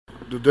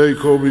The day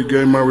Kobe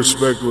gained my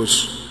respect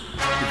was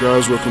the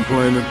guys were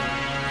complaining.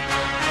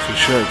 Said,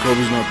 Shaq,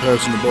 Kobe's not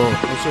passing the ball.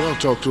 I said, I'll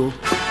talk to him.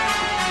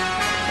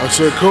 I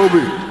said,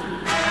 Kobe,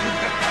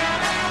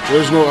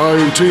 there's no I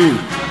in team.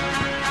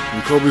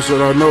 And Kobe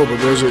said, I know, but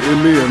there's an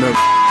in me in that.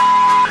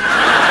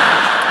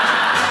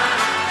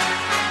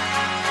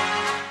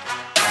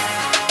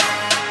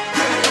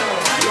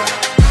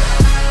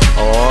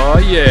 Oh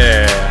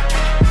yeah!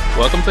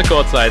 Welcome to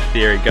Courtside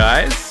Theory,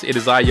 guys. It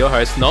is I, your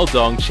host, Noel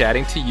Dong,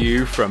 chatting to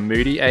you from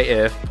Moody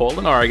AF,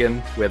 Portland, Oregon,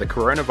 where the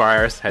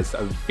coronavirus has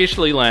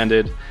officially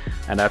landed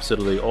and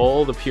absolutely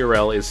all the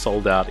Purell is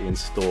sold out in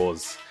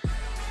stores.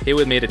 Here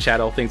with me to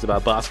chat all things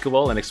about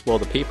basketball and explore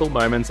the people,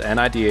 moments, and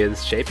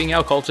ideas shaping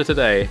our culture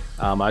today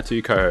are my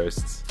two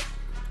co-hosts.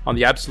 On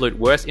the absolute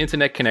worst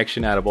internet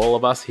connection out of all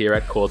of us here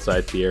at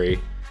Courtside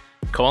Theory,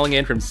 calling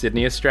in from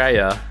Sydney,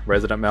 Australia,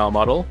 resident male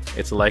model,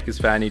 it's a Lakers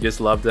fan you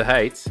just love to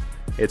hate,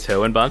 it's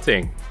Herwin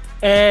Bunting.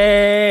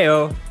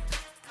 Ayo.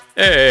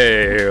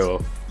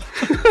 Ayo.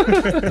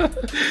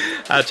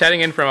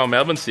 Chatting in from our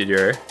Melbourne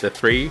studio, the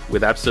three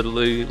with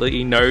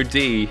absolutely no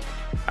D,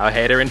 our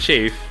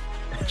hater-in-chief,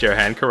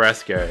 Johan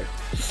Carrasco.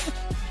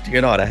 Do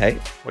you know what I hate?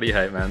 What do you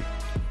hate, man?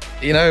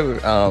 You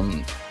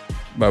know,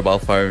 mobile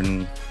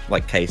phone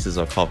like cases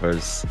or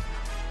covers,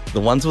 the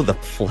ones with the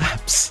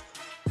flaps.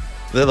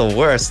 They're the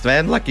worst,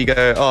 man. Like you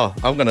go, oh,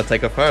 I'm gonna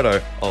take a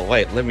photo. Oh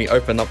wait, let me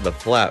open up the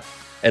flap,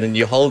 and then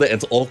you hold it.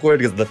 And it's awkward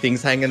because the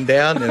thing's hanging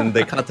down, and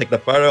they can't take the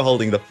photo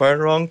holding the phone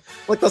wrong.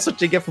 Like that's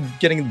what you get for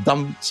getting a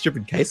dumb,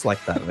 stupid case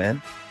like that,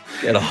 man.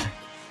 Get off.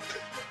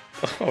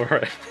 All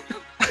right.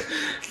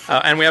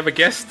 And we have a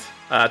guest,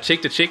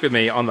 cheek to cheek with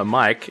me on the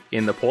mic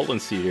in the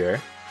Portland studio,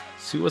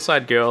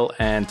 Suicide Girl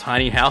and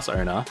tiny house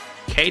owner,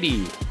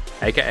 Katie,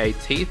 aka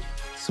Teeth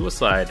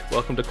Suicide.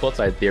 Welcome to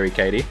Courtside Theory,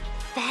 Katie.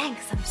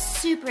 Thanks, I'm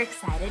super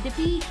excited to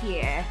be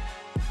here.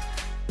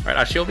 All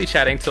right, she'll be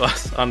chatting to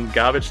us on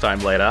Garbage Time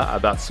later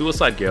about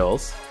Suicide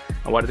Girls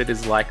and what it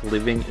is like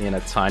living in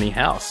a tiny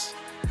house.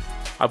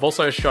 I've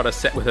also shot a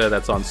set with her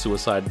that's on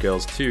Suicide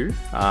Girls too.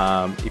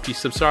 If you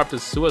subscribe to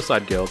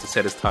Suicide Girls, the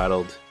set is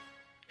titled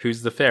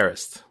Who's the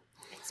Fairest?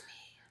 It's me.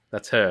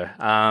 That's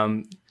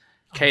her.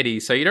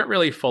 Katie, so you don't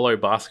really follow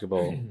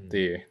basketball, do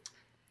you?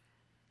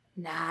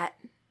 Not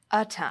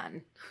a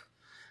ton.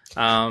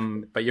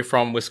 But you're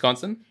from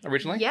Wisconsin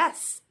originally?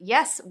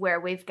 Yes, where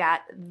we've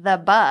got the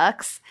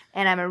Bucks,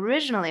 and I'm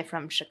originally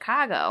from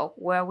Chicago,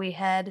 where we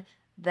had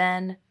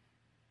then,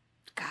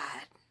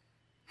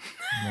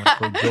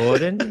 Michael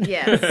Jordan?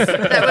 Yes,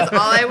 that was all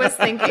I was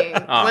thinking,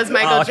 was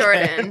Michael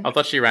Jordan. I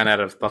thought she ran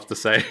out of stuff to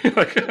say.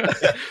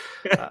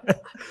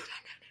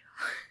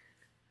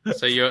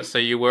 So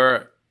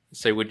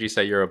would you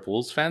say you're a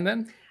Bulls fan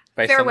then?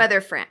 Fair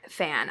weather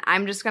fan.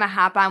 I'm just going to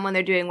hop on when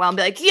they're doing well and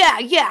be like,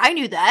 yeah, I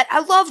knew that. I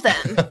love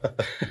them.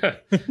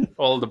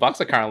 Well, the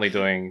Bucks are currently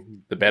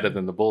doing the better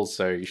than the Bulls,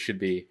 so you should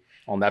be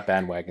on that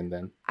bandwagon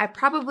then. I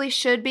probably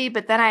should be,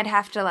 but then I'd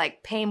have to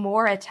like pay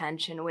more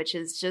attention, which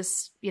is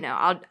just,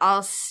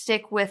 I'll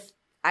stick with,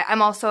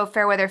 I'm also a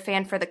fair weather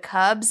fan for the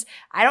Cubs.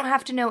 I don't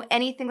have to know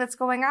anything that's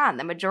going on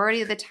the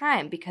majority of the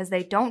time because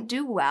they don't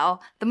do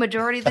well the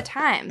majority of the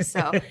time.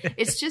 So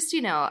it's just,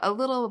 a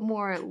little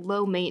more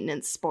low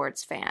maintenance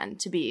sports fan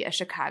to be a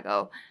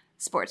Chicago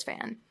sports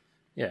fan.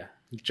 Yeah.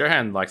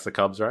 Johan likes the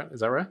Cubs, right? Is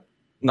that right?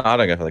 No, I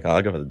don't go for the Cubs.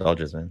 I go for the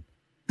Dodgers, man.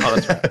 Oh,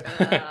 that's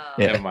right.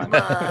 Never mind.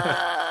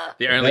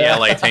 The only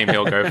LA team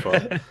he'll go for.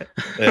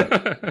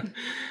 Yeah.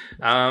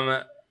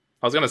 I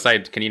was going to say,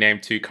 can you name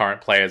two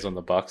current players on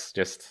the Bucks?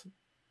 Just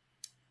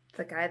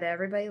the guy that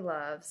everybody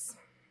loves.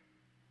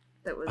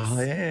 That was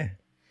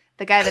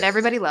the guy that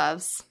everybody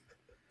loves.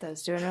 That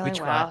was doing really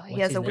well. One?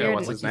 He has a weird,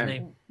 what's his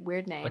name?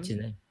 Weird name. What's his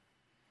name?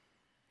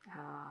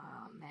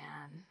 Oh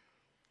man!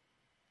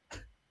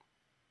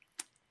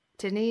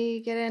 Didn't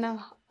he get in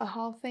a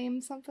Hall of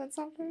Fame something?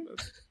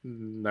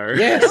 no.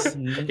 Yes.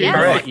 Yeah.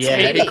 Correct.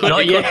 Yeah. He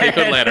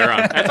could later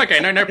on. It's okay.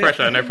 No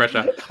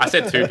pressure. I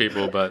said two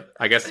people, but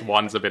I guess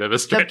one's a bit of a The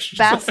stretch.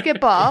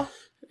 basketball,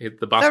 The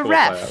basketball the player.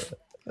 ref.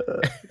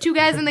 Two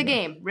guys in the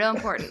game, real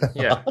important.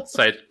 Yeah.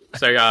 So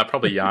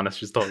probably Giannis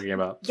she's talking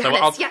about.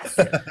 Yes.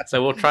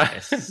 So we'll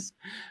try.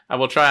 I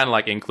will try and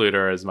like include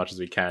her as much as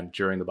we can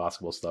during the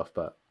basketball stuff,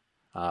 but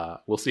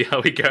we'll see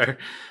how we go.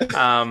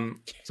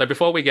 So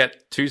before we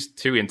get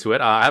too into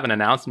it, I have an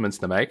announcement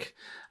to make.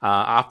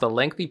 After a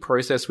lengthy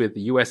process with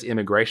U.S.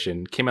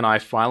 immigration, Kim and I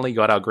finally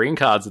got our green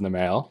cards in the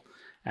mail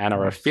and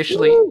are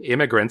officially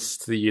immigrants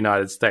to the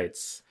United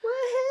States.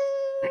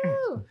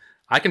 Woohoo!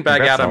 I can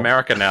bag out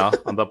America now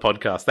on the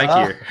podcast. Thank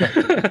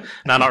you.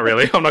 No, not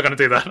really. I'm not going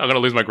to do that. I'm going to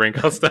lose my green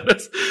card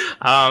status.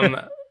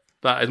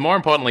 But more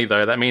importantly,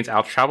 though, that means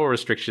our travel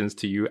restrictions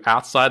to you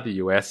outside the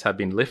US have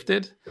been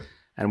lifted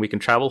and we can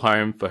travel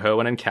home for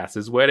Herwin and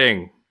Cass's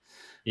wedding.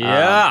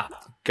 Yeah.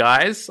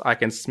 Guys, I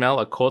can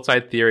smell a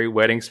Courtside Theory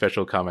wedding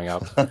special coming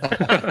up.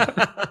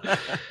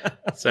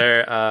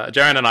 So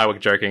Joan and I were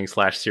joking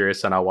 /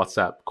 serious on our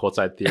WhatsApp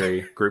Courtside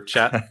Theory group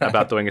chat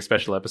about doing a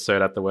special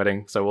episode at the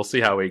wedding. So we'll see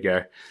how we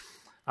go.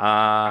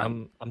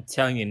 I'm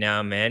telling you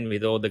now, man,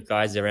 with all the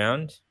guys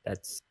around,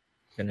 that's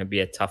gonna be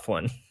a tough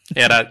one.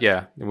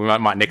 Yeah, we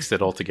might nix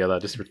it all together.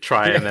 Just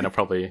try it, and then it'll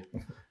probably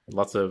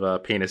lots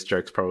of penis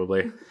jokes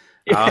probably.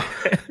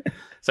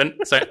 So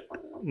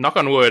knock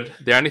on wood.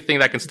 The only thing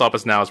that can stop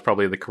us now is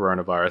probably the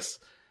coronavirus,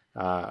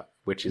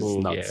 which is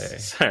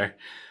nuts. Yeah.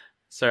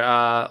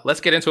 So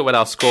let's get into it with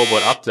our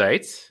scoreboard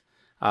update.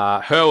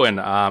 Herwin,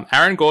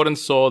 Aaron Gordon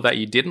saw that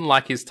you didn't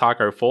like his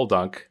taco fall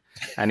dunk,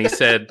 and he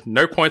said,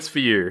 "No points for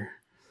you."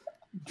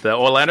 The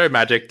Orlando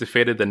Magic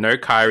defeated the no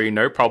Kyrie,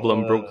 no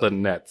problem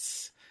Brooklyn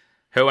Nets.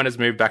 Herwin has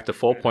moved back to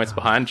 4 points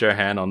behind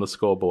Johan on the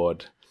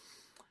scoreboard.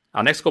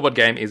 Our next scoreboard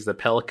game is the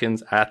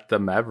Pelicans at the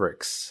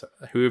Mavericks.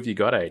 Who have you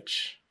got,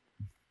 H?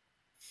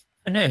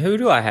 No, who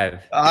do I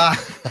have?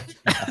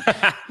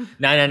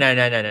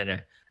 No.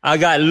 I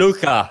got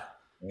Luka.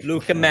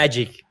 Luka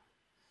Magic.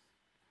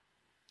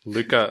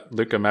 Luka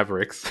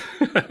Mavericks.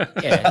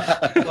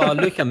 Yeah. Well,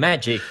 Luka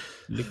Magic.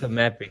 Luka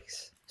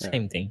Mavericks.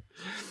 Same thing.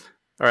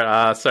 All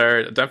right,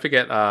 so don't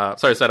forget,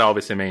 so that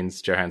obviously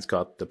means Johan's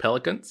got the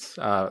Pelicans.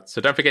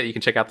 So don't forget you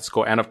can check out the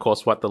score and, of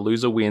course, what the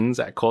loser wins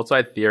at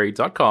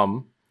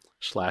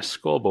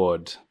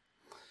courtsidetheory.com/scoreboard.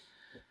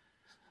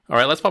 All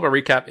right, let's pop a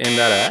recap in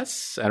that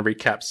ass and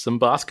recap some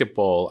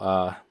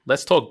basketball.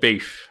 Let's talk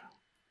beef.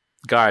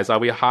 Guys, are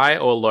we high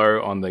or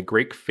low on the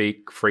Greek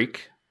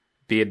freak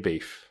beard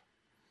beef?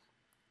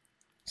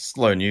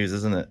 Slow news,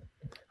 isn't it?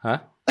 Huh?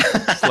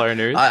 Slow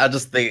news? I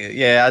just think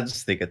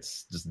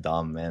it's just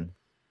dumb, man.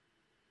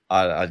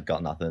 I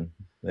got nothing.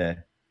 Yeah.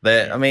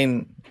 I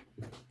mean,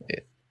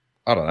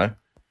 I don't know.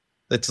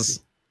 It's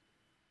just.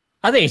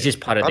 I think it's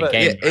just part of the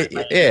game. I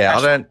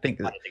don't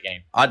think part of the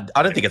game. I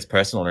don't think it's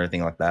personal or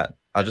anything like that.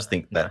 I just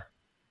think that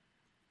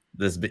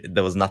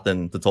there was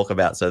nothing to talk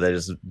about, so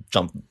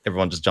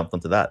everyone just jumped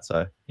onto that.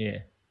 So yeah,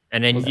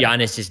 and then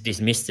Giannis just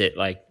dismissed it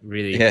like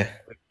really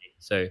quickly.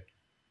 So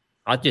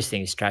I just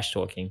think it's trash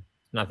talking.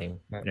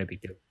 Nothing, no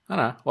big deal. I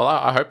don't know. Well,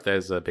 I hope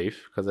there's a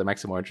beef because it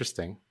makes it more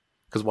interesting.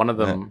 Because one of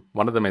them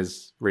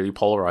is really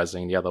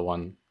polarizing. The other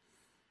one,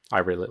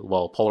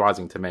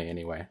 polarizing to me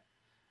anyway,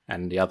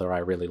 and the other I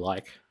really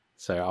like.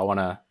 So I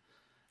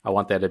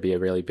want there to be a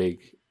really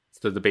big.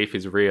 So the beef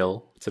is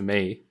real to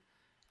me,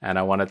 and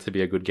I want it to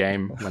be a good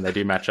game when they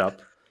do match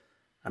up.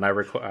 And I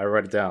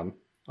wrote it down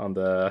on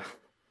I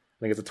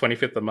think it's the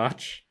 25th of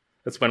March.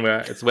 When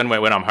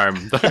I'm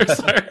home though.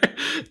 So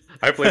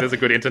hopefully there's a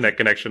good internet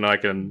connection. I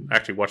can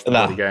actually watch the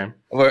bloody game.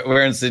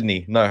 We're in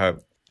Sydney. No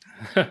hope.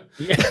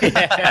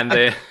 And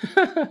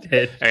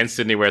in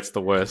Sydney where it's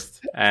the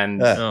worst.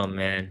 And oh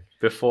man.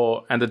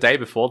 The day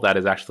before that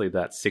is actually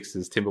that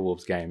Sixers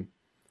Timberwolves game.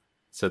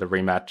 So the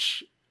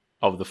rematch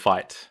of the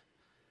fight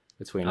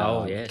between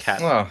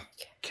Cat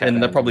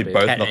and they're probably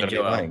both Cat not going to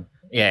be playing.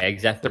 Yeah,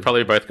 exactly. They're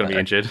probably both going to be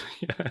injured.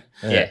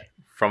 Yeah.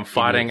 From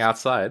fighting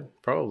outside,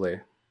 probably.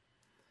 All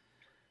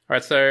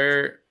right,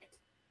 so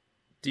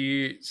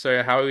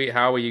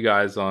how are you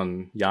guys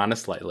on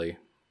Giannis lately?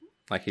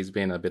 Like he's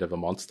been a bit of a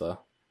monster.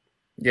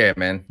 Yeah,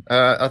 man.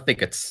 I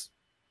think it's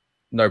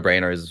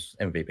no-brainer is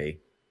MVP.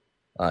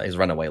 His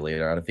runaway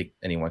leader. I don't think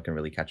anyone can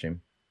really catch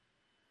him.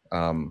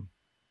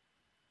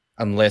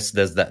 Unless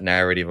there's that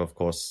narrative, of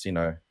course,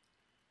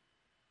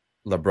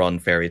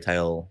 LeBron fairy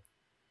tale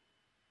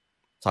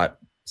type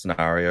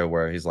scenario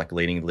where he's like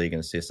leading the league in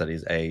assists at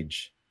his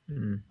age.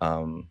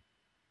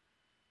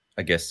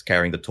 I guess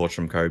carrying the torch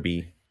from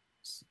Kobe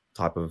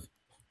type of,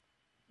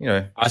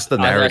 just the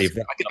narrative.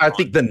 I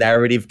think the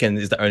narrative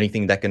is the only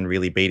thing that can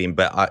really beat him.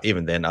 But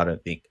even then, I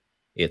don't think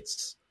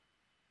it's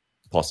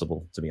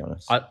possible, to be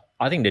honest.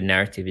 I think the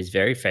narrative is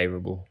very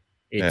favorable.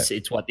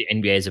 It's what the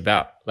NBA is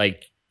about.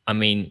 Like, I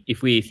mean,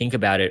 if we think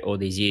about it, all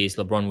these years,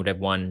 LeBron would have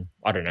won,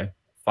 I don't know,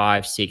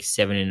 5, 6,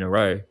 7 in a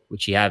row,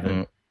 which he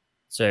haven't.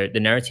 So the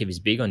narrative is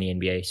big on the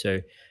NBA. So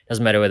it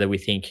doesn't matter whether we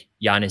think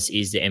Giannis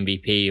is the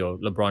MVP or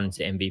LeBron's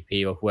the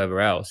MVP or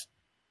whoever else.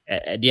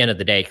 At the end of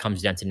the day, it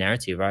comes down to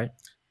narrative, right?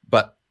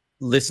 But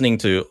listening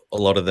to a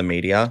lot of the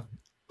media,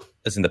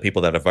 as in the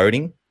people that are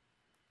voting,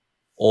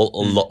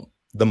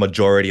 the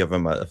majority of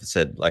them have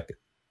said like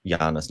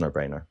Giannis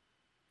no-brainer,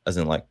 as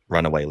in like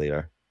runaway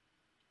leader.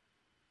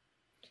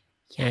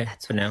 Yeah,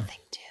 that's for now. I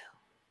think too.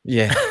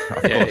 Yeah,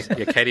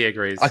 Katie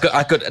agrees.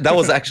 I could. That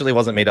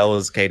wasn't me. That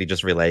was Katie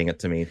just relaying it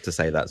to me to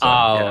say that. So.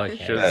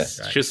 Okay.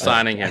 She was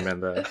signing him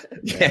in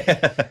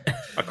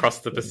across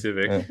the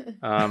Pacific.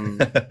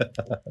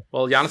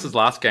 Well, Giannis's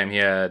last game, he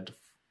had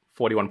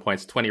 41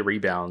 points, 20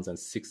 rebounds, and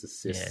 6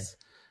 assists,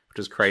 which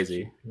is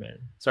crazy. Man.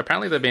 So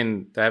apparently they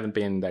haven't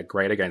been that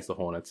great against the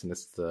Hornets, and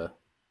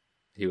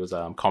he was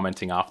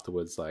commenting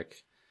afterwards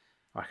like.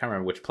 I can't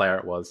remember which player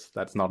it was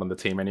that's not on the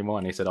team anymore.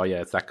 And he said, oh, yeah,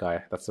 it's that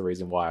guy. That's the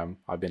reason why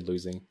I've been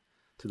losing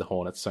to the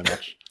Hornets so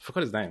much. I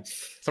forgot his name.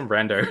 Some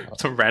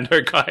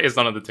rando guy is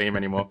not on the team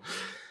anymore.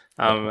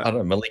 I don't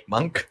know, Malik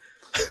Monk?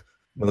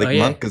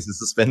 Monk is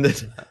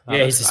suspended?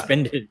 Yeah, he's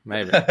suspended.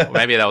 Maybe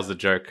that was the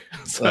joke.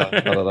 So,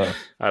 I don't know.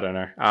 I don't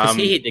know. Because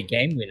he hit the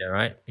game winner,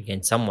 right?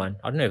 Against someone.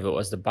 I don't know if it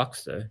was the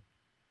Bucks, though.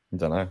 I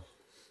don't know.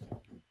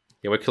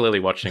 Yeah, we're clearly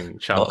watching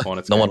Charlotte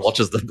Hornets. No one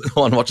watches the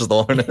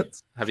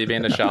Hornets. Have you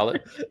been to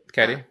Charlotte,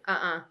 Katie?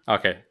 Uh-uh.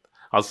 Okay.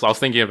 I was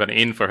thinking of an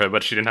in for her,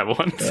 but she didn't have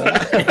one.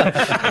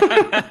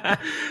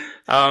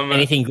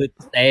 Anything good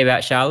to say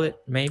about Charlotte?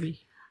 Maybe.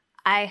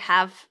 I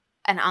have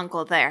an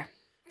uncle there.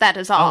 That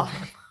is all.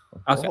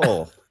 Okay.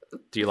 Oh,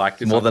 Do you like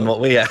this more than uncle?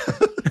 what we have.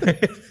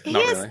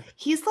 Not really.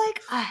 He's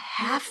like a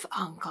half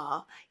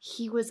uncle.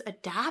 He was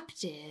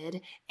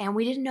adopted, and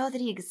we didn't know that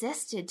he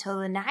existed till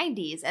the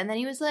 90s. And then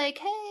he was like,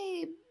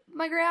 "Hey,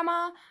 my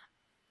grandma."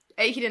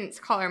 He didn't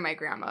call her my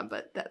grandma,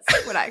 but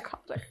that's what I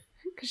called her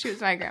because she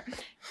was my grandma.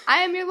 "I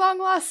am your long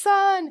lost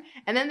son."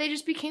 And then they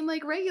just became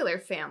like regular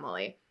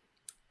family.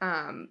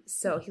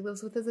 So he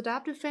lives with his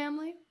adoptive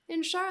family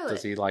in Charlotte.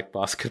 Does he like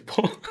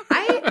basketball?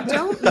 I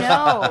don't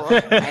know.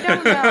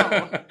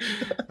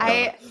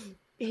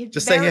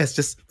 Just say yes.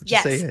 Just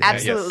Yes, say yes.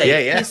 absolutely.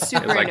 Yeah. He's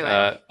super It's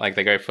into it. like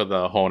they go for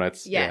the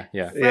Hornets. Yeah.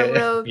 Yeah. Front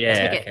row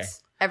Yeah,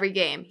 tickets every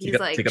game. He's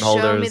Ticket- like, ticket show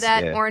me holders,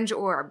 that yeah. orange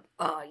orb.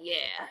 Oh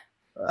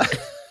yeah.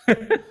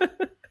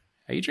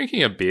 Are you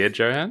drinking a beer,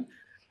 Johan?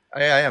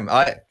 I am.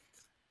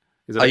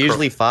 Is it I a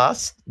usually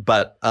fast,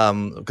 but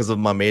because of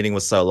my meeting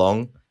was so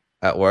long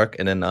at work,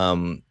 and then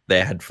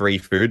they had free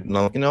food, and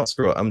I'm like, you know what,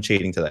 screw it, I'm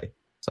cheating today.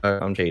 So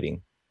I'm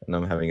cheating, and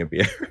I'm having a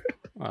beer.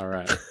 All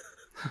right.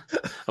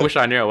 I wish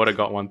I knew. I would have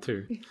got one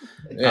too.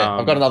 Yeah,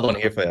 I've got another one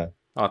here for you.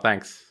 Oh,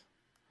 thanks.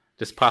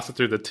 Just pass it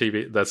through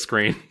the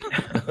screen.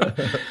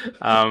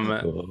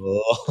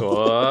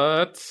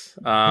 What?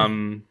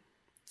 And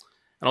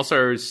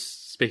also,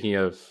 speaking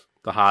of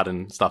the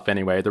Harden stuff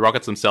anyway, the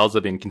Rockets themselves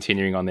have been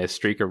continuing on their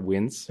streak of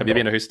wins. Have you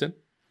been to Houston?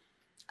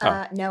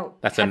 No,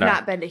 That's a I've no.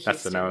 not been to Houston.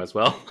 That's a no as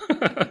well.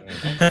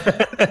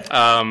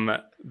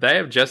 They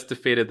have just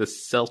defeated the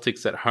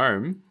Celtics at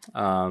home.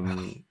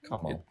 Come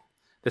on.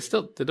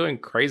 They're doing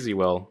crazy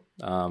well.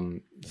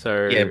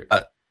 So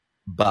Yeah,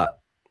 but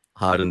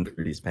Harden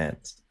pooed his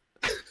pants.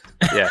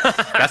 yeah,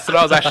 that's what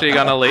I was actually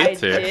going to lead I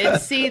to. did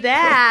see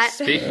that.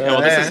 This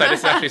is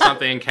actually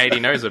something Katie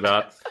knows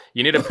about.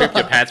 You need to poop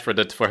your pants for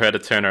her to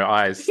turn her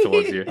eyes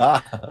towards you,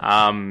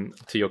 to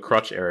your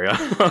crotch area.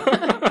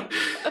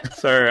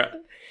 So,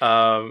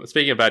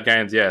 speaking about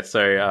games, yeah.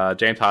 So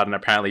James Harden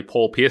apparently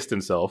Paul pierced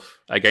himself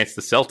against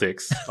the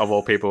Celtics of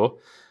all people,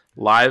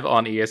 live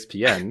on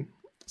ESPN.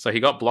 So he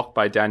got blocked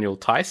by Daniel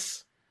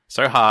Tice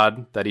so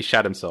hard that he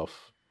shat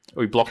himself.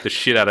 We blocked the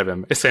shit out of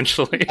him,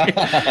 essentially.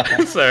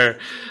 So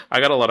I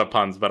got a lot of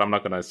puns, but I'm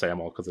not going to say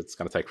them all because it's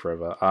going to take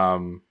forever.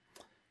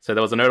 So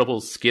there was a notable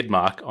skid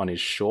mark on his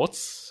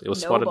shorts. It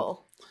was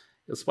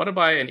spotted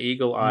by an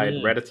eagle-eyed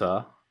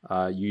Redditor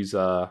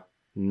user,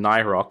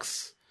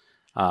 Nyrox.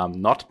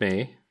 Not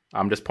me.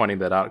 I'm just pointing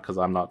that out because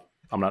I'm not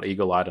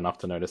eagle-eyed enough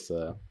to notice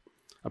a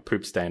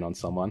poop stain on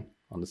someone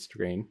on the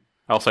screen.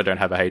 I also don't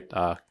have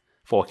a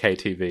 4K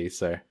TV,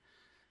 so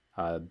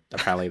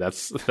apparently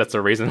that's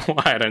a reason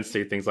why I don't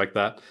see things like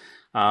that.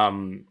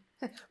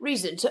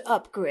 Reason to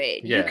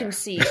upgrade. Yeah. You can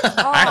see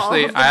all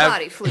of the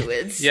body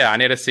fluids. Yeah, I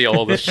need to see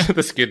all the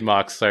skid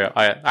marks. So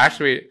I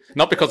actually,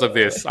 not because of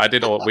this,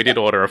 we did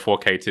order a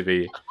 4K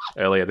TV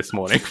earlier this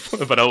morning,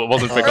 but it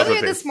wasn't because Earlier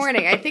of this. this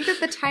morning. I think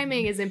that the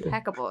timing is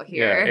impeccable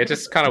here. Yeah, it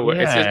just kind of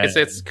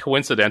it's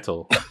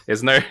coincidental.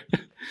 There's no.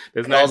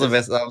 That was the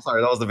best. I'm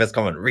sorry, that was the best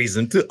comment.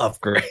 Reason to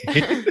upgrade.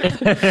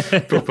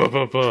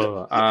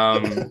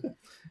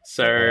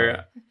 So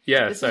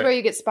yeah, This is where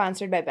you get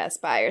sponsored by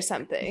Best Buy or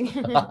something.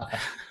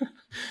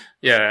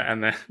 yeah,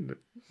 and then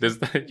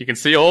you can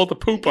see all the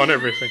poop on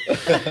everything.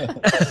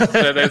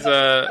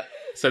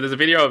 So there's a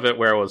video of it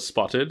where it was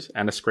spotted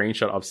and a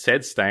screenshot of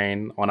said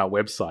stain on our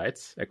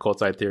website at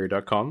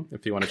courtsidetheory.com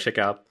if you want to check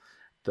out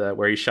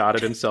where he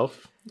sharted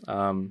himself.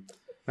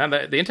 Now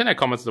the internet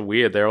comments are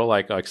weird. They're all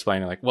like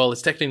explaining like, well,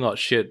 it's technically not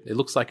shit. It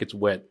looks like it's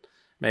wet.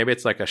 Maybe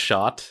it's like a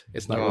shart.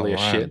 It's not really a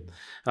shit.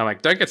 And I'm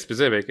like, don't get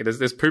specific.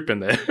 There's poop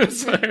in there.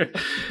 So,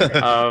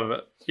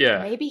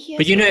 yeah. Maybe he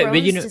has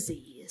Crohn's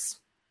disease.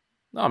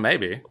 Oh,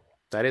 maybe.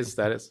 That is.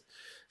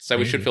 So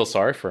we should feel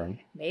sorry for him.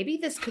 Maybe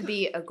this could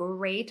be a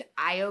great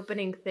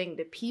eye-opening thing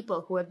to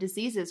people who have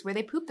diseases where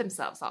they poop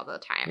themselves all the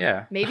time.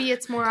 Yeah. Maybe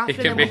it's more often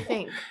than we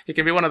think. He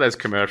can be one of those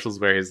commercials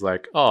where he's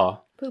like,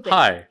 oh, Pooping.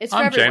 hi, It's for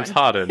I'm everyone. James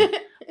Harden.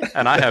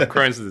 And I have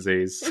Crohn's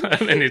disease.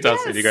 And then he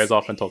does it. He goes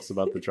off and talks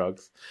about the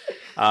drugs.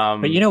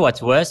 But you know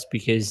what's worse?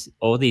 Because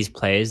all these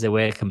players, they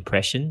wear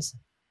compressions.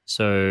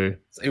 So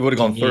It would have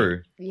gone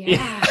through. Yeah.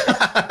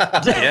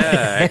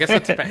 Yeah, I guess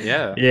it depends.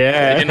 Yeah.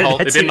 yeah, It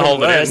didn't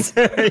hold it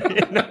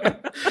in. in.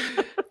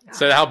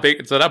 So how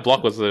big? So that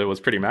block was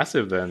pretty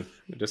massive. Then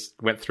it just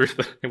went through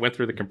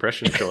the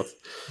compression shorts.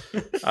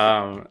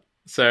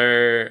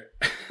 So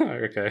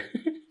okay.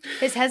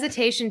 His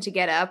hesitation to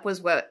get up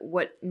was what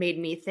made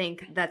me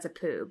think that's a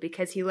poo,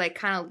 because he like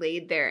kind of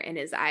laid there and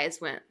his eyes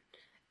went,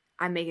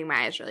 I'm making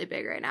my eyes really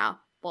big right now.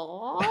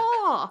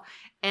 Oh.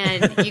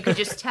 And you could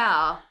just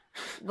tell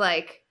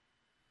like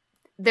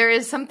there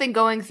is something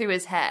going through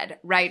his head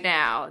right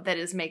now that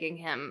is making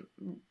him,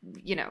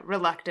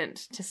 reluctant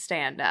to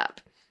stand up.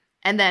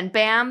 And then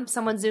bam,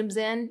 someone zooms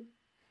in.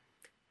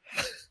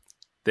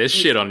 There's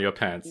shit on your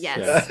pants.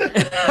 Yes. Yeah.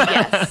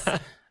 Yes.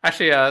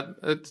 Actually,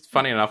 it's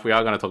funny enough. We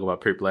are going to talk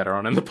about poop later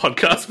on in the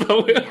podcast,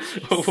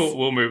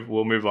 but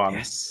we'll move on.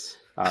 Yes.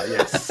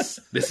 Yes,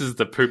 this is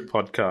the poop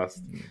podcast.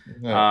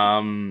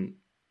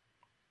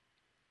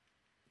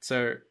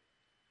 So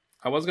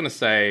I was going to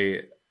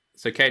say,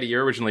 so Katie,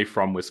 you're originally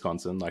from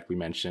Wisconsin, like we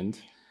mentioned.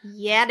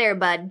 Yeah, there,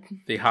 bud.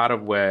 The heart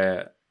of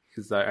where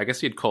is that? I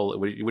guess you'd call it.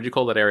 Would you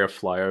call that area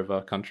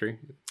flyover country?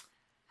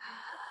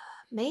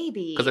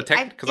 Maybe. Because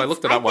I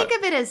looked it up. I think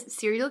of it as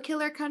serial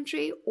killer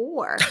country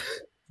or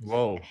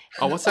Whoa.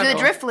 Oh, what's the that?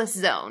 Driftless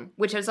Zone,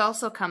 which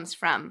also comes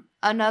from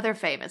another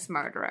famous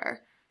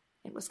murderer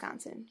in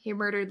Wisconsin. He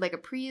murdered like a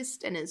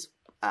priest and his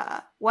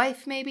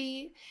wife,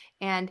 maybe,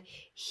 and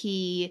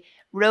he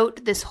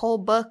wrote this whole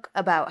book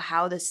about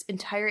how this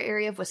entire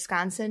area of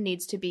Wisconsin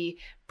needs to be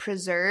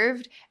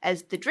preserved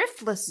as the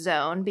Driftless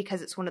Zone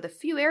because it's one of the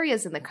few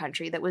areas in the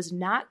country that was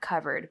not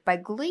covered by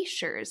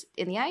glaciers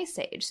in the Ice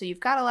Age. So you've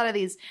got a lot of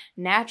these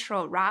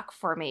natural rock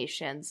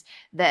formations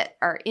that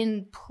are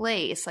in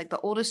place. Like the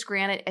oldest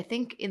granite, I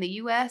think, in the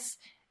U.S.,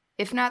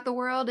 if not the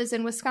world, is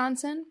in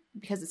Wisconsin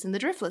because it's in the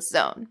Driftless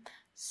Zone.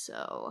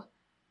 So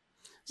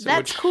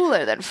that's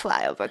cooler than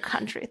flyover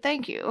country.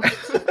 Thank you.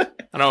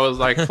 And I was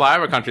like,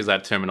 flyover country is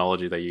that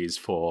terminology they use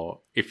for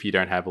if you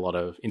don't have a lot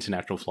of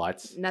international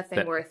flights.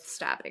 Nothing worth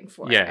stopping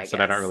for. Yeah, so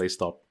they don't really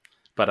stop.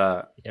 But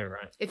yeah,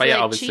 right. If but you yeah,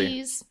 like obviously,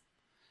 cheese,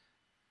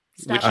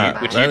 which you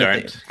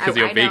don't because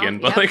you're vegan,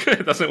 but like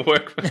it doesn't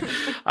work.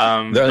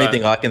 The only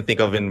thing I can think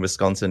of in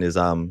Wisconsin is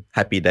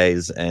Happy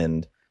Days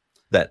and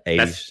that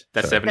 80s.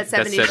 That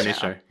 70s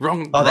show.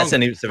 Wrong. Oh, that's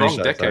 70s wrong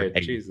show. decade.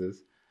 Sorry. Jesus.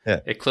 Yeah.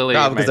 It clearly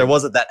because there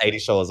wasn't that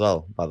 80s show as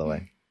well. By the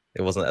way,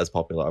 it wasn't as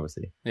popular,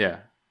 obviously. Yeah.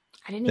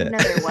 I didn't even know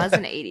there was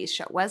an 80s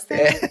show. Was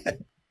there?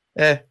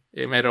 Yeah.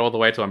 It made it all the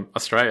way to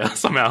Australia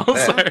somehow.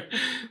 So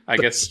I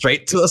guess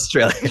straight to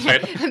Australia.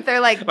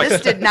 They're like,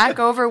 this did not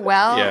go over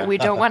well. Yeah. We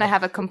don't want to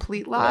have a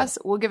complete loss.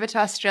 We'll give it to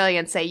Australia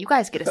and say, you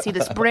guys get to see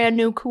this brand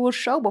new cool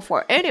show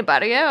before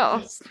anybody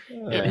else.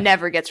 Yeah. It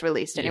never gets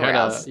released anywhere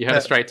else. You had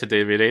a straight to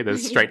DVD.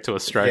 There's straight to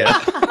Australia.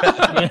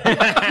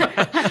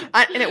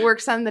 And it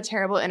works on the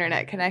terrible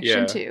internet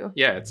connection too.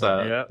 Yeah, it's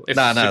No, super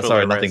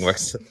sorry, low nothing res.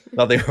 works.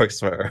 Nothing works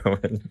for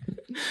Erwin.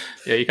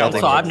 Yeah, you can't.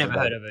 Also, I've never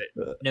heard of it.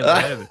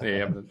 Never heard of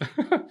it.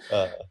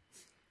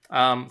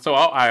 Yeah. So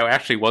I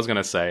actually was going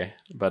to say,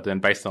 but then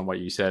based on what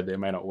you said, it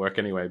may not work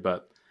anyway.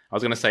 But I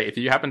was going to say, if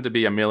you happen to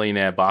be a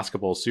millionaire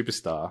basketball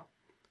superstar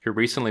who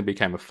recently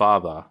became a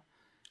father,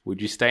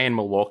 would you stay in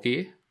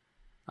Milwaukee?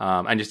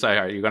 And just say,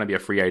 you're going to be a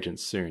free agent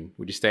soon.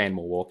 Would you stay in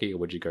Milwaukee or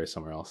would you go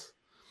somewhere else?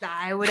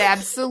 I would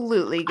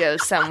absolutely go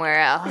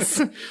somewhere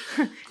else.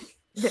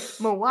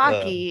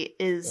 Milwaukee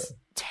is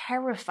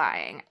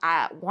terrifying.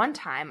 One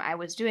time I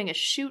was doing a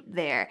shoot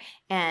there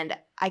and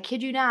I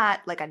kid you not,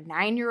 like a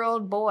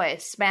 9-year-old boy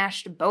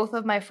smashed both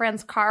of my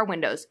friend's car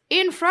windows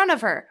in front of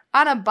her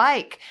on a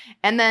bike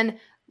and then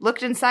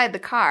looked inside the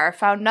car,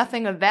 found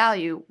nothing of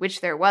value,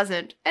 which there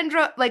wasn't, and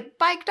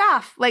biked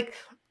off. Like,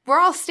 we're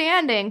all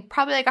standing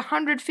probably like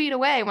 100 feet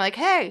away and we're like,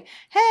 hey,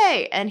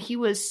 and he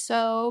was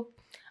so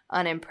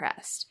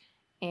unimpressed.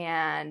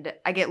 And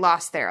I get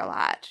lost there a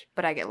lot,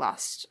 but I get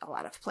lost a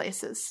lot of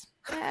places.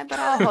 Yeah, but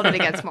I'll hold it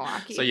against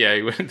Milwaukee. So yeah,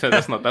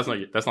 that's not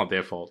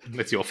their fault.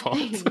 It's your fault.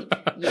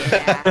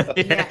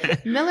 yeah.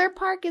 Miller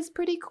Park is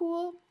pretty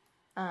cool.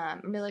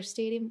 Miller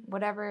Stadium,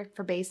 whatever,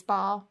 for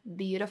baseball,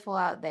 beautiful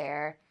out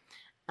there.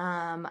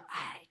 I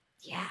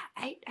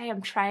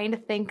am trying to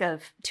think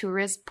of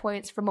tourist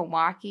points for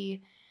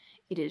Milwaukee.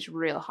 It is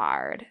real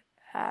hard.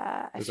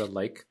 There's a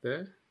lake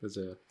there. There's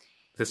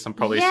some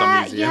some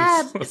museums.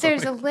 Yeah,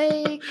 there's a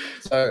lake.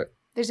 So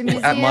there's a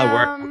museum.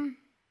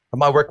 At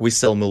my work, we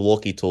sell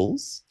Milwaukee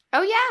tools.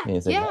 Oh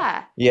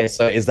yeah. Yeah.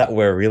 So is that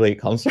where really it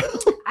comes from?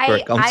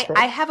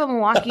 I have a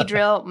Milwaukee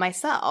drill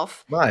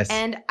myself. Nice.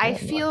 And I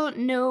feel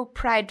no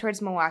pride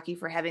towards Milwaukee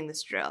for having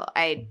this drill.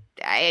 I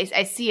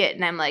see it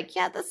and I'm like,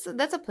 yeah,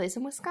 that's a place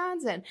in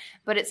Wisconsin,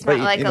 but it's not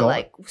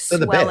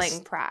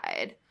swelling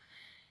pride.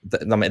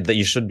 That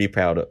you should be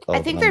proud of.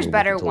 I think there's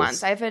better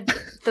ones. I've had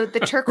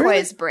the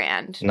turquoise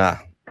brand. Nah.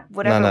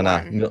 Whatever.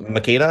 No.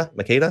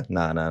 Makita?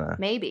 Nah.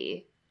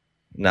 Maybe.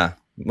 Nah.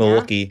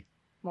 Milwaukee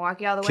all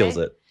the way. Kills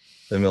it.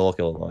 The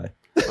Milwaukee all the way.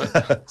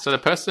 So the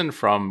person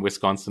from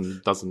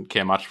Wisconsin doesn't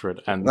care much for it,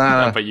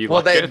 but you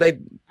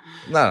it.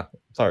 No,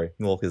 sorry,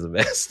 Milwaukee's the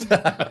best.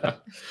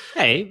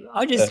 Hey,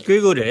 I just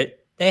Googled it.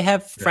 They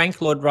have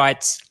Frank Lloyd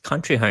Wright's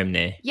country home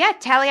there. Yeah,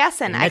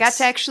 Taliesin. I got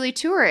to actually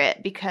tour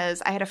it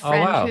because I had a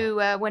friend who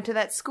went to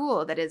that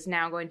school that is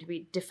now going to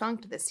be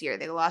defunct this year.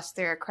 They lost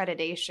their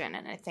accreditation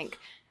and I think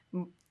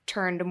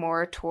turned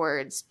more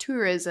towards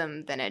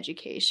tourism than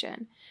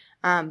education.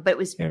 But it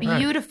was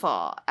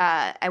beautiful.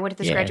 Right. I went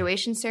to this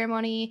graduation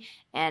ceremony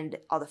and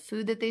all the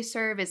food that they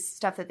serve is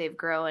stuff that they've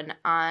grown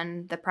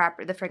on the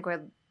Frank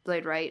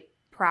Lloyd Wright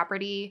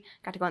property.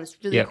 Got to go on this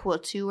really cool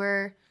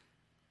tour.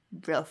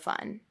 Real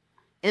fun.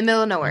 In the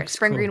middle of nowhere,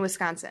 Spring Green,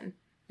 Wisconsin.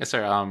 Yes,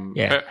 sir.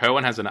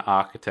 Herwin has an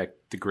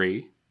architect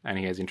degree, and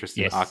he has interest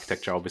in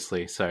architecture,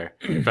 obviously. So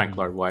Frank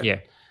Lloyd Wright. Yeah.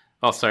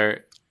 Also,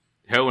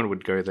 Herwin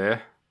would go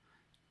there.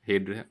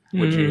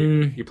 would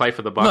you play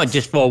for the Bucks? Not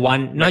just for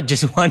one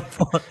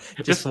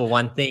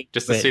thing.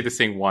 Just to see this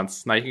thing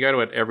once. Now you can go to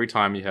it every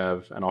time you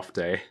have an off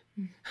day.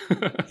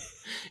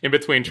 In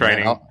between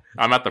training,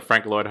 I'm at the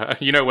Frank Lloyd.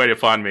 You know where to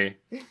find me.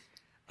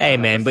 Hey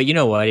man, but you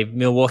know what? If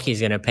Milwaukee's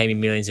going to pay me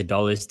millions of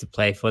dollars to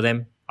play for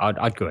them,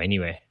 I'd go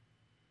anywhere.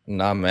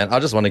 Nah, man. I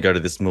just want to go to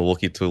this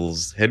Milwaukee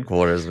Tools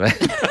headquarters, man.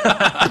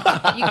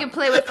 You can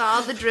play with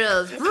all the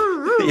drills.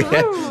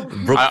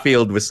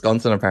 Brookfield,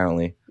 Wisconsin,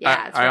 apparently.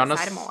 Yeah, it's right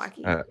outside of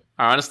Milwaukee. I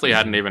honestly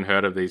hadn't even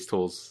heard of these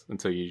tools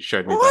until you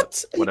showed me What?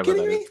 that. Are you Whatever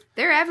kidding that me? is.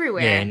 They're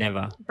everywhere. Yeah,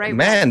 never. Right.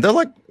 Man, they're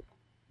like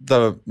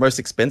the most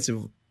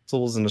expensive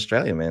tools in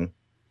Australia, man.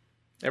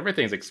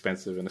 Everything's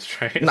expensive in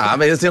Australia. No, I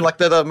mean, it's like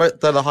they're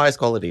the highest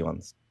quality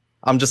ones.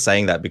 I'm just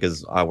saying that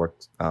because I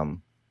worked, what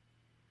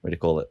do you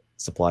call it?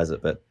 Supplies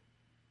it,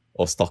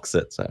 or stocks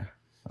it. So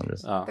I'm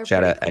just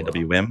shout out pretty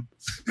cool. AWM,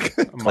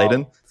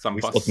 Clayton.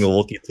 We stock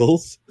Milwaukee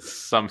Tools.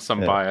 Some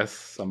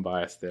bias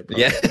there.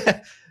 Probably.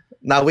 Yeah.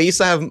 No, we used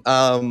to have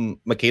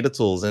Makita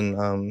tools,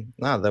 and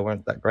no, they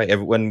weren't that great.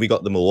 When we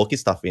got the Milwaukee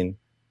stuff in,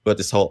 we got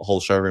this whole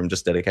showroom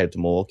just dedicated to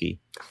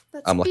Milwaukee.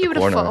 That's like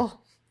beautiful. the corner.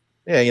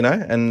 Yeah, you know,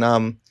 and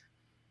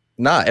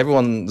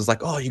everyone was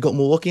like, "Oh, you got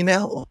Milwaukee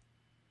now?"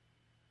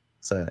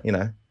 So you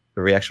know,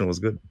 the reaction was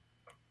good.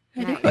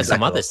 They've got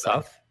some other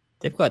stuff.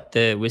 They've got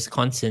the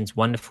Wisconsin's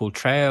wonderful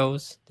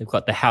trails. They've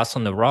got the House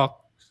on the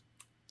Rock.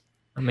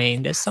 I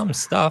mean, there's some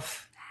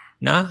stuff.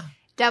 Nah.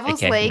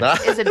 Devil's Okay.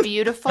 Lake is a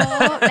beautiful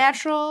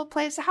natural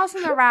place. The House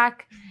on the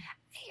Rock,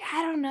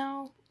 I don't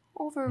know,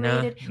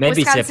 overrated. No,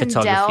 maybe it's their Wisconsin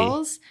photography.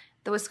 Dells,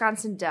 the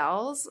Wisconsin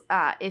Dells.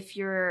 If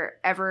you've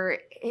ever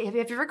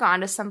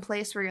gone to some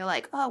place where you're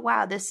like, oh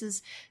wow, this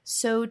is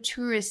so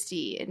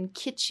touristy and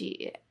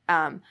kitschy.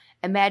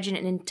 Imagine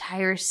an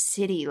entire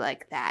city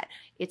like that.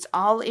 It's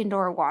all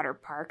indoor water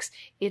parks.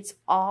 It's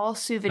all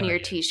souvenir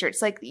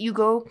T-shirts. Like you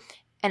go,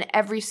 and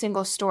every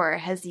single store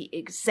has the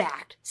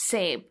exact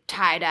same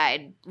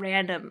tie-dyed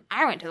random,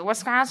 I went to the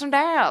Wisconsin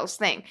Dells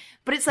thing.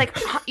 But it's like,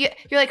 you're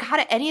like, how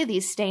do any of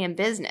these stay in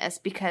business?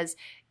 Because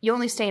you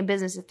only stay in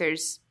business if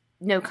there's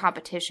no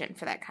competition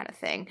for that kind of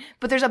thing.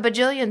 But there's a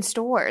bajillion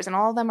stores, and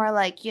all of them are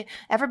like,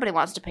 everybody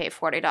wants to pay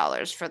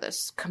 $40 for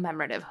this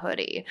commemorative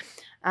hoodie.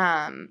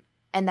 And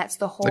that's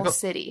the whole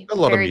city. A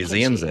lot of Very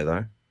museums kitschy. there,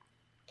 though.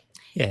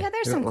 Yeah,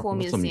 there's some cool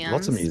museums.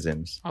 Lots of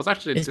museums. I was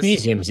actually There's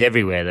museums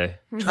everywhere, though.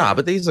 Ah,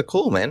 but these are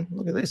cool, man.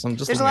 Look at this. I'm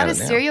just There's a looking lot at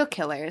of it now. serial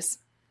killers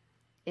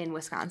in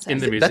Wisconsin. In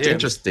the That's museum.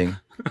 interesting.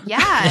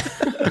 Yeah.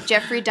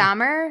 Jeffrey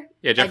Dahmer.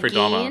 Yeah, Jeffrey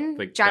again,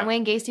 Dahmer. John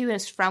Wayne Gacy, who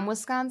is from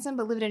Wisconsin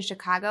but lived in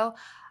Chicago.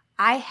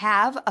 I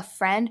have a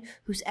friend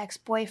whose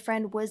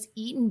ex-boyfriend was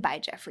eaten by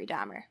Jeffrey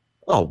Dahmer.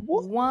 Oh,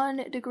 what?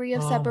 1 degree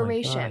of Oh my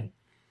separation.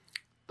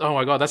 Oh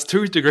my god, that's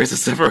 2 degrees of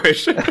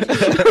separation.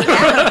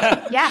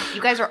 Yeah,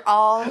 you guys are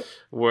all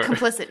We're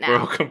complicit We're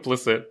all now.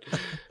 complicit.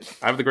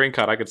 I have the green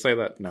card. I could say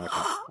that. No,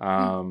 I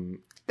can't.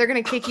 They're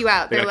going to kick you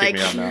out. They're They're gonna like,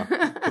 kick me out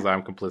now because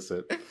I'm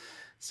complicit.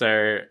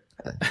 So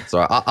So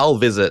I'll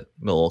visit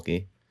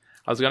Milwaukee.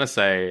 I was gonna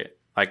say,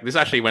 like, this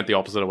actually went the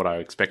opposite of what I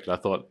expected. I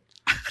thought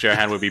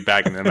Johan would be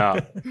bagging them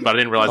out, but I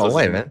didn't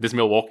realize this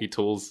Milwaukee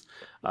Tools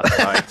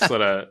like,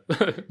 sort of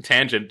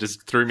tangent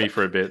just threw me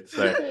for a bit.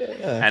 So,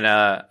 and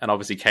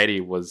obviously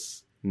Katie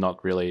was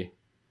not really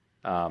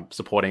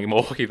supporting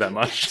Milwaukee that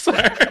much, so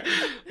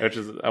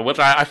which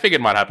I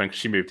figured might happen because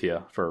she moved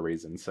here for a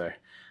reason. So,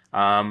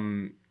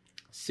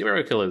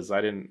 serial killers,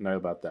 I didn't know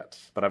about that,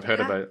 but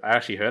I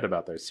actually heard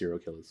about those serial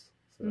killers.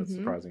 So that's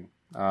surprising.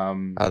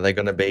 Are they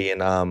going to be in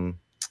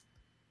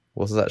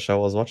what was that show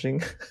I was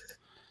watching?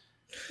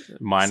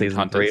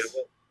 Mindhunters. 3?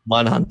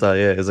 Mindhunter,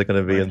 yeah. Is it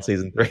going to be in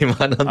season 3?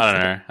 Mindhunter. I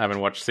don't know. I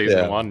haven't watched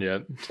season 1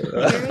 yet.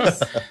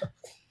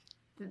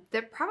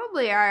 There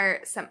probably are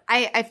some.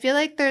 I feel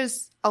like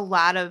there's a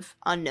lot of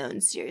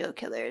unknown serial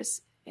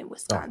killers in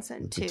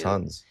Wisconsin too.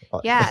 Tons.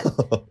 Yeah.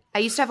 I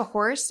used to have a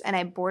horse and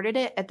I boarded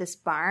it at this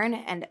barn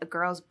and a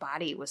girl's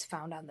body was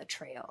found on the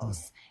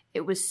trails.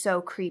 It was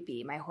so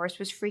creepy. My horse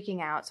was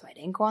freaking out, so I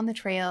didn't go on the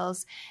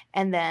trails.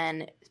 And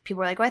then people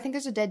were like, oh, I think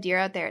there's a dead deer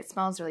out there. It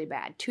smells really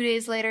bad. 2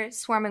 days later,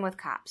 swarming with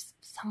cops.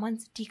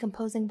 Someone's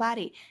decomposing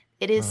body.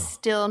 It is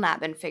still not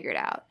been figured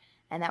out.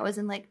 And that was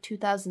in like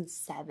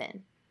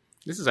 2007.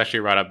 This is actually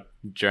right up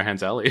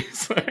Johan's alley,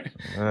 so,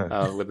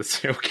 with the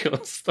serial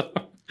killer stuff.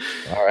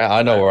 All right,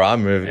 I know where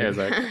I'm moving. Yeah, it's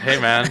like, hey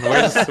man,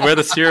 where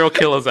the serial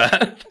killers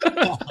at?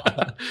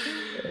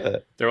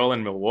 They're all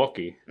in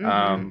Milwaukee,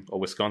 or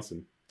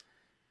Wisconsin.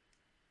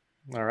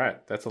 All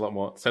right, that's a lot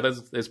more. So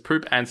there's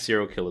poop and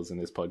serial killers in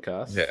this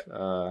podcast.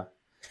 Yeah.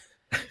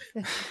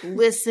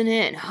 Listen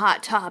in,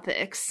 hot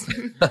topics.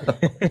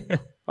 I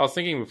was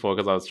thinking before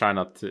because I was trying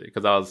not to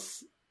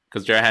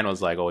because Johan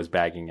was like always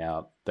bagging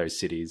out those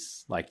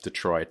cities like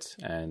Detroit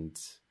and.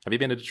 Have you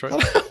been to Detroit?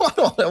 Why?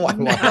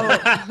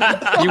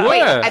 You were.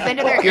 Wait, I've been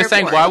to their You're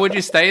saying airport. why would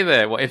you stay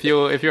there? Well, if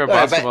you're a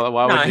basketballer,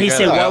 why would you? He go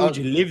said, there? why would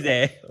you live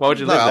there? Why would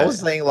you No, live there? I was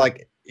saying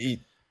like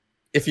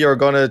if you're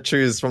going to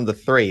choose from the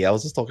 3, I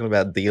was just talking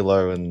about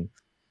D'Lo and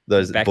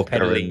those book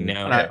Backpedaling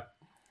now. No,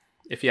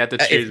 if you had to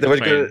choose they were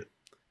between gonna-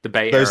 The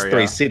Bay those Area.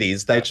 three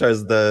cities, they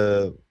chose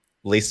the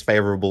least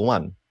favorable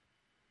one,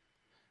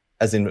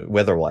 as in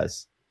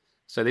weather-wise.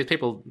 So these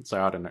people.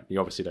 So I don't know. You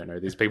obviously don't know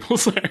these people.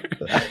 So,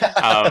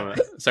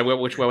 where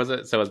was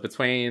it? So it was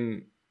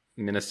between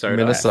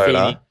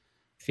Minnesota,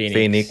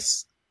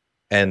 Phoenix,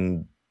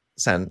 and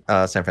San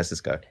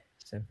Francisco.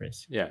 San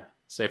Francisco. Yeah.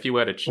 So if you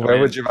were to, Where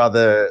would you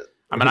rather?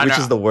 I which know-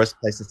 is the worst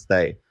place to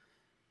stay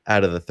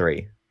out of the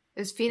three?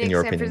 Is Phoenix,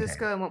 your San opinion,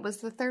 Francisco, and what was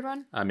the third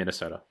one?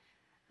 Minnesota.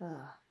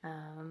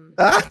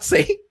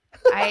 See,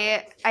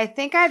 I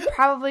think I'd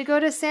probably go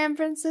to San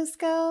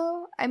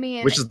Francisco. I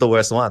mean, which is the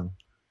worst one?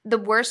 the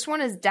worst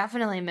one is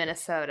definitely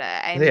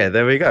Minnesota. Yeah,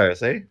 there we go.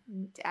 See,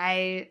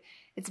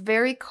 It's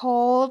very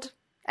cold.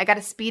 I got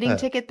a speeding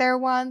ticket there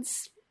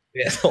once.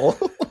 yeah.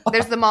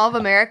 There's the Mall of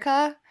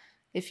America.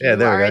 If you Yeah,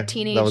 there we are a go. That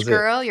teenage was it.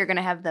 girl, you're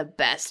gonna have the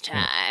best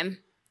time.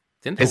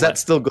 Didn't the Is that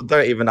still good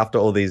though, even after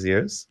all these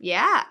years?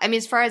 Yeah, I mean,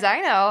 as far as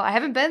I know, I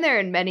haven't been there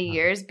in many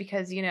years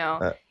because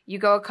Uh. you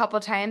go a couple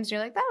times,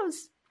 you're like,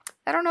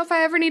 I don't know if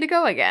I ever need to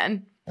go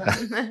again.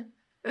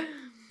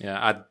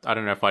 Yeah, I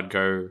don't know if I'd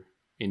go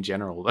in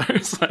general though.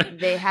 So,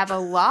 They have a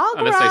log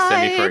unless they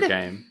send me for a ride.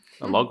 game,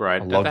 a log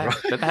ride. A log Did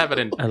ride. they have it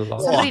in? A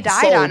lot. Somebody Oh,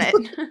 died sold. on it.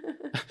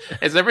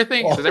 Is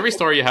everything? Does every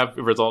story you have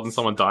result in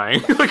someone dying?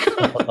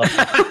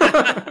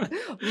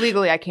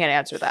 Legally, I can't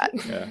answer that.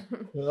 Yeah.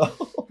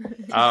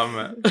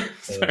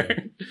 So,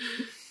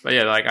 but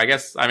yeah, like I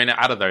guess I mean,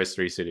 out of those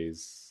three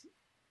cities,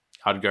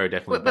 I'd go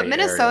definitely. But Bay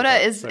Minnesota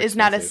Area, is so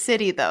not a expensive.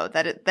 city, though.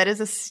 That is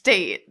a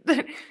state.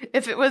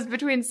 If it was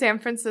between San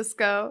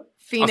Francisco,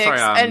 Phoenix,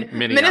 and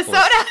Minneapolis.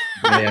 Minnesota,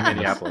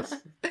 Minneapolis.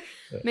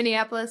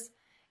 Minneapolis,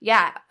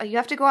 yeah, you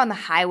have to go on the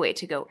highway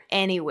to go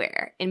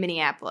anywhere in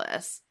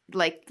Minneapolis.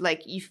 Like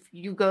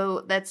you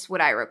go. That's what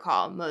I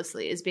recall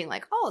mostly is being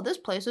like, oh, this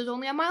place is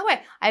only a mile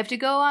away. I have to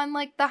go on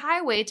like the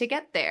highway to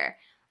get there.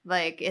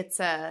 Like it's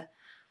I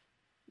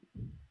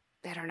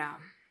don't know.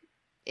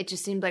 It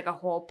just seemed like a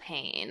whole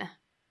pain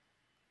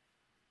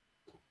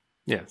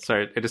Yeah, so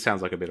it just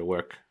sounds like a bit of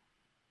work,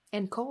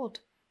 and cold.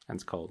 and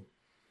it's cold.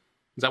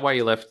 Is that why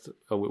you left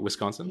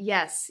Wisconsin?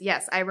 Yes.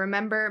 I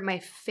remember my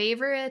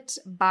favorite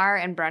bar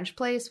and brunch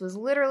place was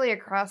literally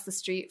across the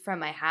street from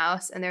my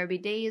house. And there would be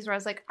days where I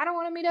was like, I don't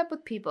want to meet up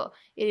with people.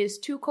 It is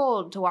too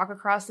cold to walk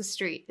across the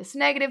street. It's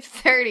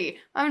 -30.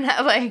 I'm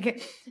not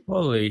like,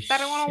 Holy I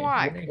don't wanna shit.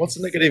 walk. What's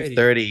negative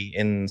 30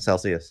 in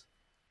Celsius?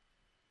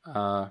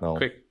 No.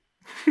 Quick.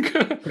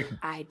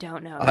 I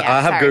don't know. I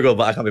have sorry. Google,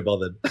 but I can't be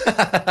bothered.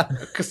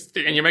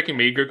 And you're making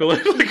me Google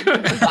it.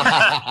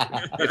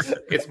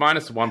 it's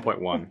minus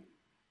 1.1.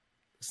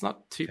 It's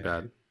not too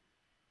bad.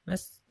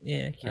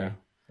 Okay. Yeah.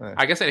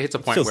 I guess it hits a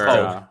point Feels where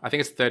cold. I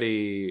think it's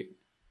 30,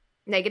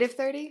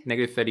 -30?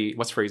 negative 30.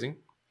 What's freezing?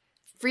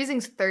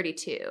 Freezing's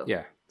 32.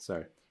 Yeah.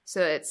 So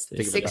So it's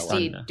Think of it that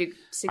way.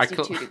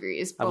 62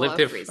 degrees I below lived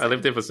here. freezing. I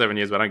lived here for 7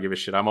 years, but I don't give a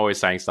shit. I'm always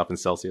saying stuff in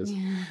Celsius.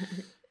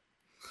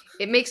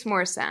 It makes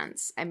more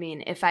sense. I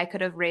mean, if I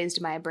could have raised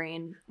my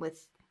brain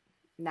with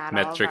not all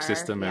of Metric our-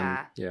 system yeah.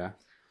 and yeah.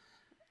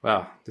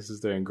 Wow, this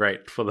is doing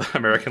great for the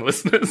American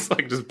listeners.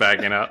 Like just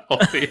bagging out all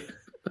the.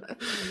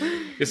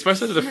 You're supposed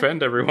to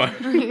defend everyone.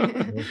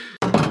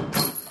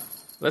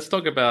 Let's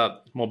talk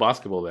about more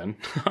basketball then.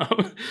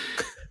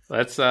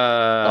 Let's.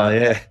 Oh,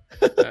 yeah.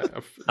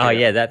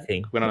 That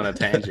thing. Went on a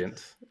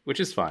tangent, which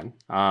is fine.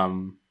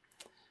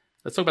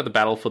 Let's talk about the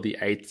battle for the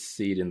 8th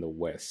seed in the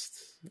West.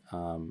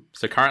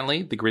 So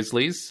currently, the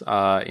Grizzlies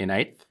are in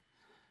 8th.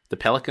 The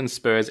Pelicans,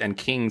 Spurs, and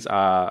Kings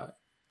are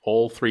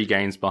all 3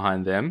 games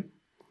behind them.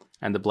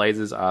 And the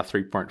Blazers are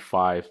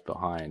 3.5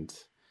 behind.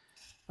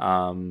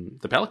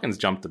 The Pelicans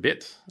jumped a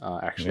bit,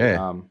 actually.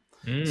 Yeah.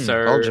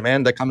 So, Told you,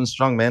 man. They're coming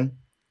strong, man.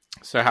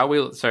 so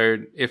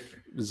if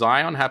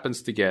Zion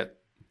happens to get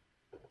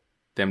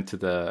them to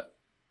the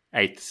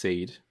 8th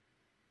seed,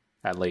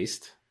 at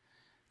least,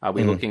 are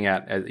we looking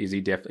at is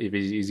he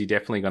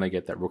definitely going to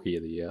get that Rookie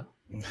of the Year?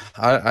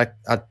 I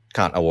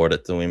can't award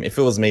it to him. If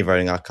it was me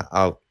voting,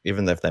 I'll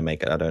even if they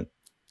make it, I don't.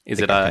 Is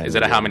think it I a can is it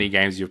a award how him. many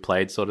games you've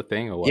played sort of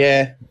thing or what?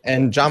 Yeah,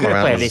 and Ja Could have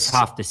Morant played at was, least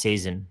half the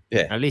season.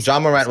 yeah, At least Ja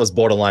Morant was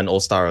borderline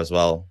All-Star as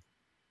well.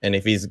 And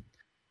if he's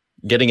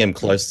getting him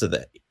close to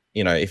the,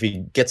 if he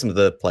gets him to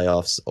the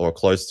playoffs or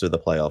close to the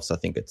playoffs, I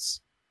think it's,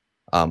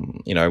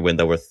 when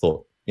they were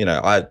thought,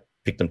 I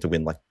picked them to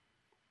win like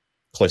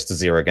close to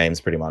 0 games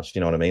pretty much.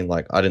 You know what I mean?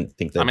 Like I didn't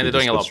think that. I mean they're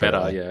doing a lot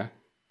better. Yeah.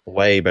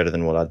 Way better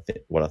than what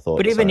I thought.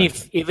 But even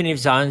so. if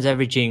Zion's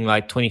averaging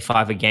like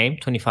 25 a game,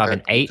 25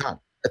 and 8, can't.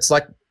 It's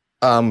like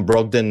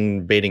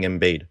Brogdon beating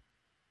Embiid.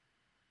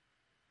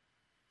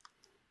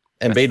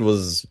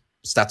 Embiid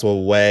stats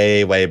were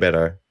way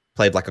better.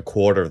 Played like a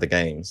quarter of the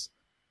games.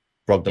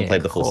 Brogdon Yeah,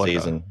 played the full quarter.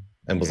 season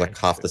and was Okay. like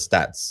half the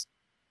stats.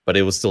 But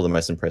it was still the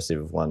most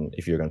impressive one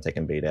if you're going to take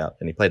Embiid out.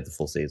 And he played the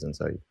full season,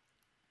 so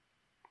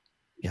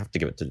you have to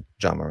give it to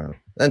Ja Morant.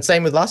 And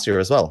same with last year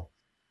as well.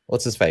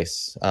 What's his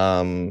face?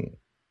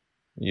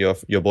 Your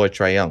boy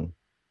Trae Young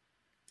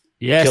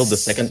yes, killed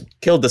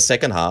the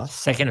second half.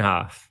 second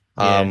half.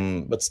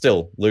 Yeah. But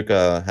still,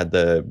 Luka had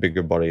the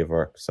bigger body of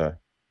work, so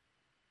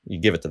you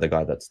give it to the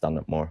guy that's done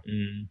it more.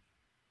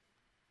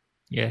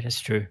 Yeah,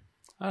 that's true.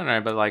 I don't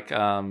know, but like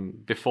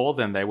before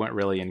then, they weren't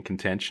really in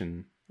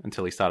contention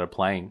until he started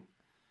playing,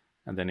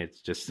 and then it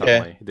just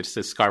suddenly it just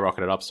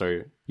skyrocketed up.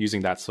 So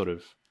using that sort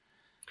of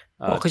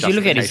because you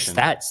look at his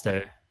stats,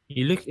 though,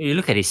 you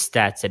look at his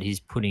stats that he's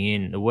putting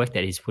in, the work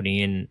that he's putting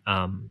in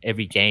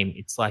every game.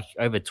 It's like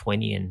over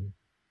 20 and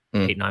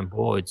 8-9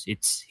 boards.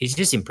 He's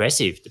just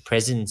impressive.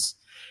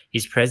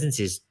 His presence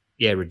is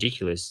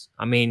ridiculous.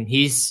 I mean,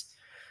 his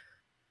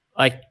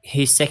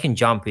second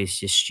jump is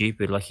just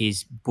stupid. Like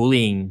he's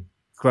bullying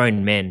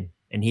grown men,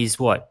 and he's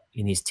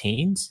in his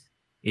teens.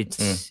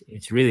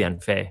 It's really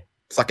unfair.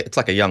 It's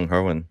like a young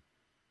Herwin.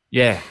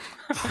 Yeah.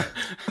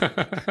 I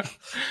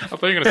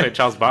thought you were going to say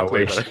Charles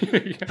Barkley.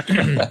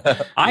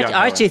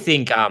 I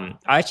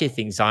actually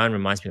think Zion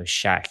reminds me of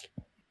Shaq.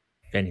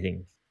 If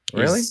anything,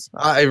 really,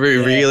 it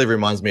really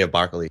reminds me of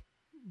Barkley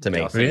to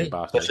me. Really?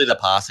 Especially the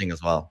passing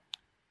as well.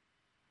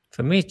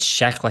 For me, it's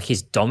Shaq. Like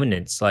his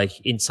dominance, like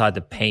inside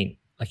the paint.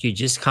 Like you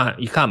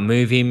can't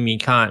move him, you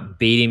can't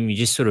beat him. You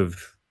just sort of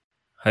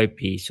hope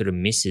he sort of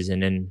misses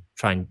and then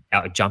try and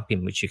out jump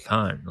him, which you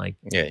can't. Like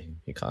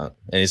you can't,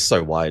 and he's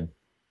so wide.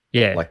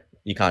 Yeah, like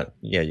you can't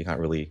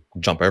really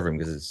jump over him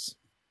because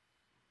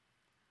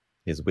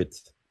his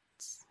width.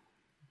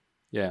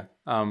 Yeah,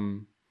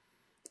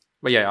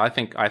 but yeah, I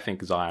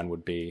think Zion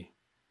would be.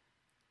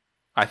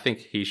 I think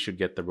he should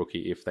get the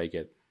rookie if they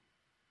get.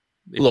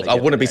 Look, I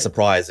wouldn't be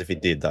surprised if he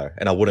did though,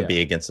 and I wouldn't be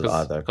against it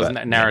either. Because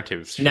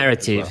narrative.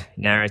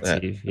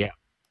 Yeah.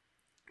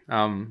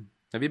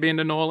 Have you been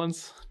to New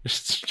Orleans?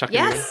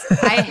 Yes,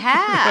 I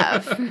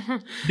have.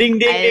 Ding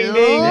ding ding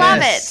ding. I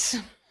love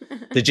it.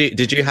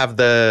 Did you have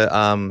the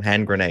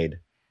hand grenade?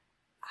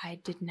 I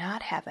did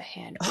not have a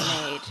hand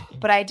grenade,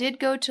 but I did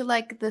go to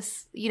like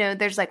this.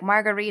 There's like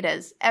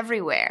margaritas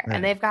everywhere,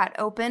 and they've got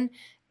open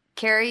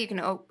carry. You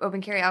can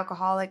open carry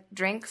alcoholic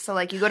drinks. So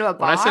like you go to a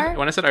bar.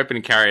 When I said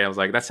open carry, I was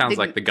like, that sounds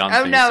like the gun.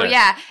 Oh thing, no, so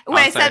yeah. When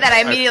I said that,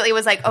 I immediately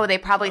was like, oh, they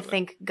probably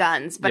think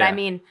guns, but I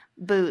mean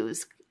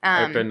booze.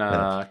 Open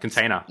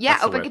container. Yeah,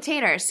 open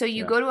container. So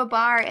you go to a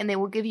bar and they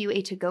will give you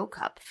a to-go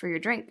cup for your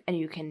drink, and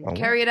you can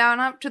carry it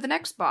on up to the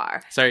next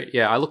bar. So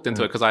yeah, I looked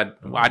into it because I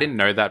didn't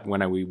know that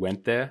when we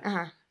went there.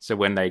 Uh-huh. So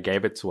when they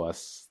gave it to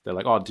us, they're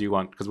like, "Oh, do you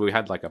want?" Because we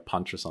had like a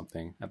punch or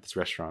something at this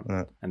restaurant,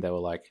 and they were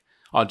like,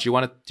 "Oh, do you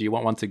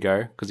want one to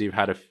go?" Because you've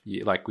had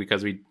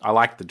I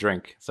like the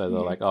drink, so they're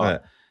like, "Oh,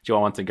 do you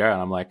want one to go?"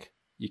 And I'm like,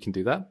 "You can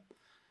do that."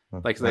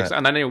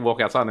 And then you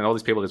walk outside and all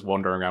these people just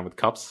wandering around with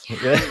cups.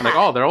 I'm like,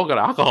 oh, they're all got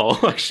alcohol.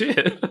 Like shit.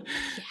 Yeah,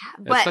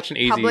 but it's such an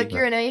easy public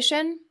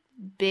urination,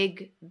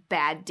 big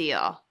bad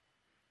deal.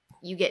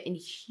 You get in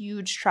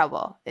huge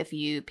trouble if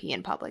you pee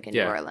in public in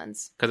New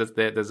Orleans. Because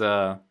there's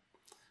a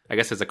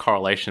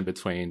correlation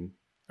between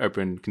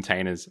open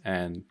containers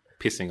and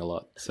pissing a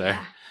lot. So,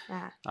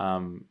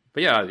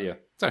 but yeah.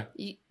 So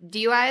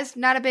DUIs,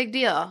 not a big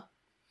deal.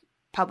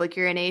 Public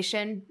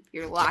urination,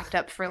 you're locked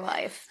up for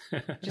life.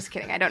 Just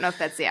kidding. I don't know if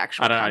that's the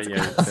actual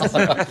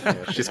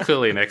consequence. She's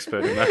clearly an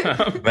expert in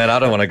that. Man, I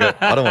don't want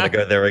to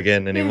go there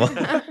again anymore.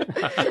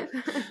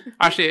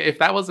 Actually, if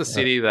that was a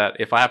city that,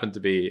 if I happened to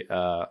be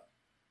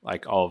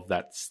like of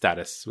that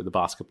status with the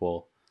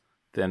basketball,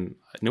 then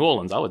New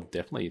Orleans, I would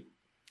definitely.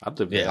 I'd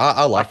live there.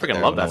 I I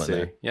freaking love that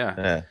city.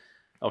 Yeah.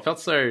 I felt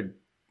so.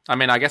 I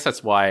mean, I guess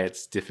that's why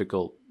it's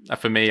difficult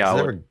for me.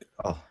 I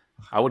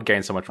would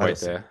gain so much weight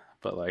there.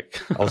 But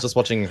like, I was just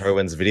watching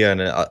Herwin's video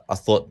and I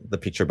thought the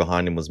picture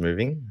behind him was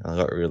moving. I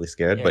got really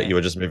scared, but you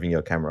were just moving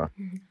your camera.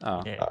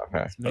 Oh, yeah.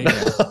 Okay.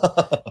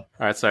 All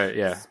right. So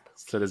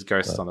there's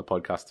ghosts on the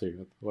podcast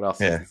too. What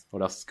else?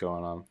 What else is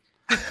going on?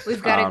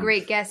 We've got a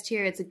great guest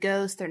here. It's a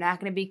ghost. They're not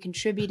going to be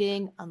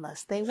contributing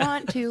unless they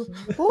want to.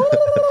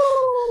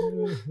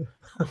 Ooh.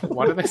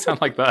 Why do they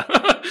sound like that?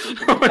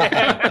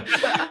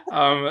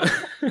 All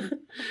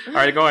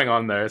right, going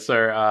on there.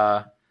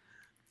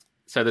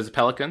 So there's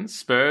Pelicans,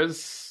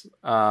 Spurs.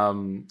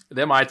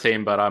 They're my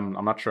team, but I'm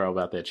not sure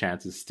about their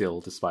chances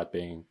still, despite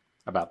being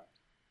about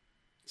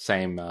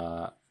same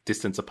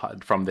distance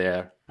apart from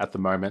there at the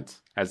moment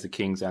as the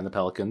Kings and the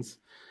Pelicans.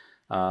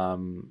 I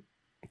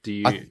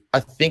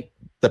think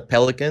the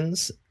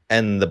Pelicans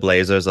and the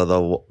Blazers are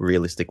the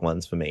realistic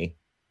ones for me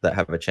that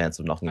have a chance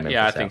of knocking Memphis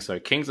out. I think so.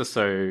 Kings are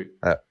so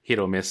hit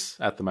or miss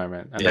at the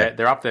moment, and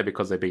they're up there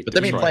because they beat. But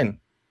they've been playing.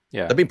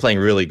 Yeah, they've been playing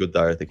really good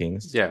though. The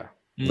Kings. Yeah,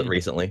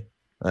 recently.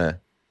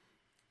 But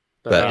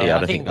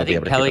I think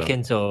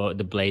Pelicans or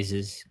the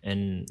Blazers,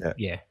 and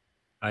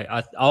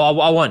I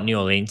want New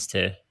Orleans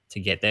to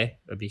get there.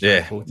 It'd be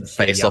cool to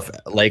face off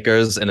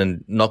Lakers and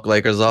then knock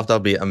Lakers off.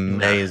 That'd be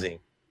amazing.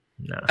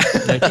 No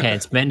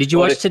chance, man. Did you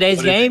watch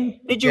today's game?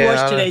 Did you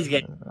watch today's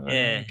game?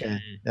 Yeah. Okay.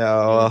 Yeah.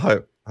 Well,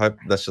 I hope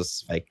that's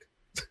just fake.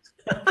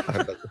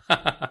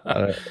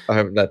 I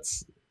hope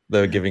that's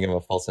they're giving him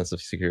a false sense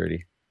of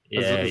security.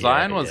 Yeah,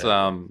 Zion was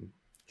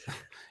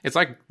it's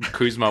like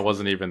Kuzma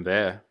wasn't even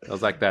there. It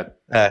was like that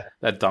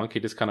dunk. He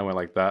just kind of went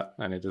like that,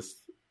 and it just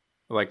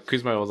like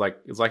Kuzma was like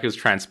it's like he was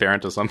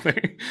transparent or something.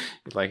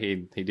 It's like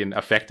he didn't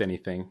affect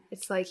anything.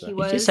 It's like he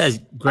just has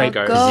great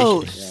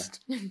ghost.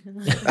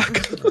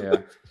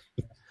 Yeah.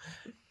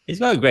 He's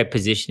got a great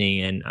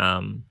positioning,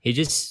 and he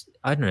just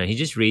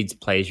reads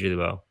plays really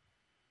well.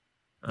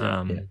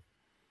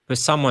 For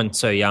someone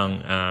so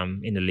young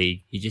in the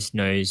league, he just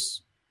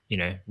knows,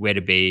 where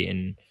to be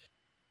and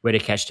where to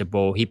catch the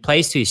ball. He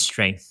plays to his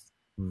strength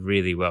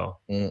really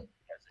well.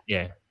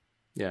 Yeah.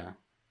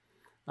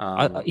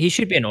 He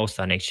should be an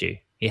all-star next year.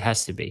 He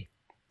has to be.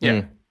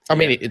 Yeah. I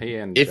mean,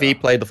 if he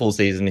played the full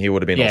season, he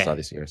would have been all-star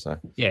this year. So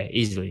yeah,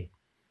 easily.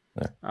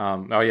 The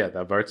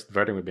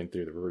voting would have been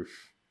through the roof.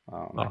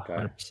 That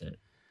guy.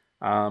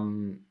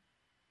 100%.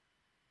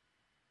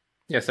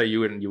 So you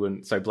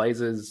wouldn't. So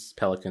Blazers,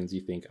 Pelicans,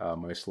 you think are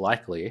most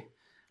likely,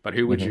 but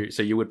who would you?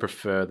 So you would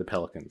prefer the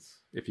Pelicans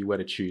if you were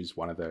to choose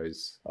one of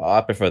those?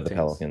 I prefer the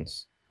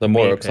Pelicans. They're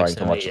more exciting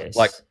to watch.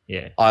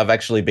 Yes. I've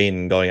actually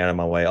been going out of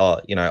my way.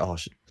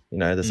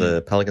 There's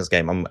a Pelicans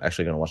game. I'm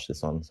actually going to watch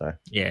this on. So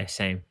yeah,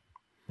 same.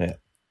 Yeah.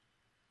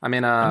 I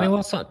mean,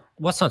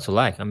 what's not to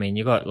like? I mean,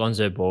 you got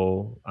Lonzo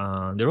Ball.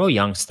 They're all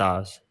young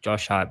stars.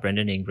 Josh Hart,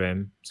 Brendan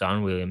Ingram,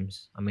 Zion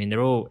Williams. I mean,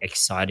 they're all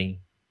exciting,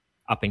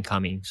 up and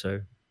coming.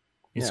 So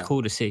it's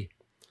cool to see.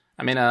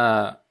 I mean,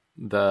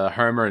 the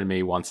homer in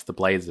me wants the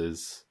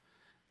Blazers.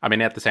 I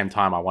mean, at the same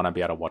time, I want to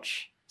be able to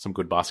watch some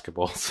good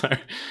basketball. So,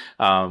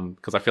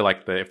 because I feel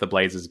like if the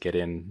Blazers get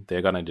in,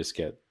 they're going to just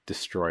get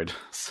destroyed.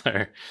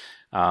 So,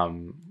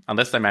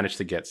 unless they manage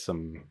to get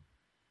some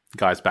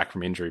guys back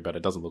from injury, but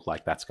it doesn't look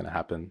like that's going to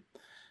happen.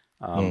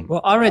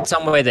 Well, I read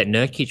somewhere that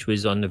Nurkic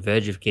was on the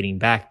verge of getting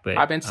back, but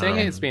I've been seeing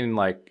it's been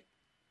like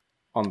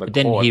on the but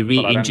then court, he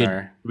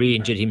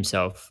re-injured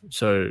himself,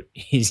 so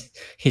his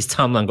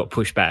timeline got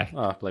pushed back.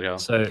 Oh, bloody hell!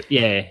 So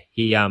yeah,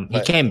 he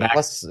came back.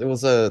 Plus, it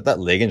was that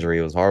leg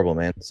injury was horrible,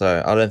 man.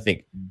 So I don't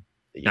think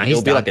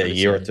he'll be like a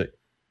year or two.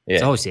 Yeah,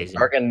 it's the whole season.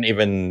 I reckon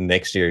even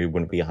next year he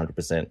wouldn't be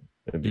 100%.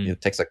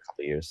 It takes a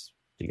couple of years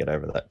to get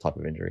over that type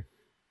of injury.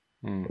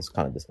 It's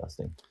kind of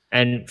disgusting.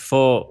 And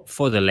for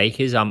the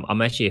Lakers,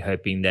 I'm actually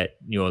hoping that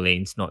New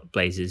Orleans, not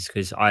Blazers,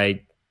 because I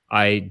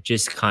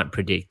just can't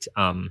predict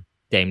Dame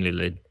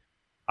Lillard.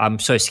 I'm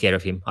so scared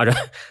of him. I don't.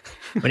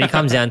 When he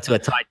comes down to a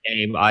tight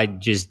game,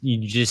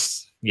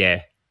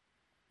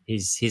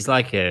 he's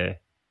like a.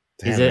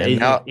 He's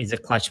a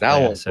clutch player. Now I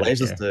want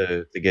Blazers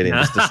to get in.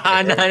 No,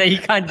 you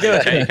can't do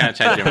it. You can't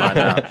change your mind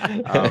now.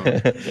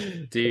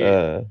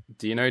 Do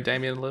you know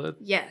Damian Lillard?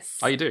 Yes.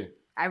 Oh, you do?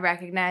 I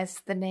recognize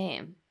the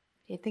name.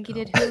 I think he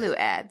did Hulu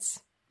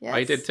ads. Yes. Oh,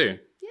 he did too.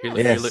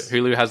 Yes.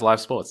 Hulu has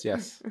live sports,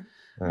 yes.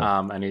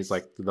 And he's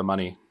like the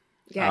money.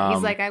 Yeah,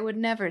 he's like, I would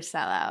never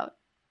sell out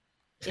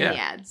in the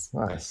ads.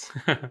 Nice.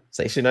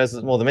 So she knows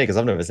more than me because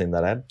I've never seen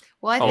that ad.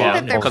 Well, I think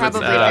that they're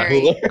probably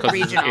very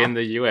regional. In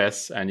the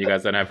US, and you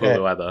guys don't have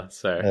Hulu either.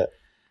 So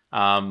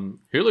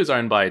Hulu's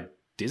owned by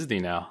Disney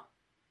now,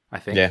 I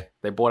think. Yeah.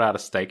 They bought out a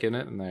stake in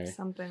it, and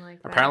something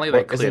like that. Apparently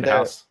they cleared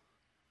house.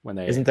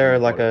 Isn't there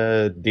like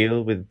a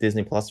deal with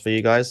Disney Plus for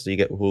you guys? So you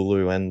get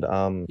Hulu and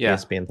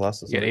ESPN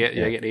Plus or something?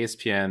 You get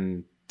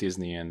ESPN,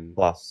 Disney, and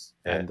Plus,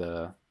 and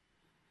the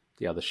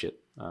other shit,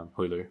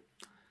 Hulu.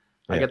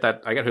 I get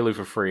that. I get Hulu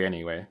for free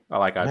anyway.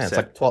 It's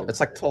like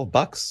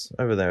 $12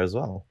 over there as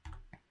well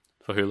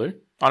for Hulu.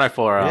 Oh no,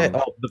 for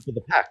for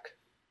the pack.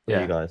 For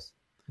you guys.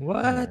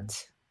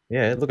 What?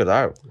 Yeah, look at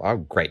our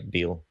great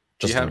deal.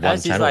 Just one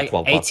channel, like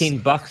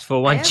 $12. $18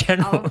 for one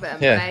channel. All of them,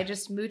 but I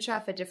just mooch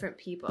off of different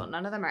people.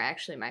 None of them are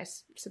actually my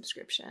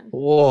subscription.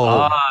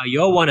 Whoa! Oh,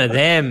 you're one of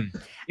them.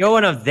 You're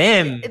one of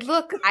them.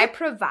 Look, I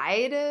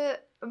provide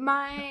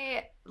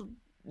my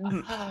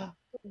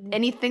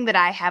anything that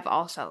I have.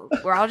 Also,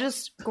 we're all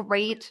just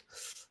great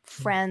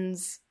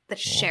friends that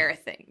share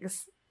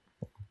things.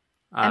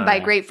 And by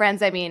great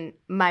friends, I mean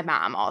my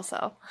mom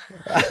also.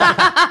 You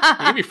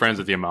can be friends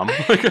with your mom.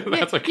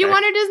 That's okay. You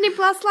want her Disney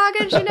Plus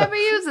login? She never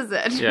uses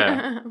it.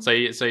 Yeah. So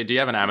do you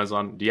have an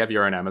Amazon? Do you have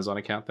your own Amazon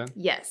account then?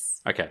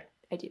 Yes. Okay.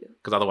 I do.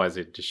 Because otherwise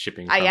it's just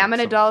shipping. I am an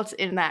adult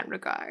in that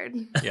regard.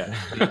 Yeah.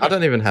 I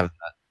don't even have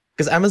that.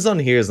 Because Amazon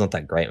here is not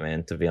that great,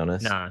 man, to be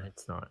honest. No,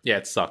 it's not. Yeah,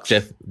 it sucks.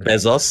 Jeff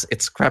Bezos,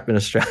 it's crap in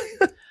Australia.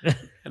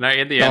 No,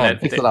 in the end,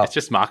 it's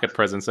just market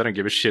presence. They don't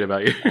give a shit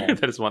about you. They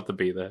just want to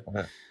be there.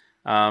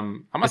 I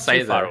must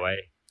say far away.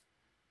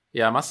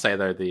 Yeah, I must say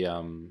though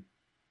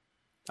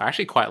I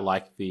actually quite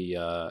like the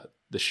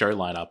show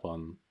lineup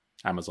on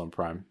Amazon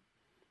Prime.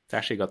 It's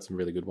actually got some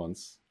really good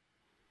ones.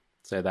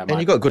 So that and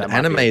you got good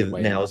anime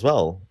now as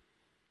well.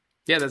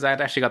 Yeah, they've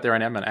actually got their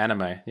own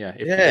anime.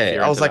 Yeah,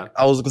 I was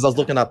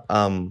looking up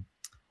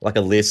like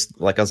a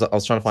list. Like I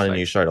was trying to find a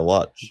new show to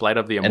watch. Blade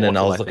of the Immortal. And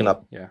then I was looking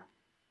up. Yeah.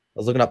 I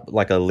was looking up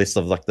like a list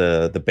of like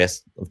the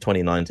best of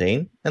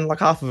 2019, and like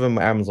half of them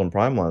are Amazon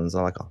Prime ones.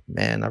 I'm like, oh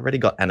man, I've already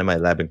got Anime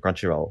Lab and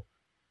Crunchyroll.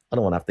 I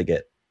don't want to have to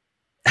get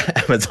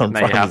Amazon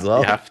Prime as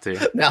well. You have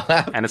to.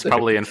 And it's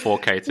probably in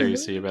 4K too,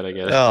 so you better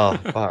get it. Oh,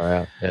 far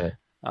out. Yeah.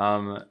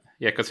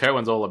 Because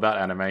Herwin's all about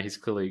anime. He's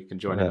clearly can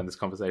join in this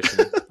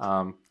conversation.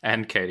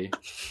 And Katie, do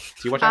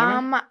you watch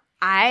anime?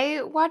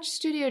 I watch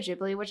Studio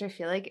Ghibli, which I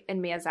feel like,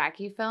 and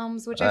Miyazaki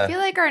films, which I feel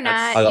like are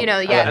not.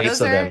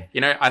 Those are.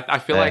 I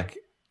feel like.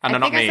 I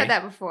think I said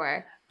that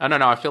before. Oh,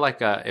 no. I feel like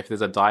if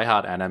there's a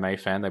diehard anime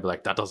fan, they'd be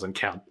like, that doesn't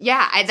count.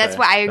 Yeah, that's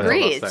why I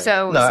agree.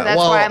 So that's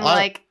why I'm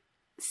like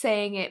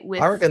saying it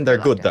with. I reckon they're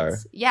good though.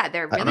 Yeah,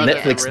 they're really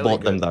Netflix good.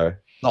 bought them though.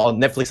 No,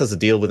 Netflix has a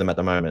deal with them at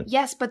the moment.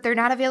 Yes, but they're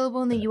not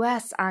available in the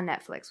US on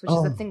Netflix, which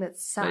is the thing that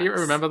sucks. You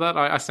remember that?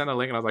 I sent a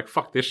link and I was like,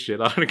 fuck this shit.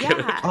 I don't get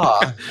it.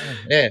 Oh,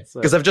 yeah.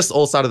 Because they've just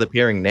all started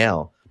appearing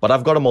now. But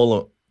I've got them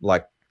all,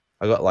 like,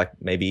 I got like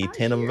maybe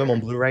 10 of them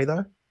on Blu-ray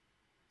though.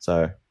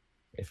 So,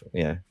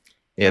 yeah,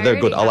 they're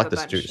good. I like the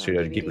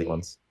Studio Ghibli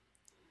ones.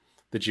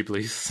 The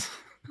Ghibli's.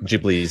 The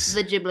Ghibli's.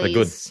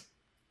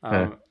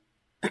 They're good.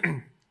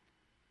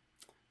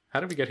 How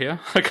did we get here?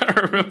 I can't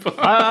remember.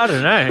 I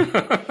don't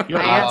know.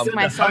 I ask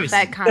myself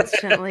that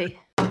constantly.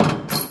 All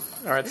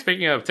right,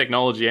 speaking of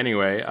technology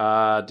anyway,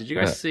 did you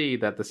guys see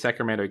that the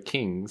Sacramento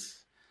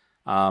Kings,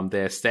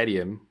 their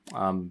stadium,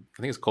 I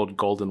think it's called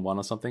Golden One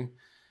or something.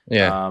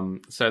 Yeah.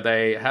 So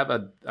they have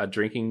a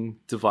drinking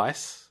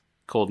device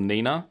called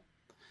Nina,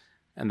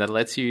 and that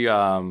lets you,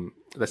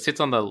 that sits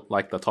on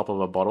the top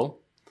of a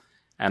bottle,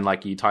 and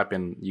like you type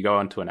in, you go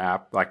onto an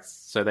app,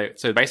 so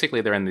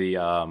basically they're in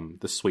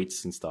the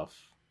suites and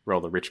stuff where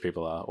all the rich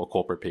people are, or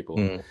corporate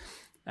people.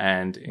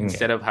 And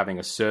instead of having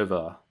a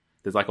server,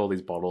 there's like all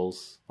these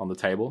bottles on the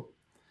table,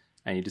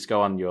 and you just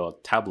go on your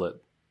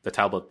tablet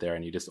there,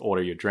 and you just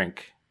order your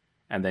drink,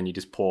 and then you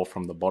just pour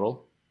from the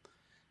bottle,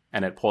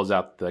 and it pours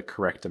out the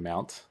correct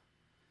amount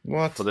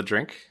for the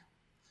drink,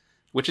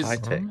 which is high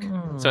tech.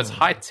 So it's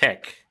high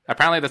tech.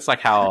 Apparently that's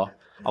like how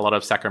a lot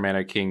of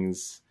Sacramento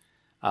Kings,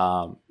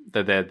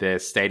 their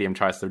stadium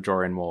tries to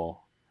draw in more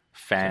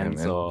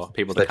fans or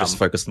people they to come. Just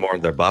focused more on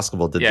their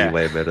basketball. Did do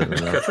way better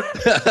than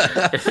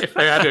that. If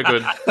they had a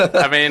good,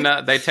 I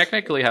mean, they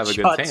technically have a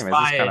good team. It's just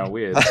kind of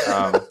weird.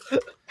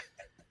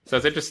 So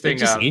it's interesting.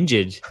 They're just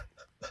injured.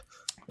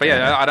 But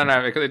yeah, I don't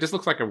know, because it just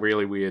looks like a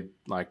really weird,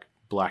 like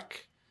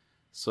black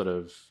sort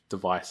of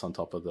device on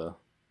top of the,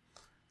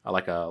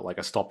 like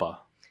a stopper.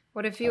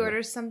 What if you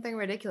order something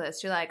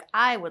ridiculous? You're like,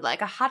 I would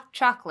like a hot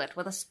chocolate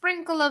with a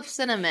sprinkle of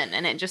cinnamon,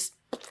 and it just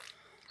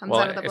comes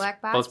out of the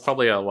black box? Well, it's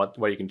probably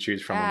what you can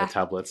choose from on the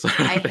tablets.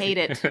 I hate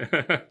it.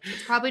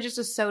 It's probably just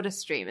a soda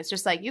stream. It's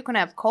just like, you can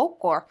have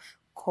Coke or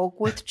Coke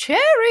with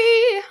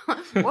cherry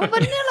or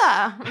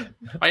vanilla.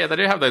 Oh, yeah, they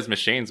do have those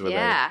machines where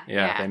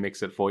they they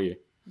mix it for you.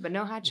 But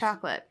no hot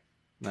chocolate.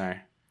 No.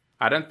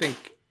 I don't think...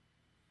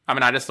 I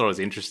mean, I just thought it was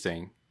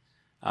interesting.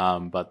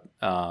 But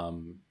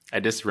I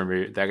just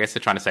removed... I guess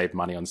they're trying to save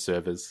money on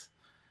servers.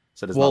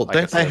 So there's not, like,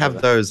 don't they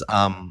have those...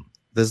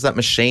 there's that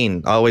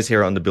machine. I always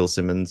hear it on the Bill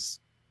Simmons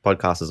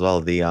podcast as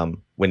well. The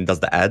when he does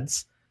the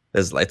ads,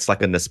 it's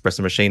like an espresso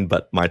machine,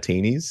 but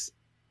martinis.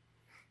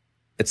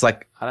 It's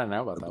like... I don't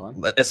know about that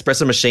one.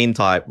 Espresso machine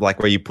type, like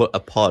where you put a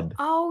pod.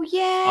 Oh,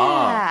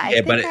 yeah.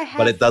 Yeah,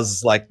 but it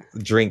does like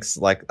drinks,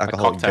 like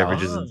alcoholic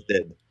beverages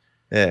instead.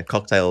 Yeah,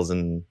 cocktails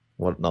and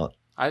whatnot.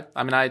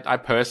 I mean, I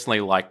personally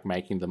like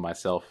making them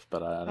myself,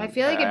 but I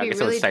feel like it'd be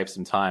really... it would save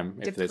some time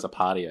if there's a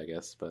party, I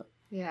guess. But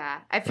yeah,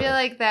 I feel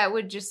like that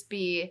would just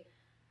be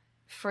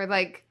for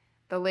like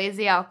the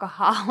lazy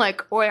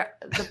alcoholic or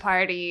the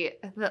party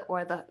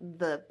or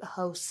the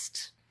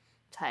host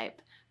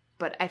type.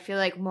 But I feel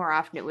like more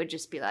often it would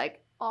just be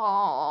like,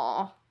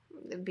 oh,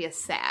 it'd be a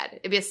sad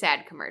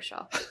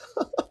commercial.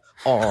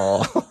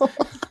 Oh.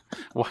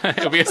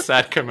 It'll be a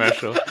sad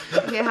commercial.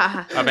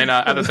 Yeah. I mean,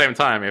 at the same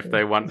time, if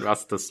they want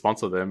us to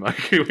sponsor them,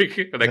 like, they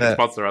can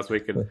sponsor us.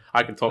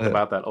 I can talk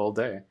about that all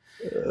day.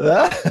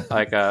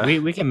 Like,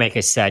 we can make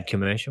a sad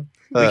commercial.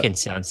 We can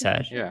sound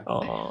sad. Yeah.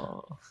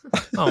 Oh,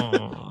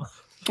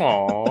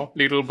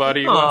 little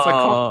buddy wants a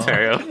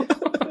cocktail.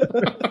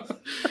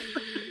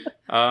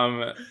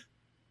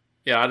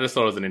 Yeah, I just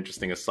thought it was an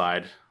interesting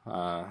aside.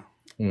 I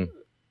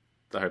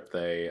hope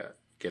they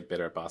get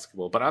better at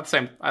basketball. But at the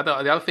same, the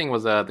other thing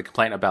was the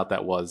complaint about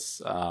that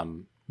was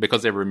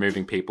because they're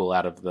removing people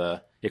out of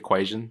the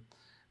equation,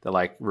 they're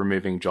like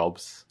removing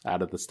jobs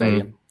out of the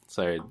stadium.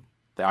 So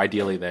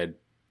ideally,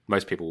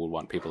 most people would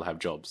want people to have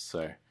jobs.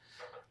 So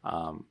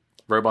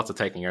robots are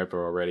taking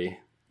over already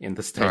in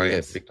the stadium. Oh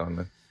yeah, big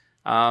time,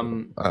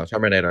 man.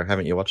 Terminator.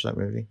 Haven't you watched that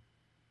movie?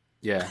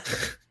 Yeah.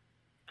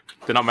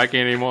 They're not making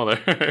any more though.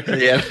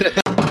 Yeah.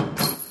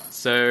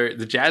 So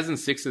the Jazz and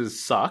Sixers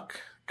suck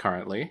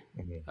currently,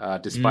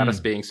 despite us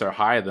being so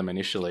high of them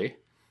initially.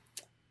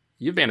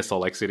 You've been to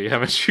Salt Lake City,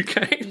 haven't you,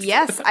 Kate?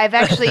 Yes, I've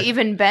actually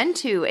even been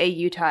to a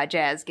Utah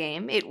Jazz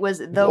game. It was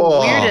the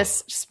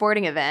weirdest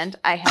sporting event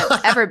I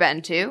have ever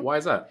been to. Why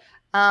is that?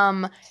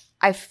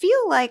 I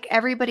feel like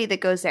everybody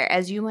that goes there,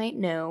 as you might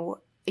know,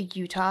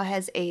 Utah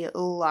has a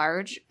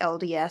large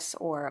LDS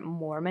or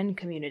Mormon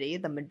community,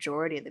 the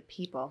majority of the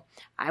people.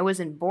 I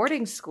was in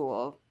boarding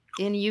school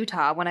in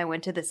Utah when I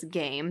went to this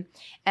game,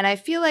 and I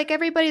feel like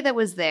everybody that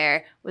was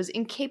there was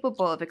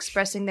incapable of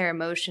expressing their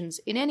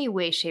emotions in any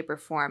way, shape, or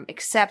form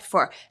except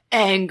for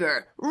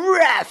anger,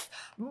 ref,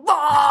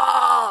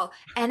 ball!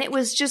 And it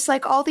was just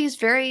like all these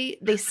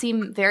they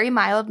seem very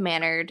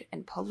mild-mannered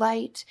and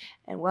polite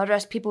and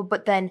well-dressed people,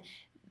 but then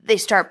they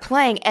start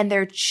playing and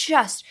they're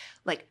just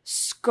like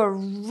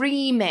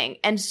screaming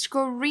like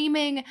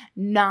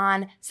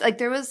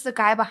there was the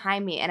guy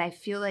behind me, and I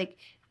feel like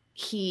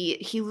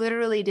he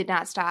literally did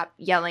not stop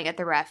yelling at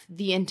the ref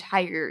the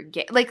entire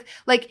game. Like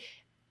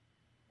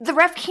the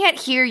ref can't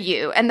hear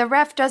you, and the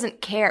ref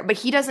doesn't care, but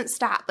he doesn't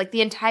stop. Like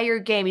the entire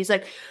game, he's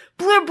like,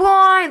 "Blue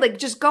blind," like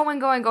just going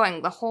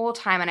the whole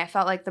time. And I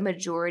felt like the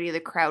majority of the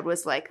crowd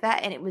was like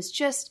that, and it was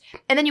just.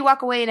 And then you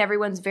walk away, and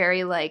everyone's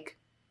very like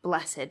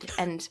blessed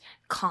and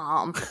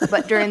calm.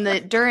 But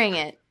during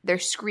it, they're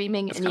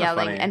screaming and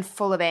yelling and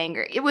full of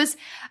anger. It was.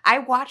 I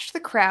watched the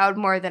crowd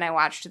more than I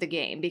watched the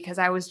game because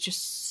I was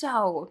just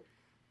so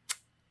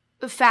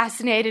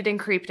fascinated and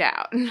creeped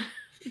out.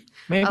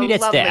 Maybe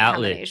that's the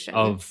outlet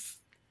of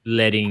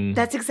letting.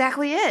 That's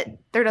exactly it.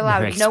 They're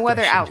allowed no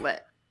other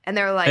outlet. And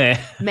they're like,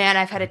 man,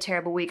 I've had a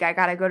terrible week. I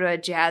got to go to a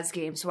Jazz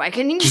game so I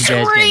can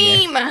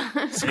scream.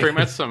 Scream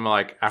at some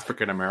like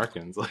African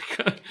Americans.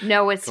 Like,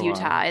 no, it's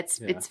Utah.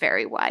 It's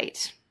very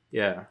white.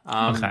 Yeah.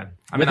 Okay.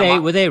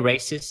 Were they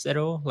racist at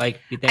all? Like,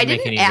 did they I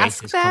make didn't any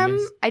ask racist them.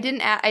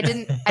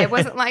 comments? I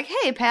wasn't like,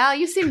 hey, pal,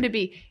 you seem to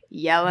be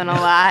yelling a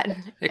lot at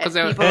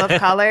people of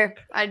color.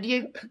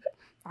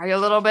 Are you a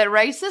little bit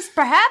racist,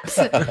 perhaps?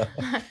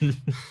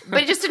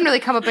 But it just didn't really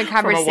come up in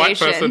conversation. From a white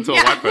person to a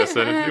white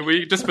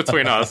person. Just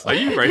between us. Are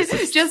you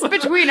racist? Just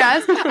between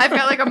us. I've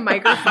got like a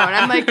microphone.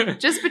 I'm like,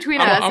 just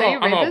between us. Are you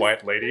racist? I'm a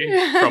white lady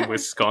from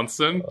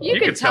Wisconsin. You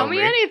can tell me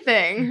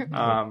anything.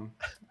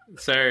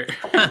 So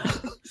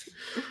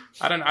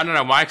I don't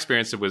know. My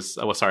experience was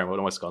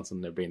not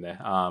Wisconsin. They've been there.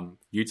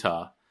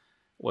 Utah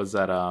was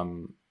that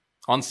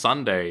on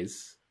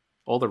Sundays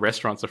all the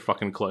restaurants are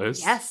fucking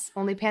closed. Yes,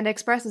 only Panda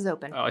Express is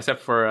open. Oh,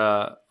 except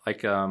for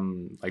like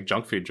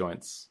junk food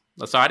joints.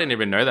 So I didn't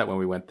even know that when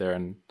we went there,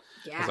 and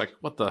I was like,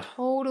 "What the?"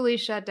 Totally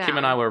shut down. Kim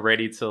and I were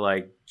ready to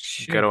like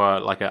go to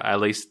at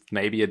least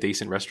maybe a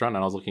decent restaurant,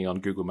 and I was looking on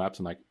Google Maps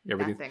and like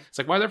everything. Nothing. It's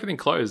like, why is everything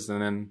closed?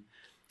 And then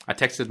I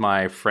texted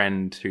my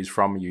friend who's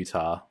from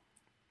Utah.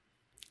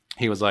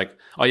 He was like,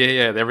 "Oh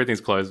yeah,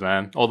 everything's closed,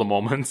 man. All the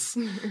Mormons,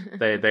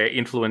 they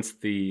influenced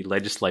the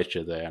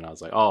legislature there." And I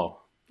was like, "Oh,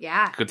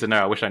 yeah, good to know.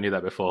 I wish I knew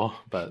that before."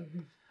 But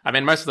I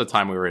mean, most of the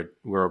time we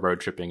were road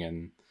tripping,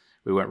 and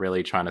we weren't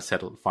really trying to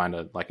find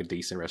a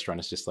decent restaurant.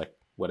 It's just like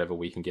whatever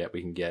we can get.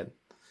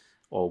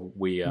 Or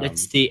we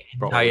that's the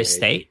entire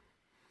state.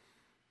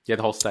 Yeah,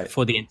 the whole state.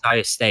 For the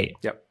entire state.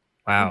 Yep.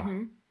 Wow.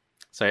 Mm-hmm.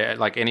 So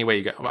like anywhere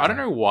you go, I don't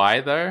know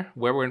why though.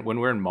 When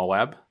we're in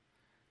Moab,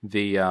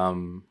 the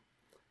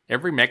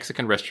every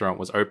Mexican restaurant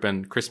was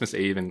open Christmas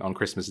Eve and on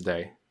Christmas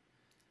Day.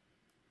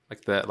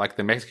 Like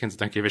the Mexicans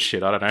don't give a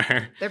shit. I don't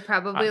know. They're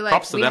probably like,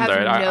 props to we them, have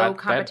though. no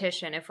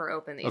competition if we're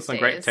open these days. That's some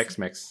great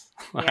Tex-Mex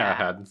I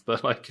had,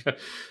 but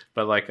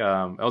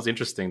it was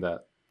interesting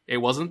that it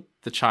wasn't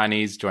the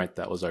Chinese joint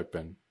that was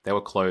open. They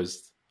were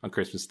closed on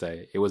Christmas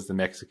Day. It was the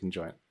Mexican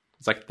joint.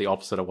 It's like the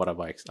opposite of what I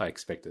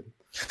expected.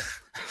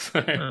 So,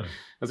 it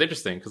was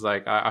interesting because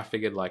I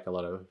figured like a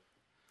lot of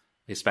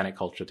Hispanic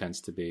culture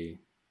tends to be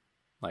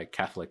like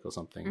Catholic or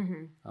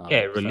something.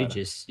 Mm-hmm.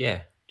 Religious.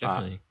 Yeah,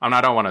 definitely.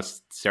 I don't want to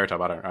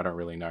stereotype. I don't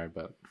really know,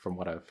 but from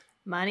what I've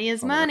money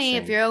is money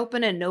if you're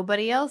open and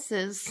nobody else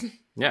is.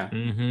 Yeah.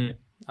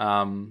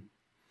 Mm-hmm.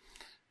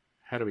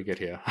 How do we get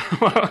here?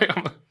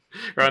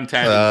 We're on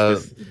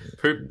tangents.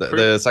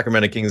 The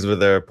Sacramento Kings with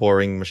their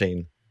pouring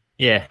machine.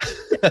 Yeah.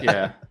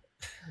 Yeah.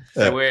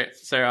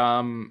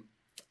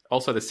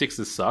 Also the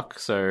Sixers suck.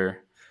 So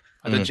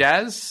the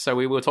Jazz. So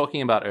we were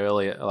talking about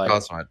earlier, like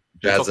that's right.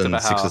 Jazz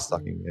and Sixers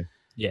sucking.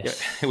 Yeah.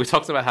 We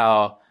talked about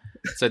how.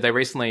 So they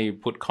recently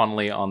put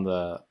Conley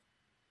on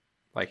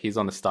he's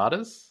on the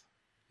starters.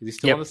 Is he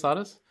still on the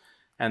starters?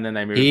 And then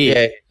they moved.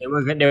 Yeah, they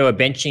were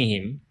benching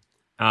him.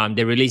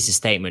 They released a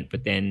statement,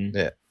 but then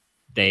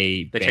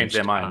they changed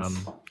their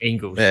minds.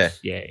 Ingles. Yeah.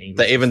 Ingles.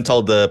 They even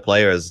told the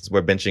players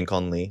we're benching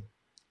Conley,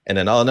 and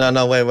then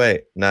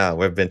wait, no,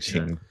 we're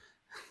benching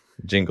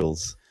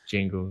Jingles.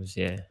 Jingles,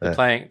 yeah. They're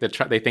playing.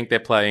 They think they're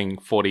playing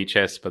 4D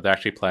chess, but they're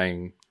actually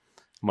playing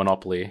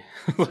Monopoly.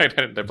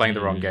 They're playing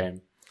the wrong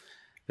game.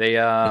 They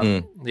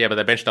but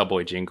they benched our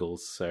boy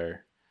Jingles, so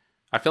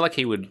I feel like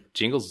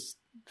Jingles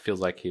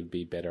feels like he'd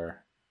be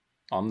better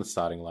on the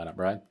starting lineup,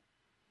 right?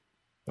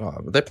 Oh,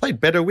 but they played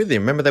better with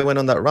him. Remember they went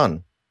on that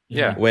run?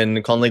 Yeah.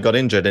 When Conley got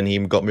injured and he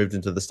got moved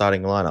into the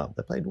starting lineup,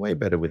 they played way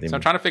better with him. So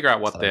I'm trying to figure out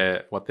what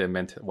they're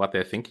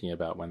thinking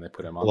about when they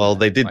put him on. Well,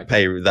 they did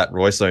pay that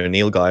Royce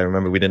O'Neal guy.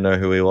 Remember, we didn't know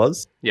who he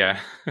was. Yeah.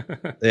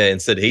 Yeah.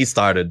 Instead, he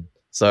started.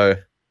 So,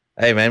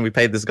 hey, man, we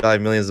paid this guy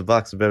millions of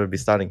bucks. We better be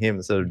starting him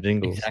instead of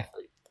Jingles.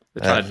 Exactly.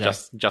 They're trying to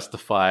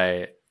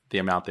justify the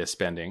amount they're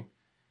spending.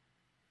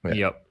 Yeah.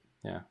 Yep.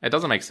 Yeah, it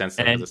doesn't make sense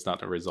because it's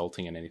not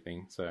resulting in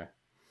anything. So,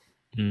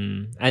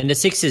 and the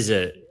Sixers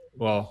are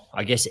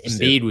I guess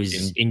Embiid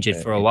was injured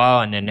for a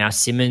while, and then now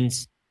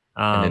Simmons,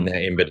 and then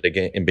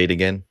Embiid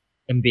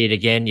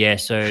again. Yeah,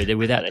 so they're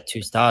without the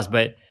two stars,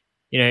 but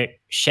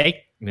Shake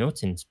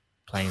Milton's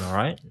playing all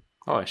right.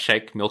 Oh,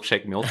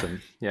 Milkshake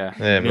Milton, yeah,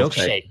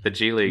 Milkshake, the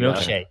G League.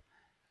 Milkshake.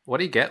 What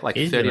did he get? Like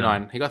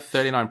 39. He got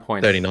 39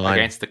 points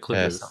against the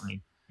Clippers.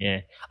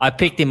 Yeah, I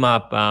picked him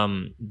up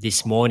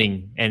this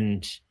morning,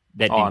 and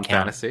that didn't on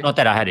count. fantasy? Not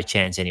that I had a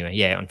chance anyway.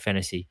 Yeah, on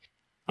fantasy.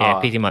 Yeah,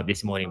 I picked him up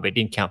this morning, but it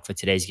didn't count for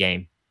today's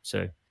game.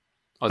 So,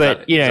 Oh,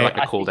 but, is it like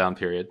a cool down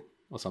period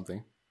or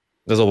something?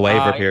 There's a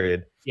waiver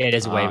period. Yeah,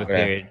 there's a waiver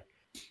period.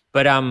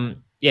 But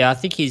I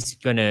think he's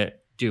gonna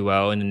do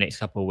well in the next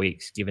couple of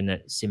weeks, given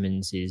that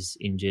Simmons is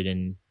injured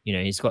and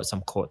he's got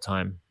some court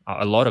time,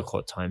 a lot of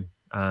court time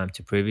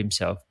to prove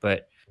himself.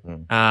 But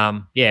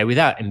without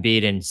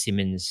Embiid and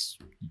Simmons,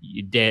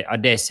 I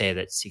dare say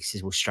that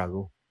Sixers will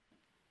struggle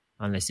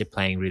unless they're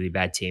playing really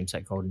bad teams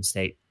like Golden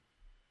State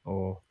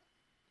or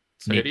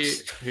So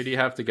Knicks. who do you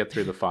have to get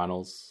through the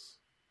finals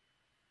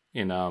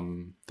in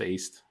the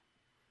East?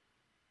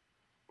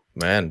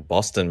 Man,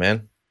 Boston,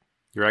 man.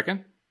 You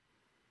reckon?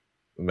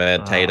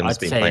 Man, Tatum's I'd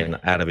been say- playing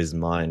out of his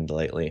mind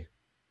lately.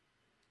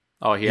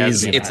 Oh, he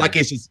has been. It's like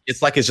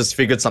he's just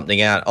figured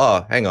something out.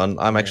 Oh, hang on,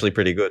 I'm actually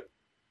pretty good.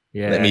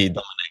 Yeah, Let me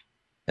dominate.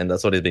 And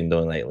that's what he's been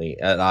doing lately.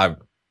 And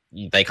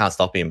they can't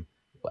stop him.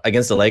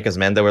 Against the Lakers,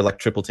 man, they were like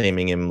triple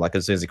teaming him like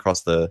as soon as he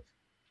crossed the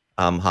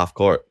half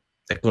court.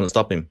 They couldn't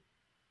stop him.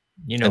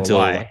 you know until-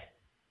 why?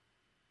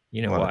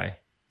 You know Why? why?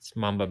 It's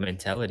Mamba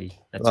mentality.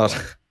 That's Oh,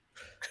 why.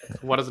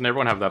 Why doesn't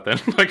everyone have that then?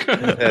 Like,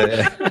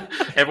 yeah.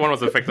 everyone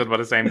was affected by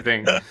the same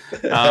thing.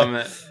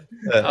 I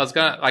was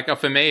gonna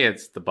for me,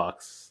 it's the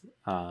Bucks.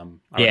 I reckon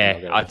they'll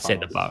get to I'd say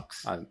the finals.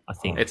 Bucks. I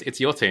think It's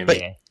your team. But-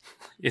 yeah.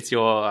 It's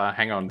your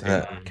hang on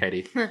team,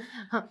 Katie.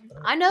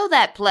 I know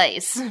that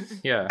place.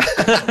 Yeah,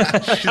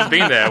 she's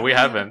been there. We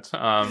haven't.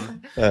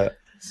 So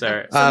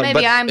So maybe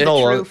but I'm in the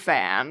all true hon-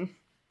 fan.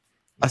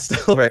 I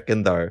still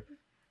reckon though,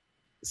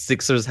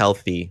 Sixers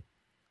healthy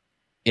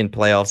in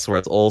playoffs where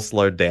it's all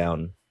slowed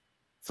down.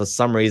 For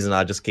some reason,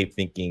 I just keep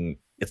thinking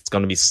it's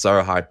going to be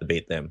so hard to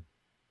beat them,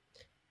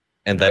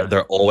 and that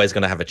they're always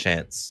going to have a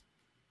chance.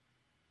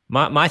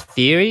 My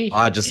theory,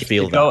 I just is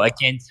feel to go that.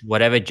 against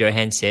whatever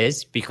Johan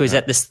says, because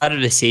at the start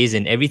of the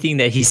season, everything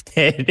that he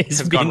said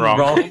has gone been wrong.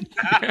 wrong.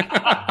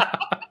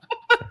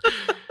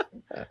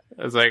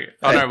 it's like,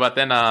 oh no, but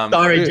then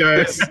Sorry,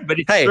 Joe, but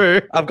it's Hey,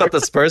 true. I've got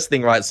the Spurs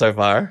thing right so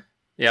far.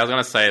 yeah, I was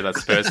gonna say that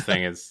Spurs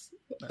thing is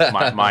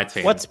my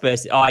team. What's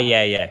Spurs? Oh,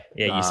 yeah.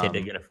 You said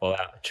they're Um, going to fall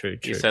out. True.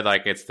 You said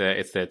like it's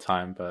their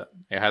time, but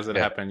it hasn't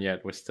happened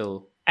yet. We're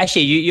still.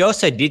 Actually, you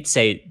also did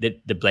say that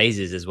the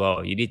Blazers as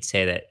well. You did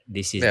say that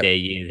this is Yep. their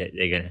year that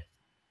they're going to.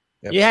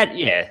 Yep.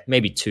 You had,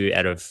 maybe 2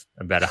 out of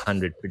about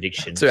 100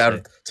 predictions. Two out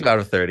of 30. 2 out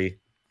of 30.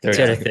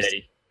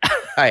 30.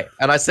 Hey,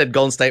 and I said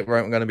Golden State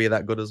weren't going to be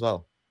that good as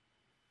well.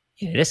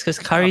 Yeah, that's because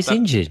Curry's that-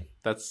 injured.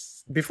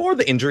 That's Before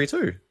the injury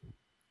too.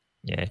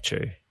 Yeah,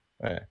 true.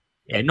 Yeah.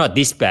 Yeah, not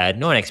this bad.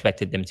 No one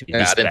expected them to be Yeah,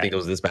 this I didn't bad. think it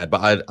was this bad,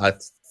 but I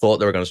thought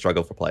they were going to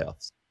struggle for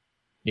playoffs.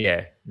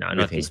 Yeah, no, not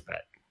With him. this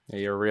bad.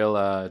 you're a real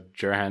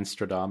Johan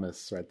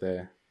Stradamus right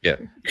there. Yeah,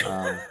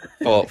 Um,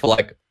 for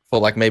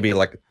like maybe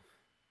like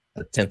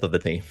a tenth of the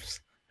teams.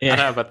 I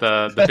know, but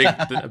the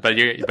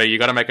big, but you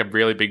got to make a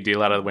really big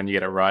deal out of it when you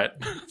get it right.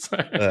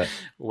 So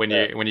when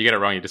you get it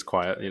wrong, you're just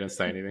quiet. You don't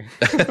say anything.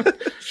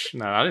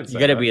 No, I didn't say You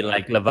got to that. be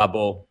like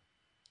Lavabo.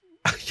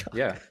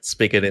 Yeah,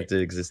 Speak it into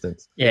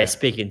existence. Yeah,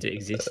 speak into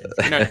existence.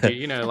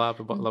 you know,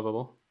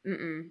 lovable.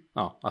 Mm-mm.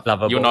 Oh,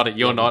 Lovable. You're not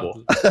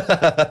Lovable.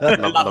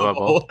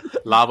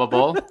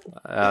 lovable,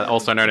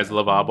 also known as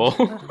lavabo.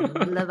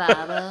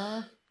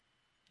 Lavabo.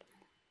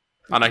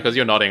 I know because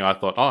you're nodding. I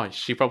thought, oh,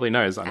 she probably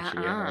knows,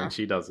 and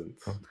she doesn't.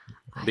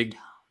 Big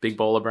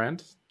bowler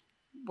brand.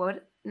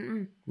 What?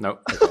 Mm-mm. Nope.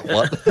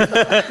 What?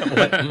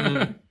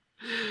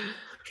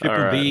 Triple All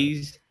right.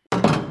 B's.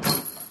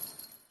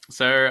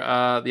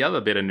 So the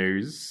other bit of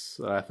news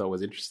that I thought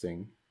was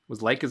interesting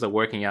was Lakers are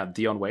working out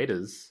Dion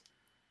Waiters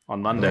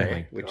on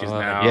Monday, which is God.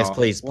 now Yes,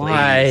 please.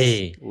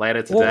 Why?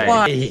 later today.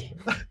 Why?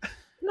 I'm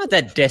not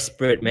that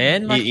desperate,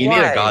 man. Like, You need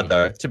why? a guard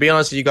though. To be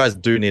honest, you guys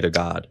do need a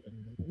guard.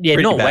 Yeah,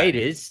 Pretty not bad.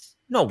 waiters.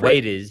 Not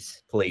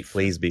waiters.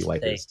 Please be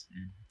waiters.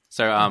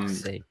 So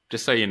See.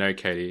 just so you know,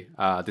 Katie,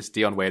 this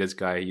Dion Waiters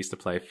guy he used to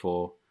play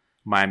for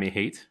Miami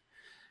Heat,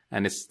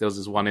 and there was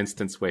this one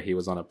instance where he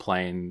was on a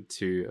plane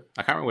to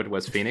I can't remember what it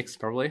was, Phoenix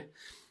probably,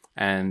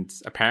 and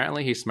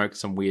apparently he smoked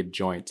some weird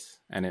joint,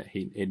 and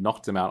it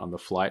knocked him out on the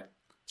flight.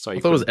 So I he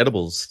thought it was couldn't-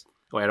 edibles.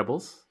 or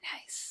edibles.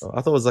 Nice.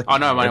 I thought it was like. Oh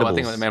no, I think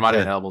edibles. it might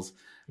have been edibles.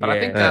 But I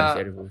think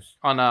edibles.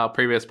 on our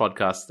previous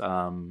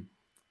podcast,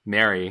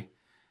 Mary,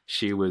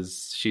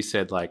 she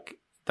said like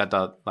that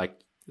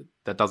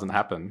doesn't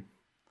happen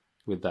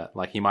with that.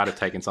 Like he might have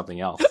taken something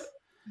else.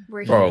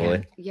 Where he-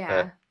 Probably.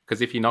 Yeah.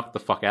 Because if you knock the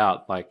fuck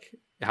out, like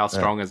how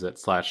strong is it?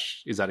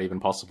 / is that even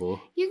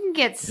possible? You can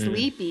get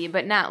sleepy,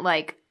 but not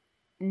like,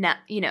 you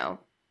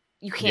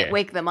can't Yeah.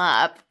 wake them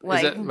up.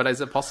 Like,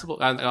 Is it possible?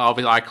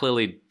 Obviously, I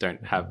clearly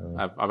don't have.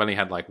 I've only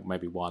had like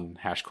maybe one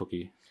hash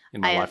cookie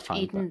in my I have lifetime.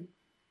 eaten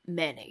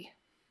many.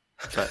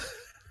 But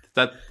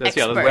that's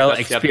the other. Expert. Well,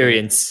 that's the other thing.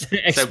 experience.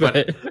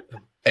 Expert.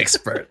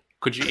 Expert.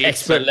 Could you eat?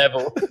 Expert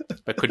level.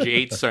 But could you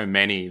eat so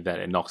many that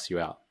it knocks you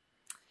out?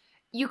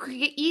 You could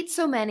eat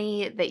so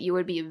many that you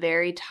would be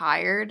very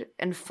tired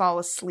and fall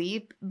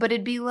asleep, but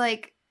it'd be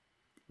like,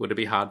 Would it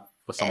be hard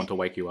for someone to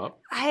wake you up?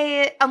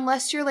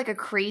 Unless you're like a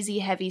crazy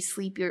heavy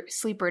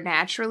sleeper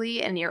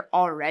naturally and you're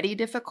already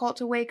difficult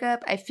to wake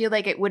up, I feel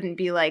like it wouldn't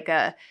be like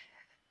a...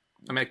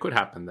 I mean, it could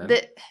happen then.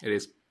 It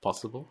is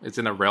possible. It's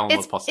in a realm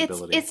of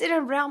possibility. It's in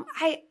a realm...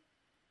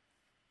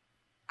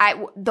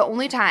 the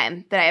only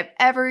time that I've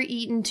ever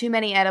eaten too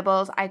many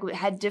edibles, I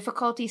had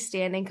difficulty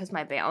standing because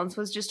my balance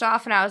was just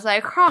off, and I was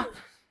like,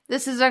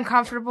 this is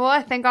uncomfortable.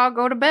 I think I'll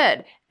go to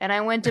bed. And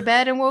I went to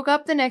bed and woke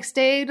up the next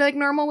day like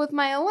normal with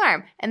my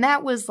alarm. And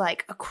that was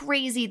like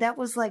that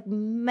was like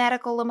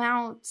medical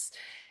amounts.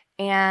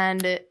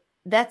 And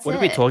that's What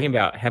are we talking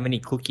about? How many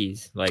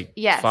cookies? Like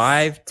yes.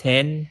 5,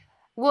 10?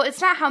 Well,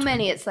 it's not how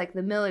many. It's like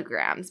the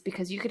milligrams,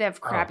 because you could have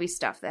crappy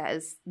stuff that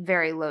has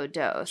very low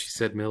dose. She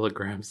said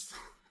milligrams.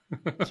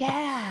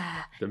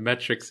 Yeah. The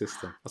metric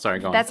system. Oh, sorry,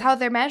 go on. That's how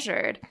they're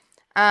measured.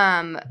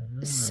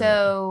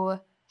 So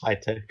high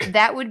tech.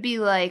 that would be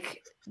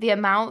like the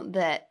amount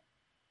that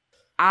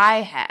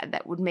I had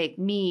that would make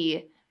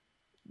me...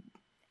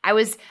 I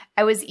was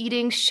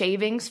eating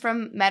shavings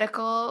from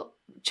medical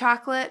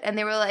chocolate, and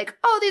they were like,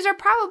 oh, these are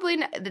probably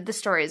the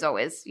story is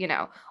always,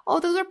 oh,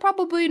 those are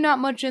probably not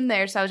much in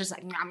there. So I was just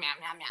like, nom, nom,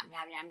 nom, nom,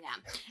 nom,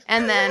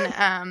 nom,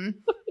 nom.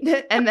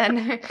 And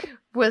then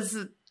was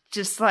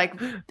just like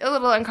a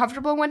little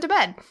uncomfortable and went to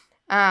bed.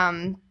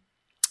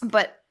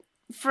 But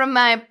from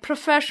my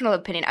professional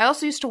opinion, I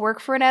also used to work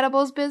for an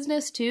edibles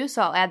business too,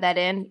 so I'll add that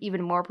in,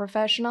 even more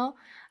professional.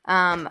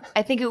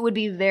 I think it would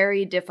be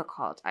very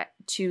difficult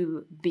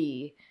to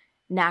be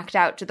knocked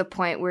out to the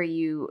point where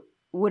you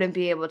wouldn't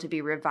be able to be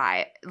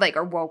revived, like,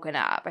 or woken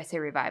up. I say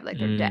revived like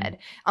they're dead,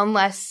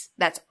 unless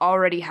that's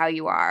already how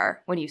you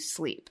are when you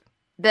sleep.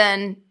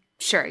 Then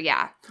sure,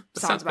 yeah.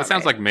 That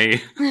sounds like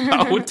me.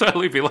 I would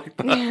totally be like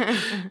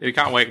that. You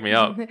can't wake me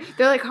up.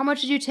 They're like, how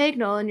much did you take,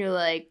 Nolan? You're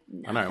like,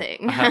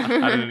 nothing. I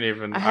know. I didn't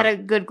even... I had a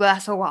good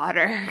glass of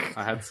water.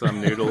 I had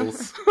some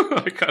noodles.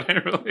 I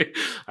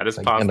just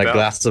passed out. And a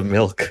glass of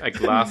milk. A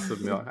glass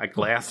of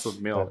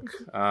milk.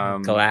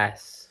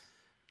 Glass.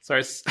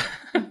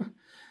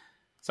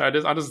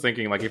 I'm just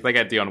thinking, like, if they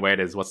get Dion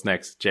Waiters, what's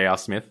next? J.R.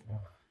 Smith?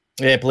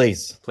 Yeah,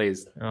 please.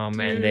 Oh,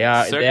 man. They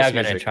are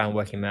going to try and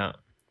work him out.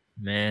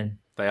 Man.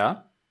 They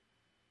are?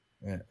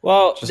 Yeah.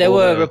 Well, there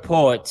were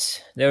reports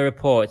they're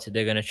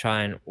going to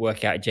try and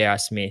work out J.R.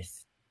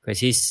 Smith, because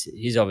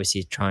he's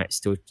obviously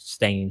still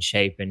staying in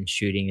shape and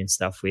shooting and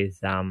stuff with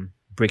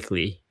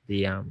Brickley,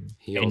 the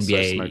he NBA.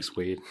 Also smokes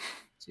weed.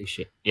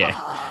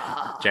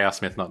 Yeah. J.R.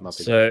 Smith, not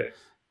nothing. So,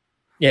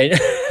 yeah,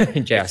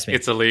 J.R. Smith.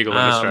 It's illegal in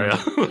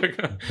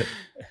Australia.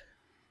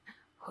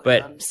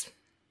 But,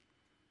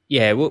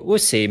 yeah, we'll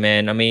see,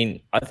 man. I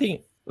mean, I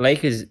think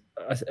Lakers...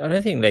 I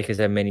don't think Lakers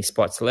have many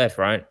spots left,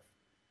 right,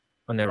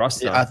 on their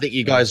roster. Yeah, I think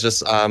you guys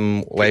just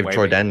waived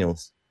Troy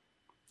Daniels.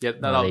 Yeah,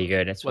 there you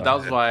go. That's that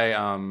was why.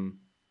 I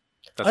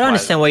don't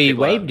understand why you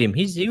waived him.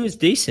 He was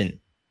decent.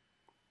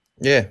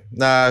 Yeah,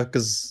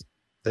 because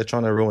they're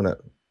trying to ruin it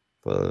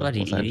for bloody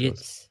Los Angeles.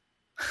 Idiots.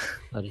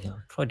 Bloody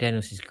hell, Troy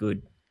Daniels is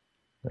good.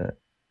 Yeah.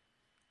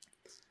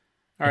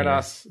 All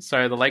right,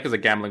 so the Lakers are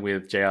gambling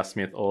with J.R.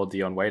 Smith or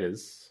Dion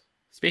Waiters.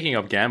 Speaking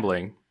of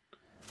gambling,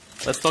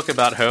 let's talk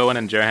about Herwin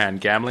and Johan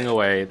gambling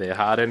away their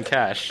hard-earned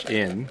cash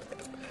in...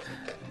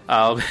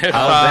 I'll bet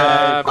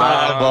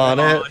on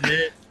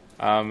it.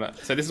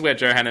 So this is where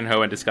Johan and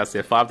Herwin discuss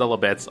their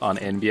 $5 bets on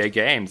NBA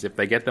games. If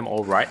they get them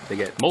all right, they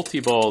get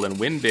multi-ball and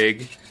win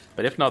big.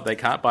 But if not, they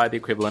can't buy the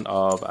equivalent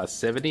of a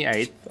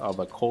 78th of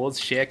a Cause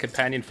Share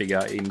companion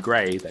figure in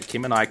grey that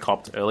Kim and I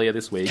copped earlier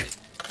this week,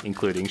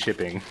 including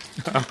shipping.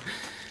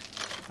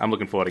 I'm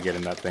looking forward to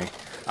getting that thing.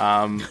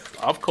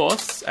 Of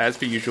course, as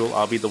per usual,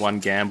 I'll be the one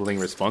gambling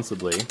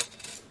responsibly.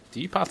 Do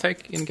you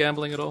partake in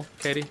gambling at all,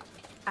 Katie?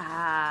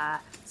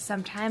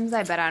 Sometimes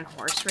I bet on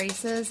horse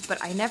races,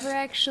 but I never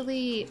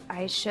actually...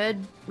 I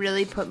should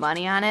really put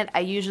money on it. I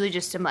usually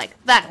just am like,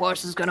 that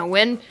horse is going to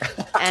win.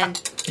 And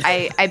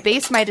I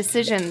base my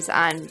decisions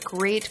on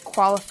great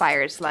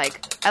qualifiers,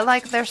 like, I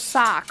like their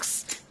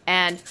socks,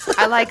 and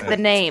I like the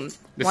name.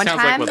 This sounds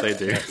like what they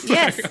do.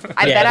 Yes,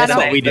 I bet on that's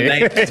what we do. The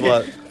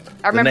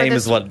name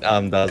is what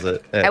does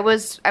it. Yeah. I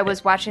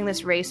was watching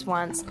this race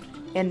once,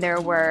 and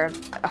there were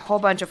a whole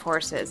bunch of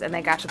horses, and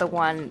they got to the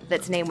one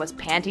that's name was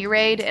Panty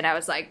Raid, and I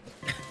was like,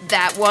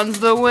 that one's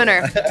the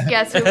winner.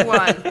 Guess who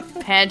won?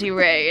 Panty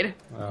Raid.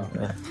 Wow.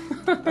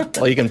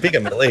 Well, you can pick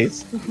them at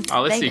least.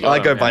 Oh, let's see. I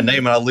go by name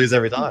and I'll lose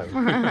every time.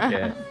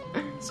 Yeah.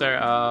 So,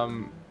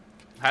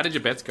 how did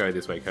your bets go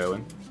this week,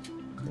 Herwin?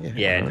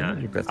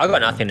 No. I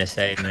got nothing to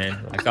say,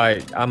 man.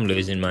 Like I'm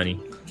losing money.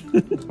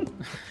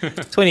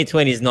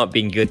 2020 has not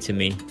been good to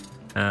me.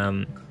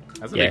 Hasn't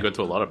been good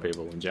to a lot of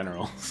people in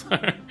general.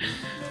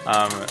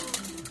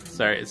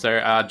 So,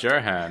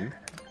 Johan,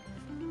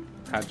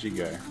 how'd you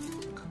go?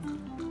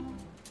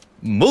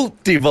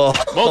 Multi-ball.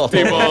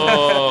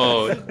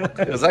 Multi-ball.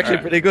 It was actually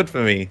pretty good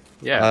for me.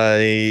 Yeah.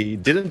 I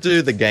didn't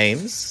do the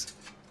games.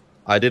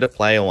 I did a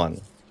player one.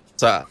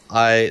 So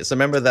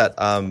remember that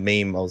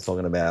meme I was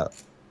talking about?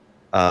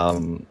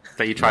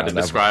 That you tried to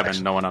describe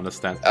and no one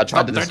understands. I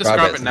tried to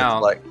describe it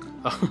now. like,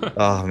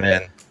 oh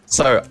man.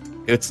 So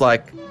it's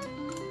like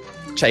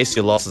chase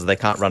your losses. They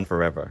can't run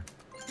forever.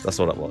 That's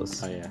what it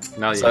was. Oh yeah.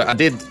 No, So yeah.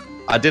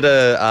 I did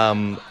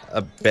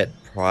a bet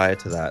prior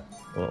to that.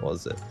 What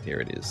was it? Here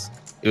it is.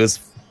 It was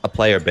a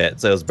player bet.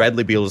 So it was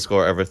Bradley Beal to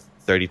score over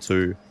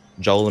 32,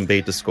 Joel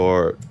Embiid to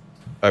score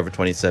over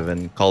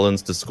 27,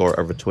 Collins to score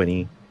over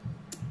 20,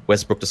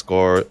 Westbrook to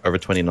score over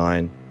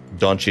 29,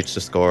 Doncic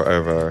to score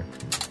over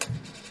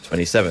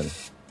 27.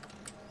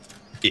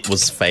 It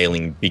was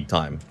failing big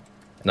time.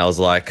 And I was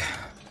like,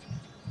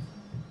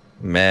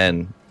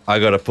 man, I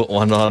got to put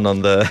one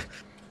on the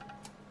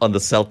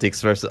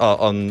Celtics versus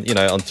on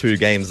 2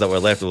 games that were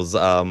left. It was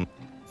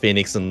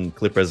Phoenix and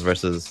Clippers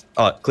versus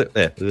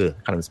can't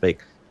even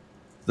speak.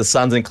 The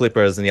Suns and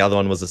Clippers, and the other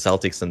one was the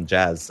Celtics and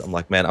Jazz. I'm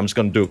like, man, I'm just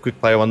gonna do a quick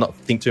player one, not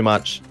think too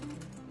much.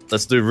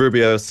 Let's do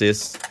Rubio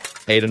assists,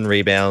 Aiden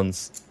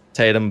rebounds,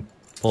 Tatum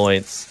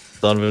points,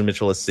 Donovan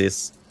Mitchell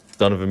assists,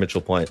 Donovan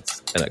Mitchell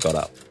points, and it got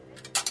up.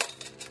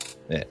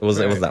 Yeah, it was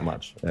that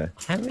much. Yeah.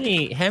 How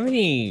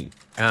many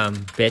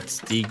bets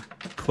do you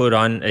put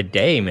on a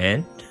day,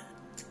 man?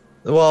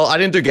 Well, I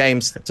didn't do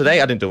games today.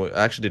 I didn't do it.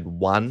 I actually did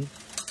one,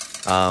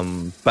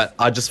 but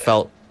I just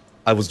felt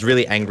I was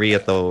really angry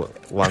at the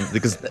one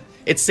because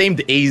it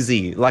seemed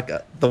easy. Like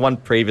the one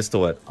previous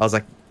to it, I was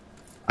like,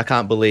 I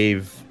can't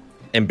believe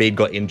Embiid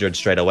got injured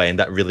straight away, and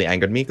that really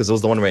angered me because it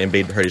was the one where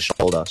Embiid hurt his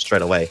shoulder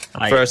straight away.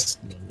 First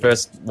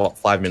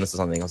 5 minutes or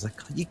something. I was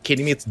like, are you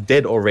kidding me? It's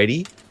dead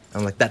already.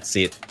 I'm like, that's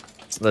it.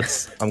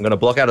 I'm gonna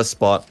block out a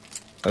spot.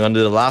 I'm gonna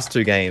do the last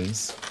 2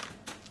 games.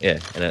 Yeah,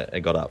 and it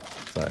got up.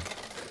 So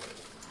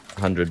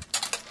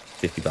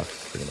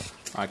 $150 pretty much.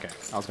 Okay,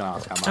 I was gonna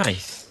ask how much.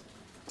 Nice.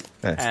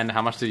 Yeah. And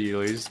how much did you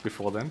lose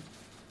before then?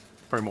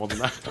 Probably more than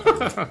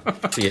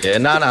that. Yeah,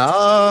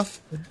 no.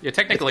 You're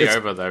technically It's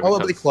over though.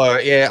 Probably because-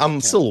 close. Yeah, I'm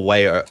still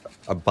way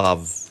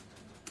above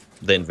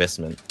the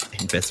investment.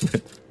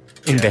 Investment.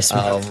 It's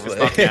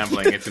not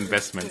gambling, it's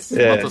investments.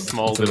 Yeah, Lots of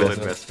small it's little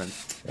investment.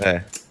 investments.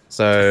 Yeah.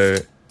 So,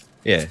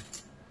 yeah.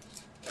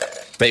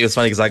 But it was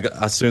funny because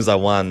as soon as I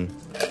won,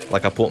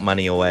 like I put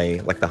money away,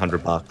 like the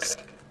 $100,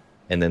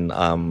 and then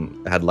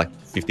I had like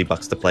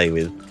 $50 to play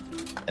with,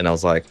 and I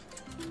was like,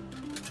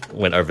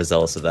 went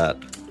overzealous of that.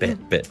 Bet.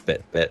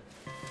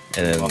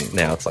 And then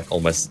now it's like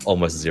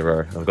almost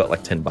zero. I've got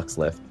like $10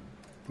 left.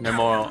 No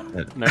more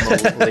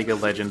League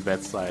of Legends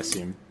bets, I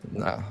assume.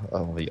 No.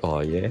 Oh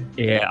yeah.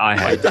 Yeah, I I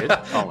had. did.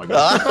 Oh my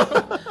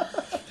god.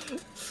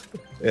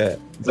 Yeah.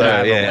 So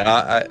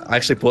I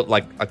actually put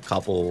like a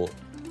couple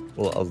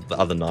the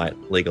other night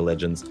League of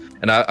Legends,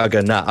 and I go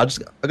I got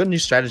a new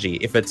strategy.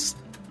 If it's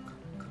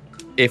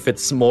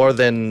more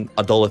than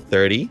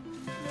 $1.30,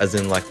 as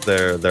in like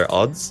their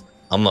odds,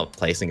 I'm not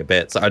placing a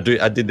bet. So I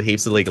did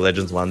heaps of League of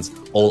Legends ones,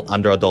 all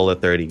under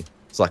 $1.30.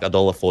 It's like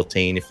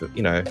 $1.14 if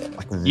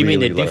like really You mean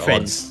the low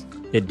difference? odds.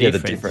 The Yeah,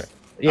 difference. the different.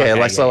 Yeah, Okay,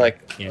 like so, yeah,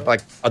 like yeah.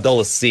 like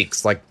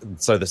 $1.06, like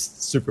so the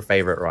super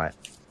favorite, right?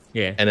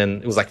 Yeah. And then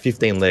it was like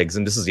 15 legs,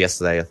 and this was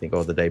yesterday, I think,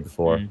 or the day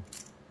before. Yep.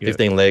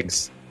 15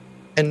 legs,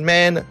 and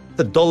man,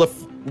 the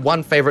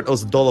one favorite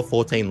was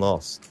 $1.14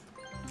 loss.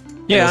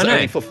 Yeah, I know.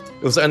 It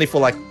was only for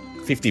like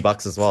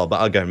 $50 as well.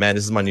 But I go, man,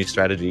 this is my new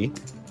strategy.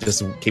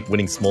 Just keep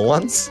winning small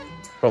ones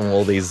from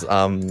all these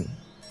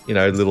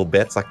little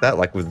bets like that,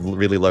 like with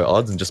really low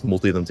odds, and just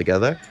multi them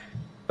together.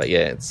 But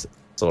yeah, it's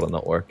sort of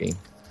not working.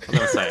 I was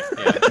gonna say,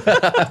 yeah.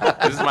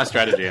 This is my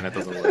strategy and it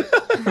doesn't work.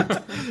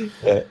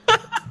 Yeah.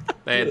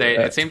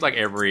 It seems like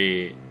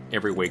every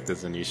week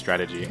there's a new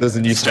strategy. There's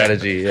a new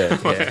strategy, yeah.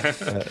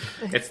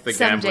 It's the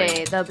Someday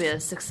gambling. there'll be a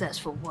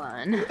successful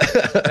one.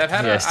 They've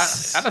had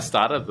Yes. at the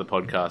start of the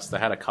podcast, they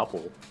had a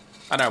couple.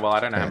 I don't know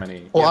how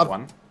many. Well, You had I've,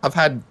 one. I've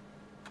had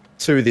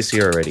 2 this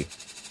year already,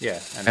 Yeah.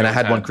 and I yours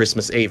had one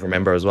Christmas Eve,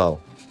 remember, as well.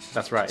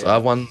 That's right. So yeah.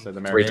 I've won So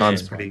the 3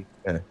 times Meridian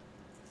pretty. Yeah.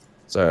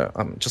 So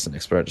I'm just an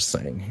expert, just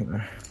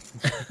saying.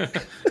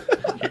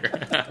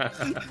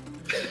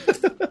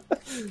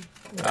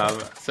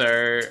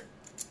 So,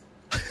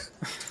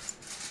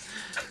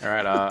 all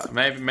right.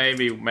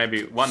 Maybe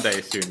one day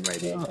soon.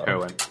 Maybe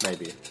Cohen.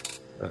 Maybe.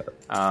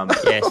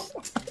 Yes.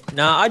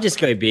 No, I just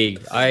go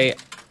big. I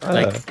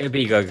go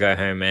big or go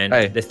home, man.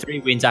 Hey. The 3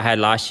 wins I had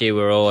last year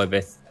were all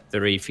over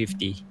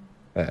 350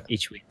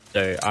 each win.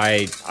 So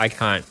I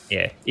can't.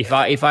 Yeah.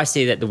 If I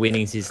see that the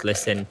winnings is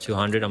less than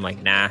 200, I'm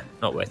like, nah,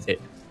 not worth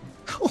it.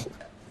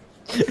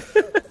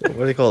 What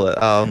do you call it?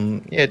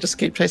 Yeah, just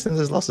keep chasing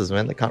those losses,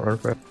 man. They can't run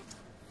forever.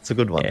 It's a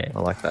good one. Yeah. I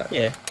like that.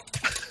 Yeah.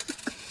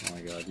 Oh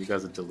my god, you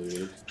guys are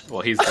deluded.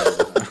 Well, he's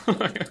deluded.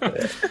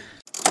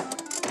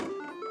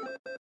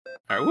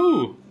 Alright,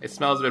 woo! It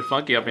smells a bit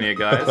funky up in here,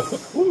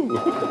 guys. Woo!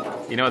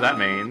 You know what that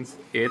means?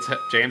 It's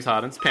James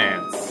Harden's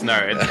pants. No,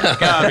 it's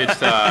garbage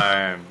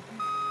time.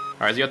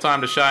 Alright, it's your time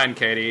to shine,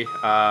 Katie.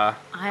 I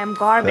am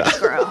garbage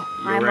girl.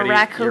 I'm a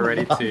raccoon. You're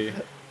ready to...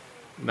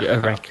 No, You're a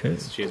raccoon.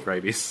 She has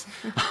rabies.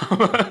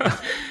 Alright,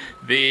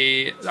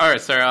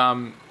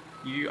 so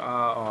you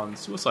are on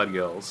Suicide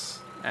Girls,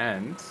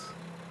 and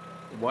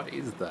what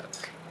is that?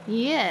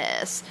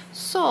 Yes.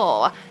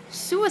 So,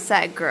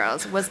 Suicide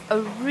Girls was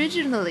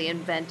originally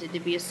invented to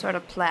be a sort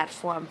of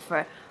platform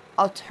for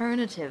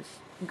alternative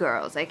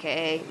girls,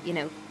 aka,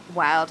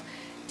 wild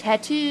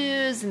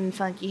tattoos and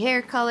funky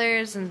hair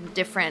colors and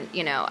different,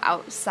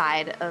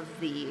 outside of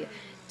the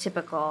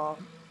typical.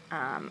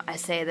 I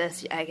say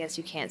this, I guess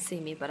you can't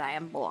see me, but I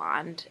am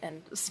blonde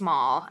and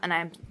small, and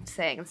I'm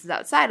saying this is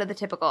outside of the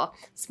typical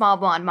small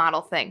blonde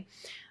model thing.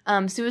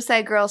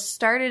 Suicide Girls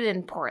started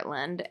in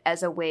Portland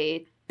as a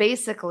way,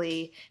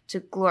 basically, to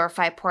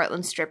glorify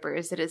Portland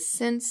strippers. It has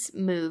since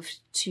moved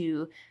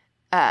to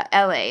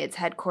LA. It's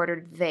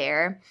headquartered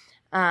there.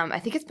 I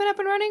think it's been up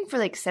and running for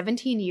like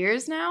 17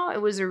 years now.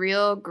 It was a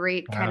real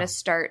great kind of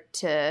start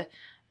to,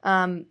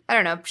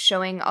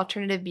 showing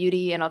alternative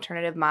beauty and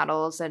alternative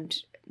models and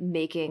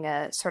making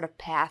a sort of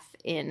path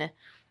in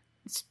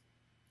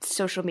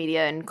social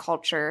media and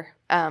culture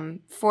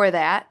for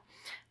that.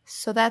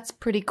 So that's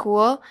pretty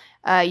cool.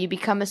 You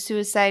become a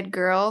suicide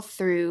girl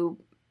through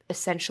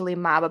essentially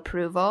mob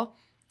approval,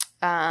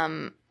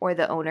 or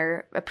the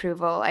owner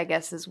approval, I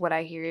guess is what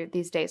I hear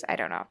these days. I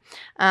don't know.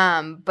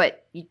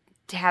 But you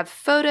have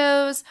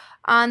photos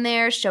on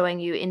there showing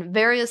you in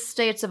various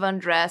states of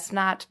undress,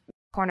 not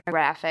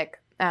pornographic,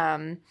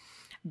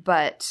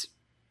 but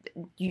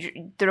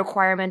the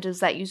requirement is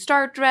that you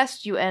start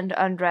dressed, you end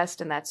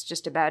undressed, and that's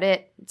just about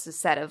it. It's a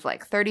set of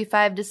like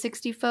 35 to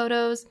 60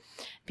 photos.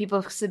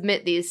 People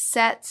submit these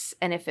sets,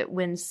 and if it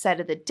wins set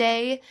of the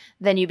day,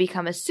 then you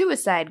become a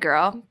suicide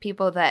girl.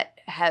 People that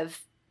have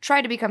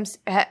tried to become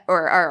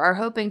or are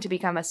hoping to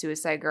become a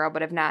suicide girl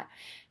but have not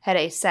had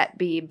a set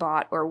be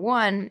bought or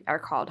won are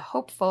called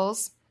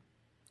hopefuls.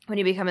 When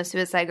you become a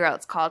suicide girl,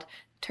 it's called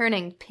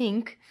turning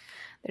pink.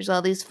 There's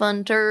all these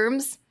fun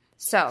terms.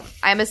 So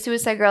I'm a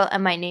suicide girl,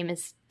 and my name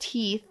is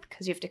Teeth,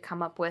 because you have to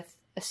come up with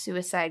a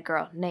suicide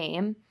girl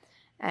name.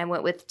 And I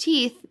went with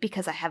Teeth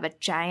because I have a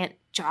giant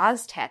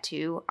Jaws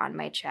tattoo on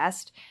my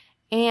chest.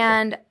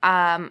 And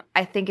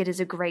I think it is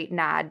a great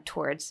nod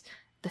towards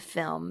the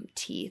film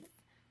Teeth,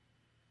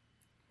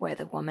 where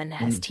the woman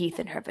has teeth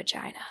in her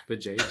vagina. The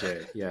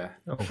JJ, yeah.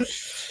 Oh,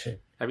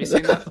 shit. Have you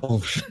seen that? Oh,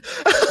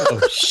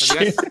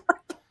 shit.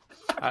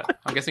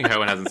 I'm guessing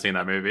Herwin hasn't seen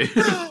that movie.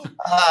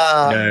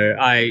 No,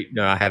 I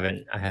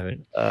haven't.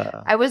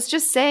 I was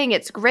just saying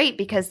it's great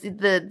because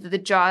the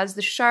Jaws,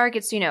 the shark,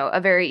 it's, a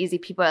very easy,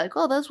 people are like,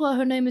 oh, that's why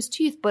her name is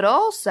Teeth. But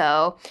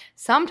also,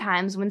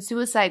 sometimes when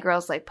suicide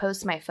girls like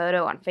post my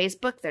photo on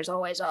Facebook, there's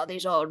always all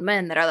these old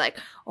men that are like,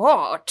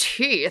 oh,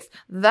 Teeth,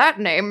 that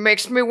name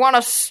makes me want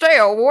to stay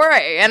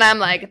away. And I'm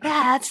like,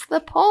 that's the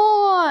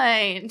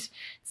point.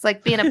 It's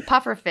like being a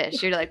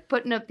pufferfish. You're like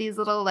putting up these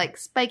little like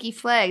spiky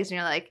flags, and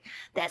you're like,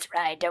 that's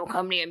right, don't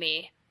come near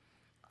me.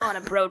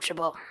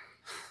 Unapproachable.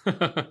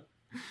 I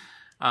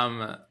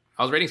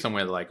was reading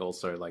somewhere that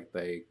also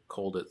they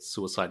called it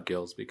Suicide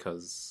Girls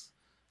because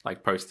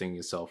posting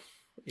yourself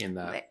in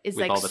that is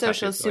with like all the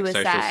social tattoos,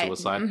 suicide. Social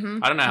suicide.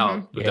 Mm-hmm. I don't know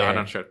how. Yeah. I'm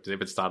not sure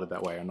if it started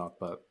that way or not,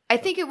 but I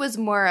think it was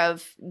more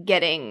of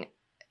getting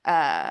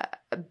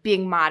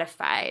being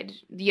modified,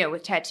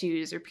 with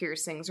tattoos or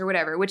piercings or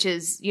whatever, which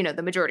is,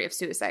 the majority of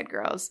suicide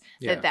girls.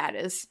 Yeah. That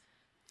is.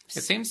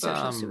 It seems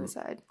social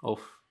suicide.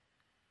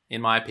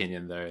 In my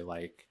opinion, though,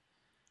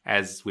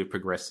 as we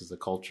progress as a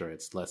culture,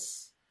 it's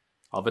less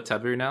of a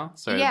taboo now.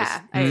 So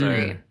yeah, I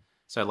agree.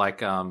 So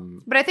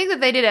but I think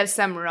that they did have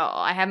some role.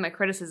 I have my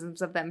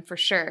criticisms of them for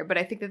sure, but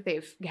I think that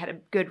they've had a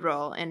good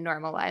role in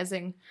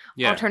normalizing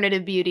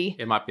alternative beauty.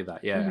 It might be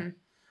that, yeah.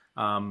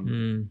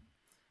 Mm-hmm.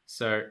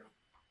 So,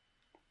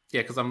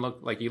 yeah, because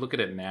you look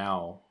at it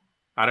now.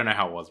 I don't know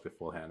how it was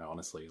beforehand,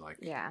 honestly.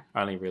 I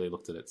only really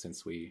looked at it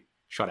since we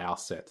shot our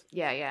set.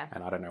 Yeah.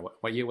 And I don't know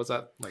what year was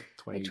that?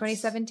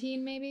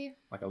 2017, maybe.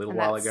 A little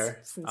while ago.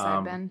 Since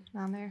I've been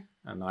on there.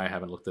 And I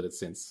haven't looked at it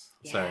since.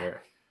 Yeah.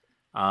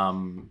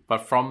 So,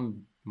 but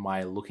from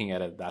my looking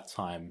at it at that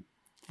time,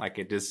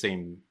 it does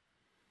seem,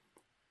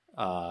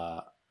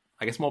 I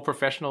guess, more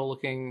professional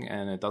looking,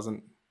 and it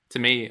doesn't. To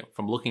me,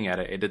 from looking at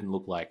it, it didn't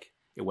look like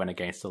it went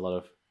against a lot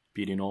of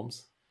beauty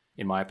norms,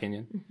 in my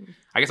opinion. Mm-hmm.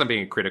 I guess I'm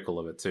being critical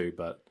of it too,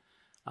 but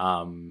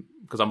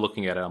because I'm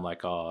looking at it, I'm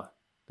like, oh,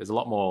 there's a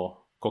lot more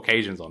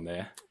Caucasians on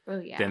there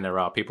than there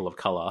are people of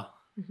color.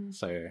 Mm-hmm.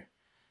 So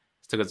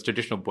it's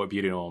traditional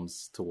beauty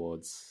norms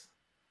towards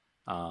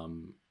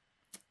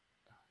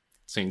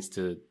seems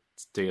to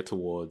steer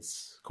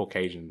towards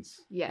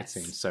Caucasians. Yes, it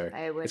seems so.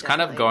 It's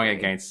kind of going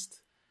against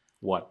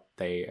what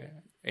they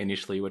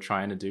initially were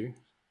trying to do.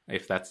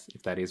 If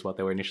that is what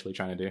they were initially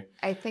trying to do.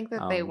 I think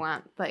that they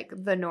want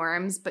the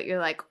norms, but you're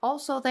like,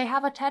 also they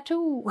have a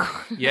tattoo.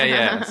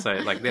 yeah.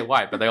 So they're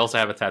white, but they also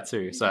have a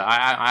tattoo. So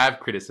I have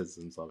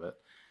criticisms of it.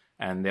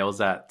 And there was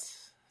that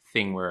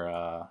thing where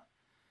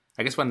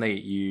I guess when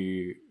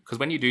because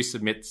when you do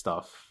submit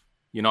stuff,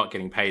 you're not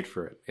getting paid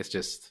for it. It's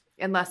just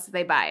unless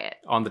they buy it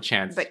on the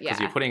chance, because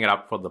you're putting it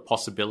up for the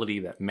possibility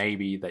that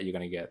maybe that you're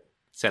going to get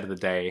set of the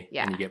day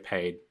and you get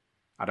paid.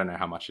 I don't know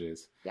how much it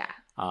is. Yeah.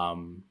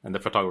 And the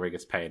photographer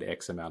gets paid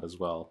X amount as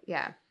well.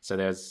 Yeah. So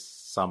there's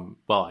some.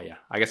 Well, yeah.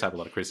 I guess I have a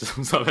lot of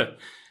criticisms of it,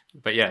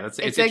 but yeah, it's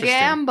a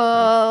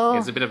gamble.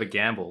 It's a bit of a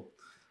gamble.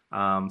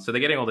 So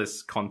they're getting all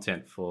this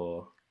content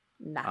for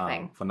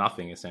nothing. For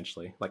nothing,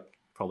 essentially.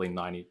 Probably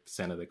 90%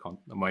 of the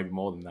content, maybe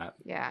more than that.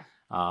 Yeah.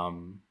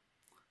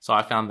 So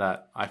I find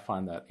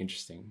that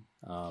interesting.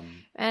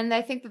 And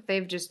I think that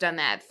they've just done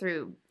that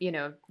through,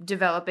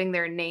 developing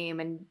their name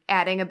and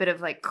adding a bit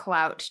of like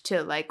clout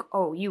to like,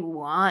 oh, you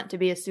want to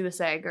be a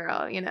suicide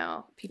girl,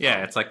 people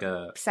Yeah, it's like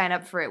a sign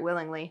up for it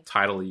willingly.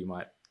 title you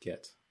might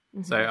get.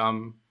 Mm-hmm.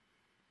 So,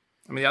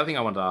 the other thing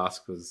I wanted to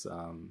ask was,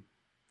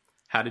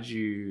 how did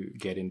you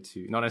get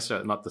into,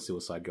 not the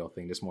suicide girl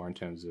thing, just more in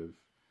terms of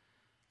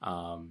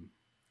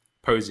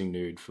posing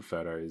nude for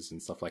photos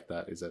and stuff like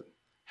that?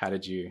 How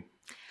did you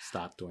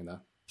start doing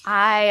that?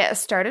 I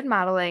started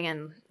modeling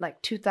in like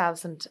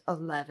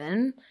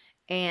 2011,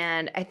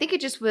 and I think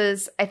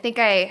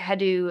I had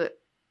to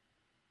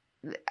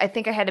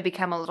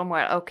become a little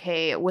more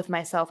okay with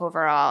myself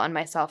overall and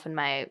myself and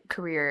my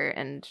career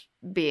and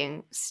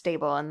being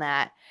stable in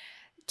that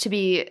to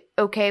be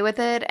okay with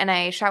it. And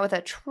I shot with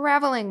a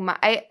traveling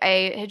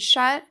I had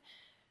shot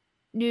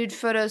nude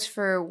photos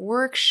for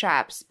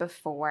workshops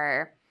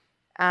before,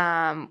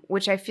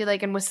 which I feel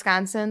like in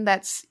Wisconsin,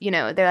 that's,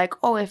 they're like,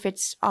 oh, if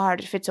it's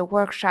art, if it's a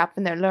workshop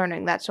and they're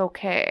learning, that's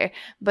okay.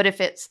 But if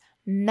it's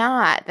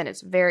not, then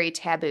it's very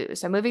taboo.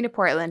 So moving to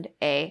Portland,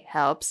 A,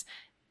 helps.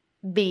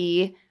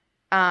 B,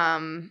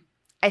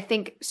 I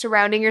think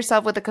surrounding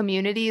yourself with a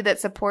community that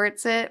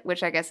supports it,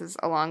 which I guess is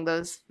along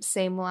those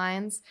same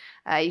lines,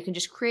 you can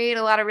just create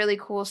a lot of really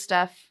cool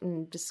stuff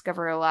and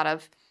discover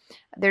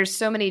there's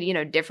so many,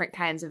 different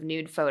kinds of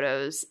nude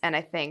photos. And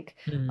I think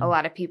a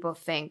lot of people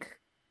think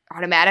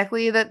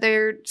automatically that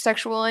they're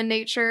sexual in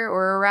nature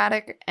or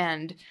erotic,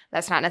 and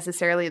that's not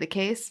necessarily the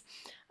case.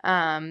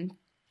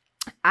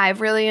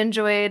 I've really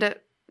enjoyed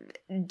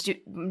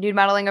nude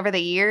modeling over the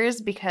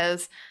years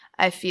because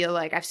I feel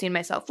like I've seen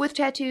myself with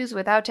tattoos,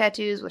 without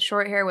tattoos, with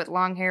short hair, with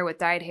long hair, with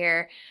dyed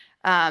hair,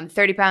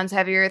 30 pounds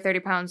heavier, 30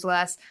 pounds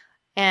less.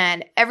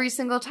 And every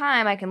single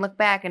time I can look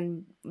back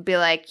and be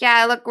like, yeah,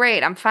 I look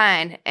great. I'm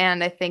fine.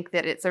 And I think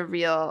that it's a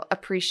real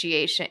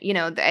appreciation.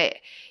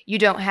 You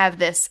don't have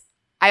this,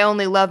 I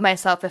only love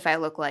myself if I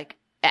look like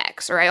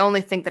X, or I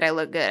only think that I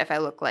look good if I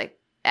look like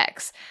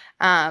X.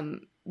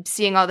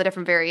 Seeing all the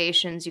different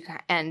variations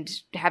and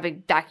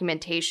having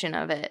documentation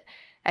of it,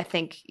 I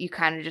think you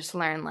kind of just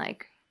learn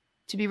like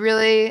to be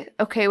really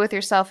okay with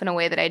yourself in a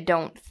way that I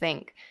don't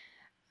think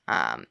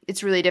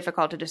it's really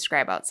difficult to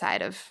describe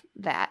outside of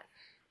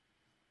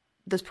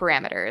those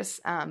parameters.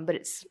 But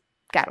it's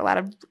got a lot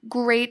of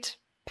great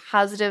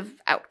positive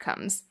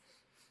outcomes.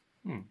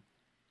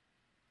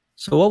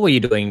 So what were you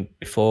doing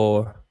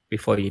before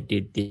you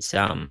did this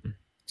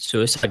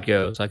Suicide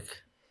Girls, like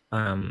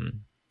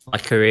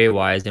career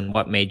wise, and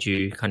what made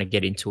you kind of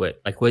get into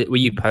it? Like were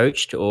you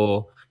poached,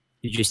 or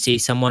did you see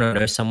someone or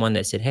know someone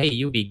that said, hey,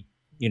 you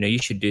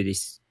should do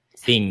this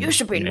thing? You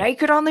should be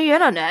naked on the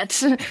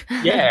internet.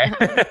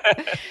 Yeah.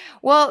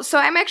 Well, so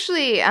I'm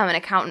actually an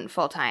accountant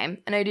full time,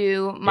 and I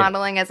do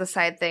modeling as a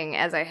side thing,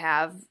 as I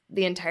have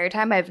the entire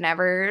time. I've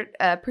never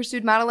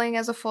pursued modeling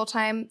as a full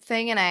time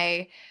thing,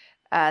 and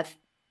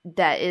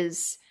that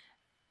is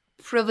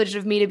privilege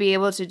of me to be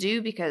able to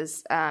do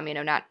because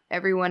not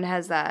everyone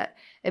has that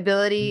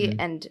ability,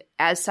 and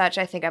as such,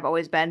 I think I've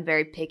always been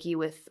very picky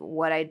with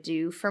what I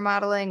do for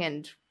modeling,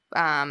 and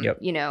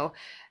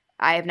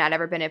I have not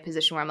ever been in a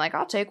position where I'm like,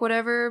 I'll take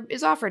whatever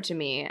is offered to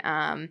me.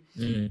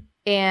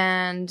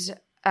 And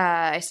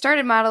I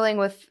started modeling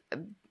with,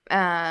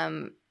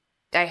 I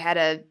had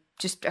a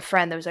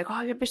friend that was like,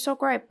 oh, you'd be so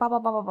great, blah, blah,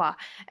 blah, blah, blah.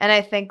 And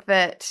I think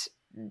that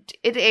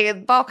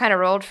it all kind of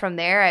rolled from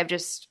there.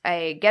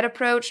 I get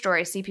approached, or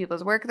I see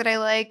people's work that I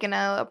like and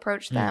I'll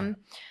approach them.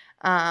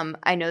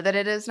 I know that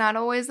it is not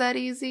always that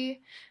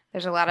easy.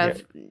 There's a lot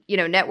of,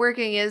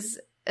 networking is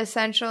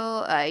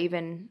essential,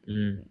 even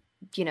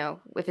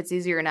if it's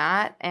easy or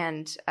not.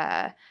 And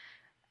I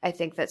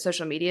think that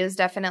social media is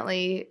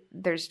definitely,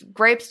 there's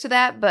gripes to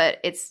that, but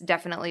it's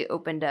definitely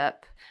opened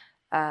up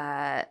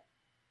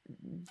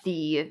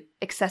the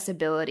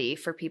accessibility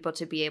for people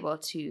to be able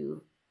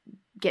to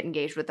get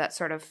engaged with that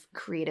sort of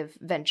creative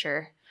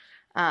venture.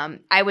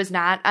 I was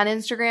not on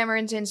Instagram or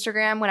into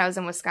Instagram when I was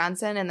in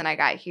Wisconsin, and then I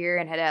got here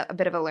and had a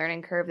bit of a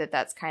learning curve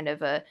that's kind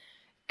of a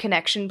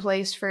connection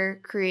place for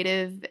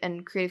creative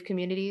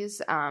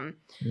communities.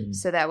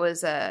 So that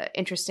was a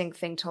interesting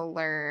thing to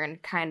learn,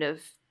 kind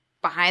of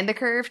behind the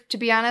curve, to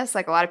be honest.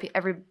 Like a lot of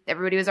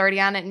everybody was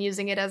already on it and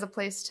using it as a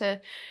place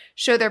to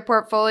show their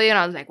portfolio, and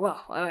I was like, whoa,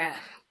 yeah,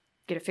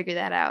 got to figure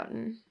that out,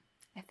 and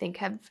I think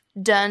have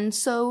done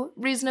so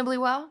reasonably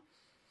well.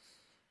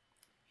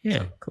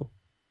 Yeah, cool.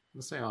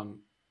 Let's say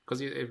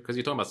because you're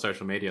talking about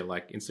social media,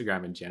 like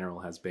Instagram in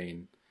general has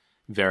been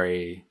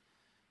very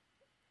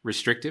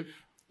restrictive.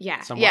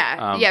 Yeah,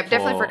 somewhat, yeah,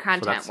 definitely for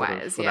content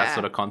wise. That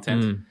sort of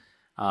content.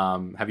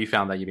 Have you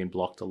found that you've been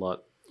blocked a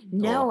lot?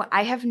 No,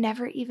 I have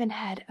never even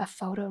had a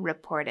photo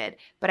reported,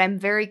 but I'm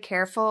very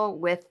careful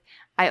with,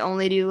 I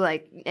only do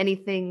like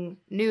anything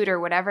nude or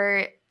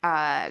whatever,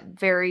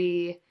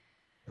 very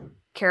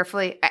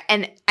carefully.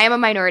 And I am a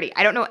minority.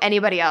 I don't know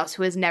anybody else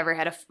who has never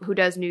had who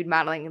does nude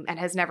modeling and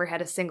has never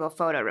had a single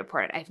photo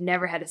reported. I've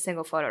never had a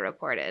single photo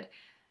reported.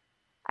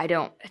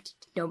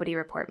 Nobody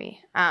report me.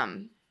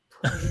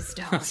 Please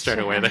don't. Straight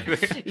away.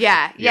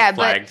 Yeah, Get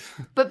flagged.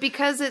 but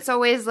because it's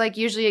always like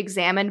usually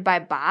examined by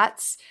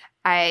bots,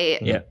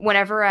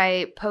 whenever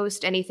I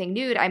post anything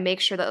nude, I make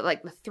sure that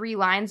like the 3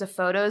 lines of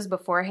photos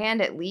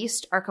beforehand at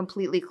least are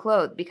completely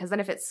clothed, because then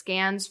if it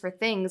scans for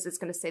things, it's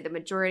going to say the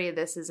majority of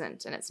this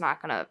isn't, and it's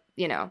not going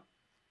to,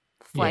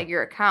 flag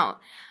your account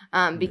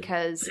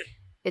because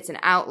it's an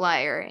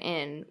outlier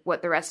in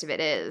what the rest of it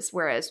is.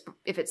 Whereas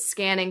if it's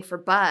scanning for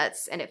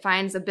butts and it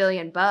finds 1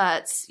 billion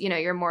butts,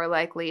 you're more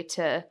likely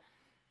to,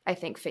 I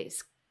think,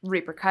 face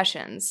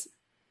repercussions.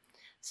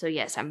 So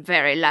yes, I'm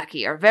very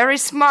lucky or very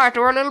smart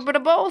or a little bit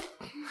of both.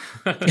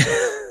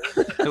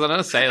 Because I'm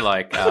gonna say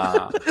like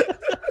our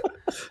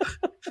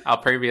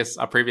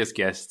previous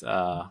guest,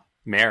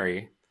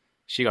 Mary,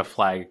 she got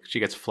flagged.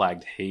 She gets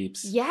flagged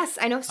heaps. Yes,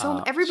 I know.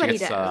 Everybody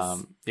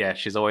does.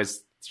 She's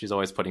always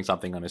putting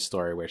something on her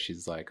story where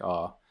she's like,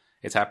 "Oh,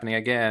 it's happening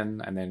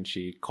again," and then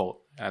she called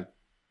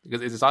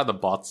because it's either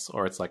bots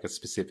or it's like a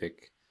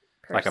specific.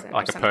 Like a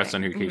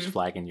person who keeps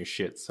flagging your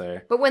shit. So,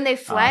 but when they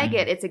flag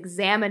it, it's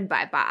examined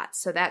by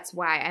bots. So that's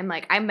why I'm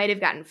like, I might have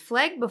gotten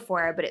flagged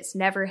before, but it's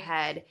never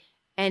had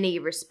any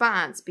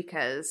response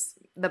because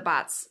the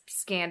bots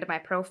scanned my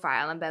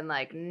profile and been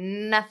like,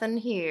 nothing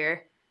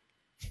here.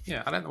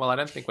 Yeah, I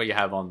don't think what you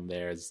have on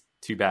there is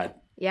too bad.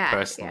 Yeah,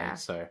 personally. Yeah.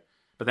 So,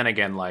 but then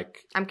again,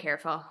 like I'm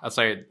careful. I'd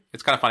say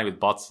it's kind of funny with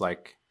bots.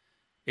 Like,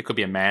 it could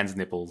be a man's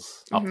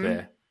nipples up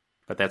there.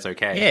 But that's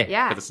okay.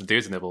 Yeah. Because it's a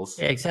dude's nipples.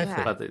 Yeah, exactly.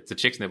 Yeah. But it's a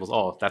chick's nipples.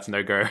 Oh, that's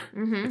no go.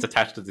 It's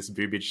attached to this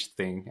boobage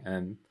thing,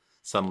 and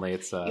suddenly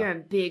it's you're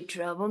in big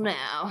trouble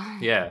now.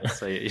 Yeah.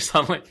 So you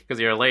suddenly, because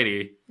you're a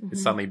lady,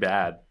 it's suddenly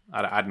bad.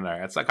 I don't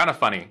know. It's kind of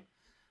funny.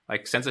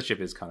 Like, censorship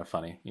is kind of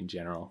funny in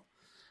general.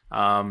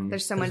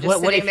 There's someone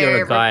just sitting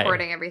there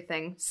recording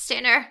everything.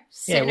 Sinner.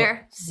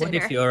 What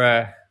if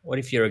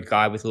you're a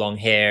guy with long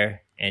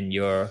hair and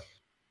you're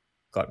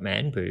got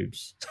man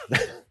boobs?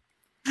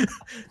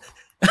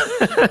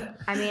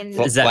 I mean,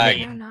 does that I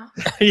don't know.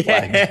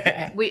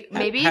 Yeah.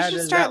 Maybe you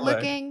should start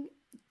looking.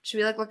 Should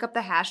we look up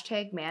the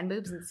hashtag man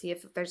boobs and see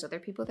if there's other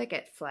people that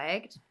get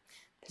flagged?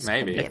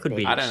 Maybe. That could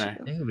be. I don't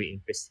know. That could be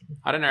interesting.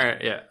 I don't know.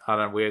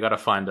 Yeah, we got to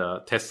find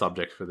a test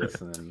subject for this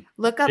and then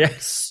look up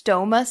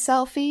stoma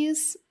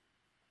selfies.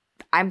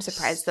 I'm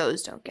surprised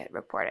those don't get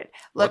reported.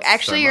 Look,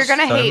 actually, you're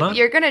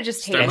gonna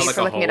just hate me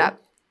for looking it up.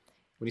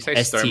 When you say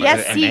stoma,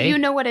 yes, see, you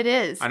know what it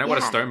is. I know what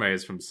a stoma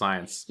is from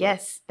science.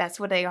 Yes, that's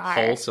what they are.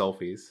 Whole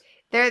selfies.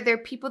 They're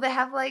people that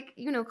have like,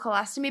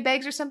 colostomy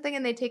bags or something,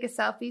 and they take a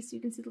selfie so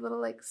you can see the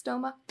little like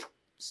stoma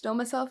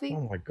selfie.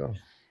 Oh my god,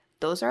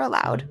 those are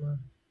allowed.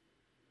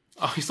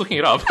 Oh, he's looking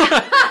it up.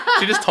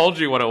 She just told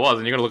you what it was,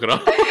 and you're gonna look it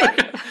up.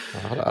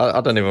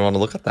 I don't even want to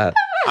look at that.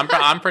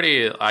 I'm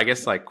pretty. I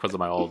guess like because of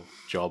my old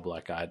job,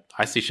 like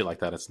I see shit like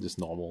that. It's just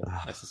normal.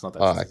 It's just not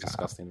that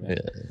disgusting. Man. Yeah.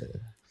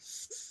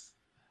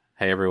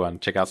 Hey everyone,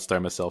 check out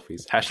stoma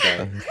selfies.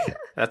 Hashtag.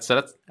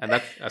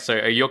 So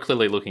you're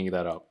clearly looking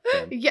that up.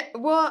 Then. Yeah.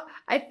 Well,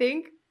 I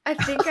think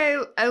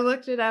I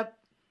looked it up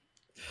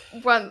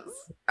once.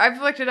 I've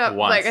looked it up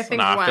once,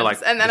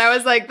 once, and then I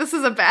was like, "This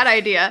is a bad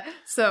idea."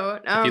 So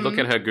if you look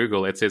at her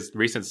Google, it says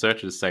recent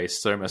searches say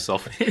stoma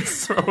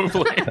selfies.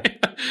 Probably.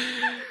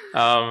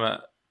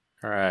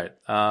 All right.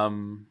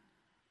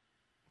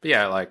 But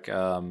yeah, like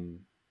I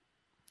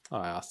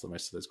asked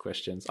most of those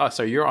questions. Oh,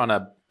 so you're on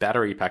a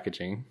battery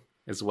packaging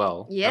as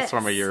well. Yes. That's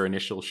one of your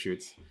initial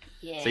shoots.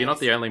 Yes. So you're not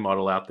the only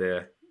model out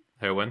there,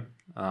 Herwin.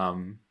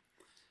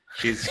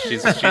 She's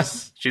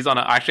on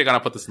I'm actually gonna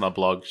put this in the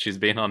blog. She's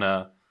been on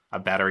a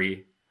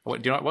battery. Do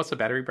you know what's the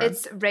battery brand?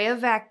 It's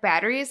Rayovac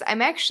batteries.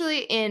 I'm actually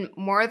in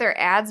more of their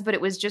ads, but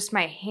it was just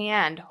my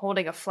hand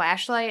holding a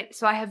flashlight,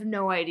 so I have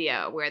no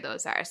idea where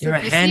those are. So you're a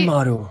hand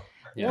model.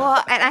 Yeah.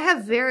 Well, and I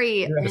have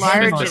very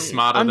large and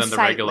smarter than the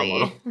regular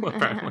unsightly. model,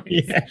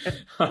 apparently.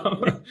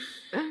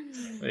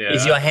 Yeah.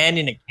 Is your hand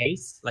in a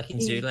case, like in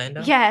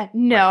Zoolander? Yeah,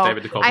 no. Like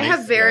David Duchovny? I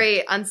have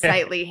very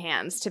unsightly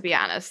hands, to be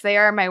honest. They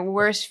are my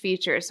worst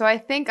feature. So I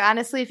think,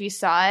 honestly, if you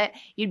saw it,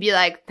 you'd be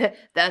like,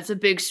 that's a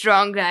big,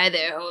 strong guy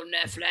there holding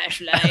that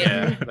flashlight.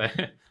 Yeah.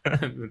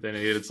 They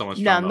needed someone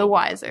strong. None the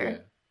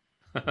wiser.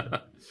 Yeah.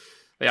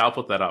 Yeah, I'll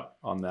put that up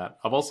on that.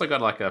 I've also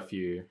got like a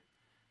few,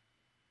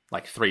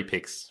 like 3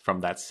 pics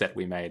from that set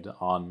we made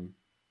on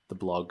the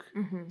blog.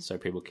 So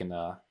people can,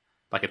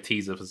 like a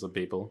teaser for some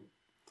people.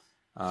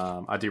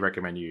 I do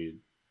recommend you,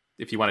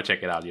 if you want to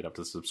check it out, you'd have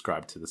to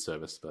subscribe to the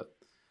service. But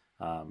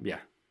yeah,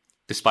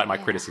 despite my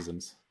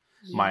criticisms,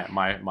 my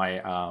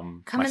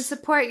come and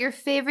support your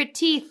favorite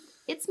teeth.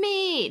 It's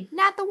me,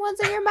 not the ones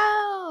in your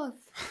mouth.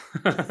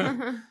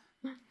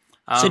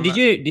 So did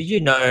you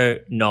know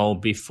Noel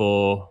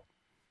before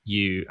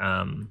you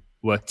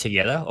worked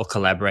together or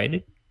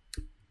collaborated?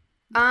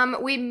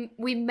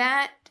 We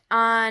met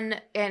on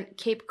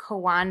Cape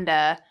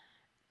Kiwanda.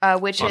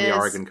 Which on is the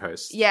Oregon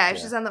coast. Yeah,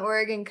 she's on the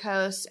Oregon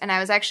coast, and I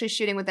was actually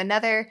shooting with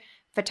another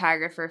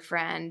photographer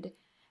friend,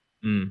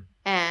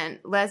 and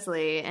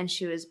Leslie, and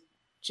she was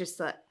just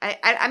like,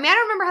 I mean, I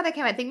don't remember how that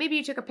came. I think maybe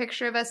you took a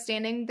picture of us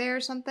standing there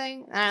or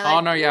something.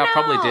 And I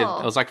probably did.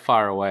 It was like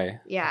far away.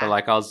 Yeah, but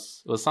like it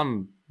was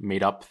some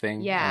meetup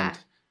thing. Yeah. And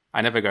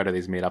I never go to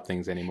these meetup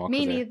things anymore.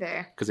 Me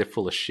neither. Because they're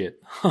full of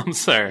shit.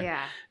 So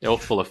Yeah. they're all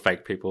full of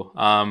fake people.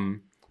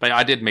 But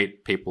I did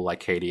meet people like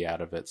Katie out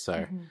of it.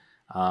 So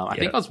I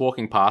think I was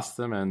walking past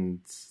them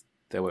and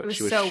she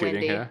was so shooting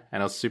windy. her,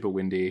 and it was super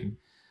windy.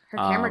 Her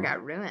camera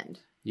got ruined.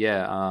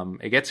 Yeah,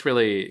 it gets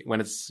really,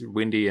 when it's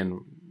windy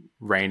and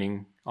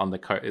raining on the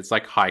coast, it's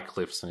like high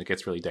cliffs and it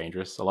gets really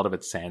dangerous. A lot of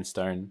it's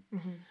sandstone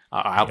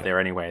out there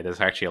anyway.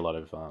 There's actually a lot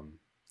of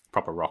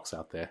proper rocks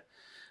out there.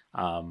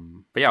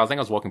 But yeah, I think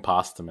I was walking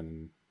past them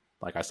and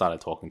like I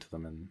started talking to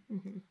them,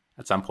 and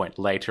at some point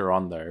later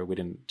on though, we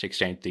didn't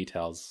exchange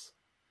details.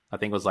 I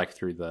think it was like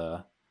through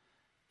the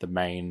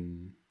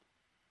main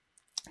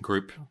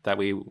group that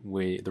we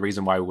the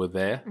reason why we were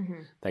there,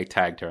 they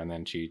tagged her, and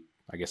then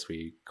I guess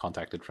we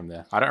contacted from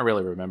there. I don't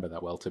really remember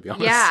that well, to be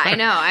honest. Yeah, I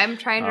know. I'm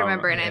trying to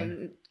remember, and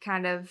I'm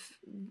kind of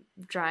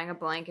drawing a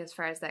blank as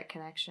far as that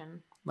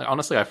connection. Like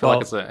honestly, I feel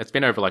like it's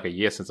been over like a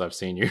year since I've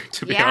seen you.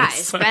 To be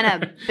honest, Yeah,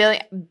 it's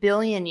been a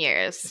billion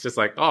years. It's just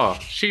like, oh,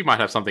 she might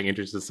have something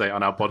interesting to say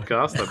on our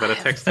podcast. I better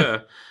text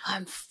her.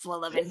 I'm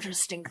full of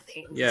interesting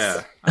things.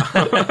 Yeah.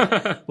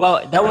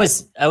 Well, that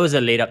was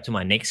a lead up to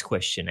my next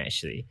question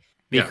actually,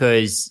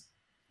 because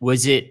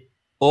was it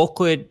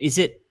awkward? Is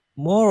it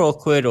more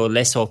awkward or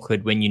less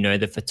awkward when you know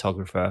the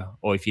photographer,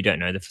 or if you don't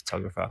know the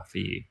photographer for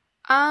you?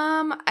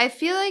 I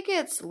feel like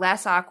it's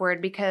less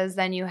awkward because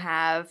then you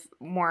have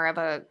more of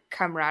a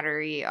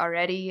camaraderie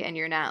already, and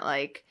you're not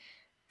like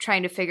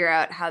trying to figure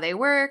out how they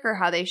work or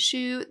how they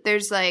shoot.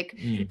 There's like,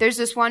 there's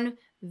this one,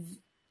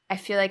 I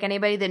feel like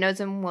anybody that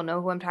knows him will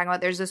know who I'm talking about.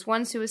 There's this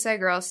one Suicide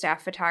Girl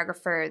staff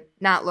photographer,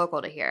 not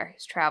local to here,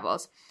 he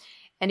travels,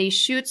 and he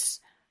shoots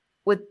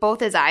with both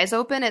his eyes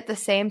open at the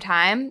same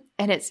time.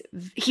 And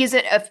he's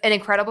an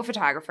incredible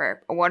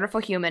photographer, a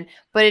wonderful human,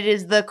 but it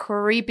is the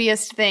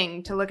creepiest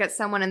thing to look at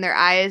someone and their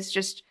eyes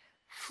just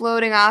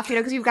floating off,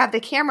 because you've got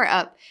the camera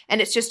up and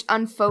it's just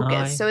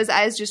unfocused. So his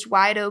eyes just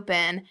wide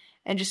open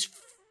and just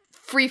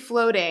free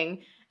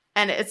floating.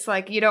 And it's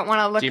like, you don't want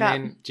to look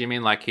up. Do you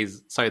mean like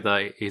he's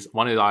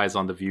one of the eyes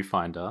on the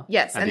viewfinder?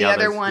 Yes, and the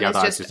other one is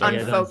just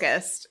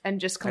unfocused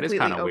and just completely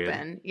open.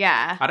 Weird.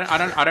 Yeah.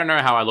 I don't know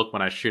how I look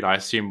when I shoot. I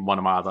assume one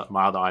of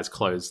my other eyes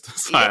closed.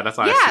 So that's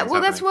how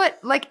that's what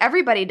like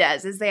everybody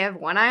does, is they have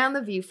one eye on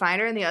the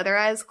viewfinder and the other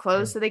eye is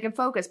closed so they can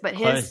focus. But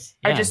his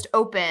are just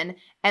open,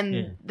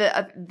 and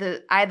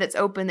the eye that's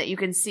open that you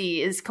can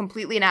see is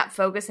completely not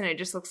focused, and it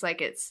just looks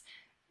like it's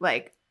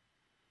like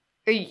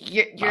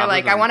you're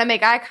like, I want to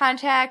make eye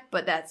contact,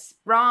 but that's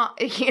wrong.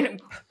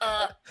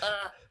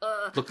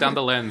 Look down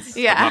the lens.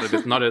 Yeah.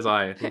 Not his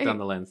eye. Look down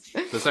the lens.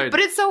 But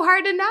it's so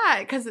hard to not,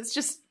 because it's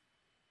just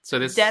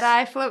dead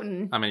eye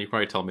floating. I mean, you can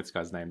probably tell me this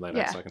guy's name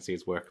later so I can see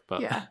his work,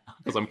 but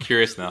because I'm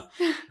curious now.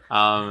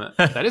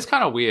 That is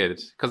kind of weird,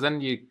 because then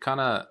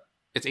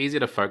it's easier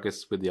to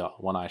focus with your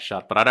one eye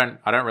shut, but I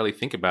don't really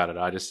think about it.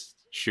 I just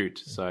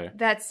shoot. So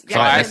that's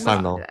try next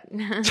time though.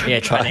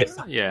 Try next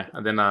time. Yeah,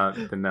 and then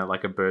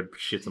like a bird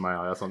shits in my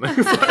eye or something.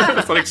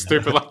 It's something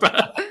stupid like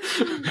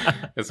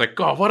that. It's like,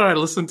 God, why did I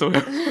listen to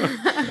him?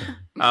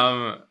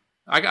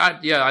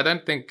 I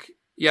don't think.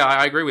 Yeah,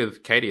 I agree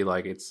with Katie.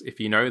 Like, it's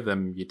if you know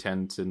them, you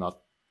tend to not.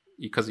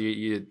 Because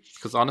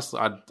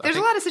honestly, there's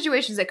a lot of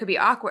situations that could be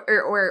awkward,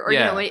 or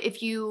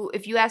if you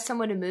ask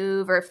someone to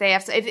move, or if they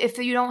have if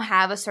you don't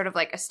have a sort of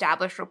like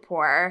established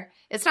rapport,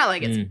 it's not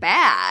like it's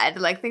bad.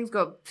 Like, things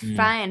go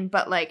fine,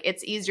 but like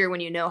it's easier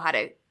when you know how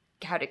to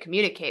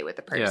communicate with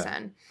the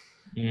person.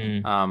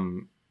 It's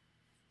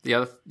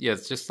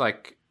just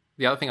like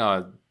the other thing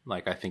I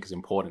think is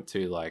important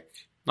too. Like,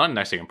 not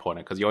necessarily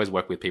important, because you always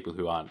work with people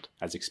who aren't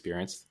as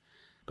experienced,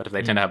 but if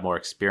they tend to have more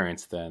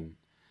experience, then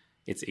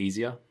it's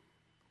easier.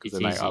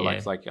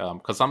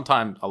 Because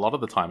sometimes, a lot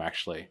of the time,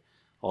 actually,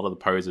 a lot of the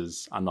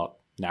poses are not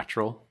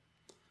natural,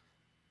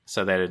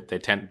 so they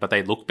tend, but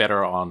they look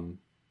better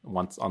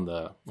once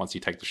you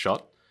take the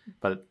shot.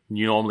 But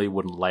you normally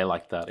wouldn't lay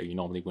like that, or you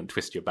normally wouldn't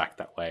twist your back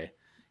that way.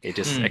 It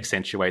just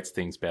accentuates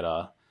things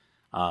better.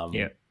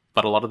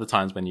 But a lot of the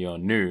times when you're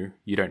new,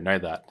 you don't know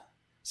that,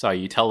 so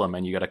you tell them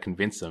and you got to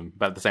convince them.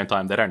 But at the same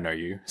time, they don't know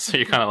you, so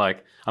you're kind of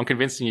like, I'm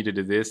convincing you to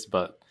do this,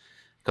 but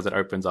because it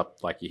opens up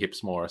like your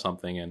hips more or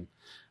something, and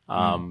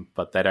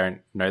but they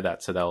don't know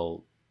that, so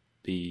they'll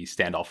be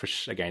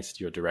standoffish against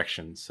your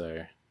direction.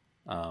 So,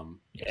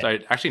 so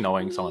actually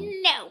knowing someone,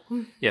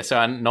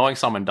 so knowing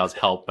someone does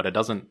help, but it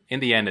doesn't. In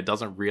the end, it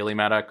doesn't really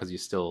matter, because you're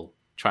still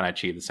trying to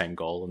achieve the same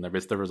goal, and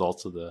the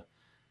results are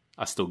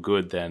still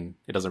good. Then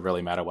it doesn't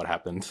really matter what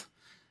happened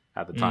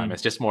at the time.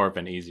 It's just more of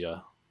an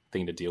easier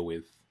thing to deal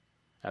with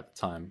at the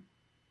time.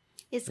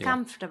 It's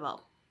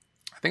comfortable.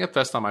 I think the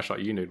first time I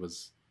shot you nude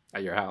was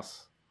at your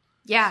house.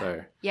 Yeah.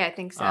 So, I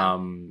think so.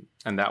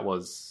 And that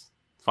was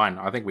fine.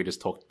 I think we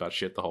just talked about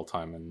shit the whole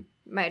time, and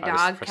my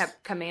dog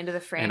kept coming into the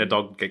frame, and the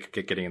dog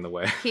kept getting in the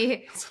way.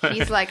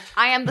 He's like,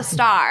 I am the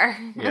star.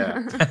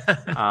 Yeah.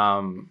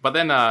 But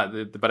then,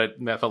 but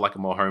it felt like a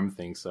more home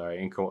thing, so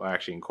I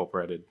actually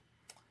incorporated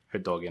her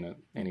dog in it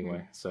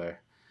anyway. So,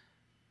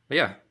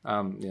 but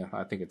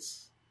I think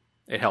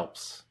it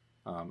helps,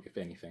 if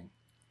anything.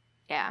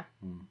 Yeah.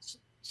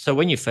 So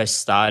when you first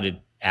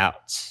started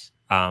out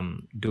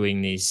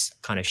doing these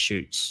kind of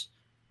shoots,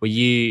 have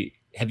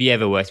you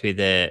ever worked with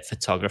a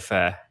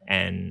photographer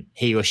and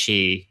he or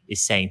she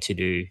is saying to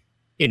do,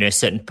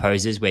 certain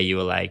poses where you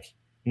were like,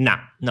 nah,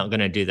 not going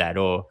to do that?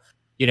 Or,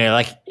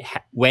 like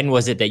when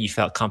was it that you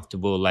felt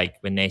comfortable, like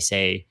when they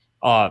say,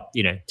 oh,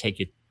 take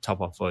your top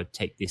off or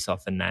take this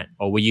off and that?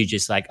 Or were you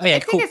just like, oh yeah,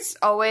 cool? I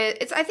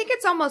think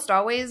it's almost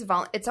always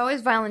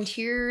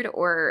volunteered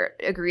or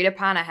agreed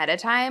upon ahead of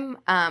time.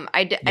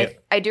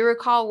 I do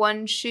recall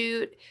one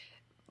shoot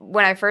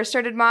when I first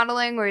started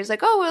modeling where he's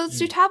like, oh, well, let's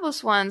do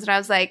topless ones. And I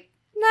was like,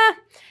 nah.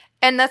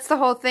 And that's the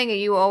whole thing.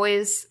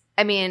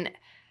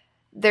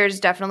 There's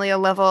definitely a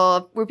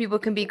level where people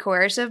can be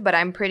coercive, but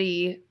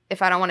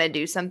if I don't want to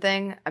do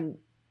something, I'm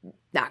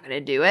not going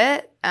to do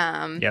it.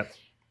 And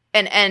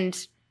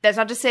that's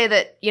not to say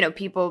that,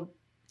 people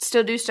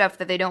still do stuff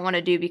that they don't want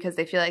to do because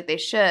they feel like they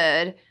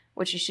should,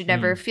 which you should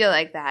never feel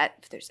like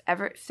that.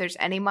 If there's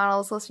any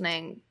models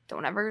listening,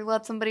 don't ever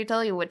let somebody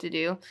tell you what to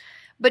do.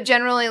 But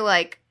generally,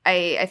 like,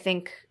 I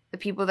think the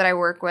people that I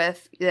work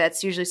with,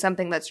 that's usually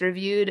something that's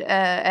reviewed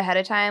ahead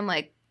of time.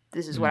 Like,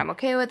 this is what I'm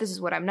okay with, this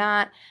is what I'm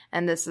not,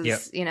 and this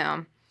is,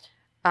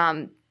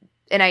 an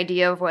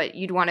idea of what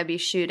you'd want to be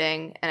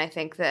shooting. And I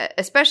think that,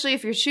 especially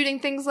if you're shooting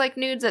things like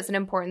nudes, that's an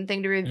important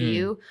thing to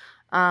review.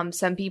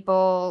 Some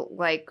people,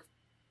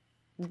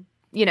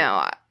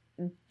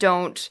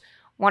 don't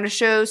want to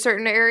show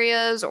certain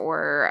areas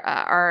or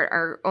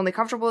are only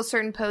comfortable with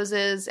certain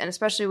poses. And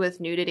especially with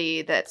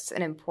nudity, that's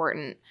an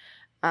important,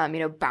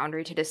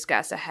 boundary to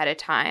discuss ahead of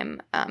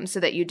time,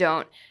 so that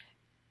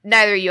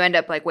neither you end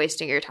up like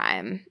wasting your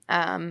time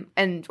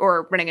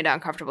or running into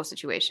uncomfortable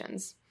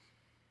situations.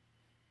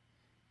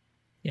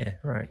 Yeah,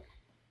 right.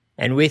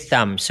 And with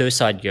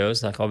Suicide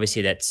Girls, like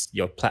obviously that's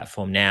your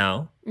platform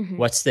now. Mm-hmm.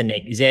 What's the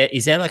next?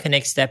 Is there like a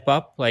next step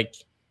up? Like,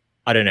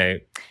 I don't know.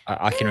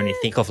 I can only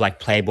think of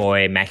like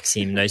Playboy,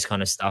 Maxim, those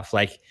kind of stuff.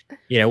 Like,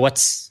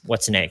 what's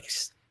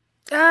next?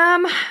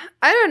 I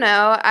don't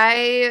know.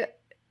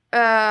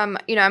 I'm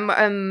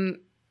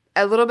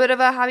a little bit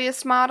of a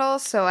hobbyist model,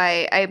 so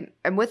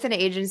I'm with an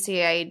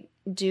agency. I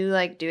do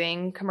like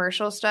doing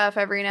commercial stuff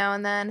every now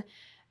and then.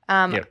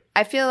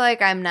 I feel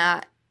like I'm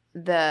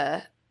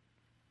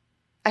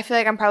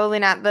probably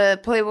not the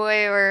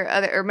Playboy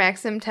or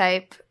Maxim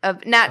type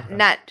of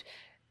not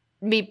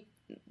me.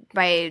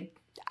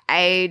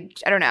 I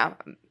don't know.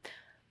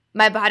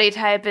 My body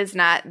type is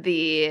not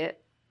the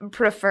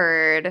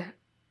preferred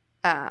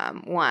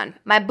one.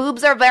 My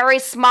boobs are very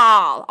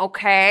small.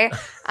 Okay.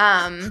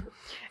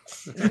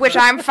 Which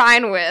I'm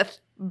fine with,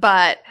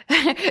 but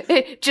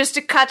just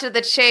to cut to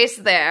the chase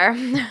there,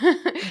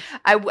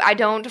 I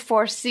don't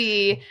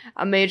foresee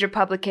a major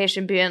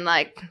publication being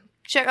like,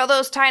 check out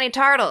those tiny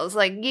turtles,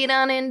 like get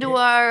on into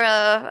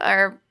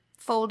our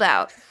fold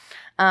out.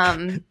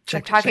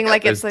 Talking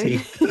like it's like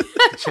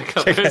check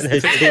out those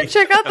teeth.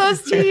 Check out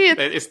those teeth.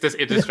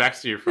 It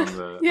distracts you from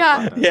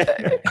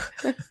the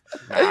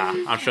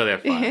I'm sure they're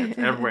fine.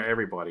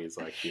 Everybody's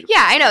like beautiful.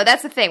 Yeah, I know,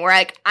 that's the thing. Where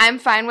like I'm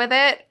fine with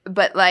it,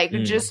 but like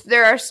just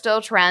there are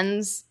still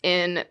trends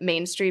in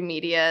mainstream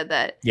media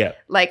that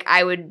like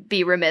I would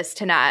be remiss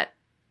to not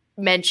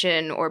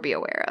mention or be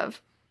aware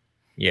of.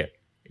 Yeah.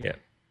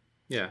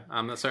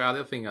 So the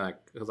other thing,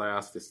 because I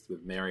asked this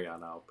with Mary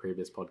on our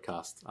previous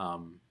podcast,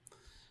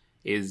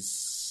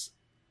 is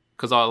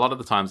because a lot of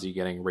the times you're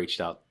getting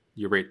reached out,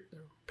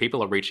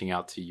 people are reaching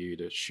out to you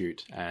to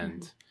shoot,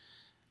 and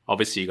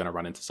obviously you're going to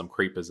run into some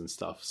creepers and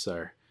stuff.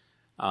 So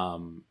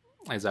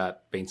has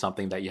that been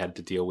something that you had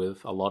to deal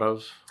with a lot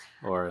of?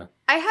 Or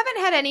I haven't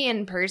had any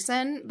in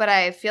person, but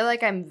I feel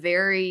like I'm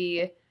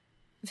very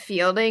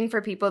fielding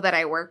for people that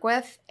I work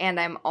with, and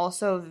I'm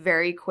also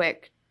very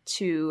quick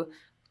to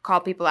call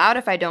people out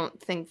if I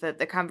don't think that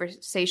the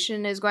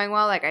conversation is going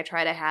well. Like I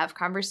try to have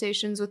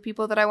conversations with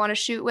people that I want to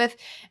shoot with.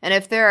 And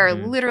if there are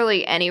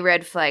literally any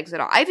red flags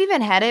at all, I've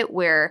even had it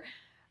where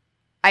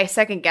I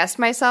second guessed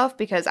myself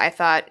because I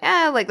thought,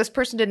 like this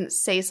person didn't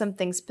say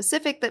something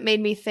specific that made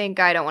me think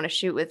I don't want to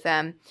shoot with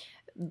them.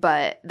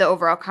 But the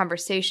overall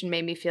conversation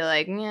made me feel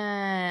like,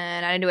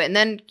 and I didn't do it. And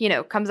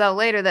then, comes out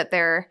later that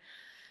they're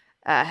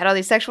had all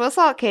these sexual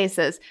assault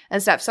cases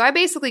and stuff. So I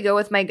basically go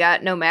with my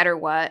gut no matter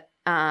what.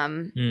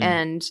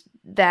 And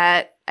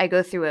that I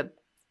go through a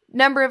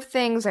number of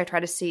things. I try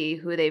to see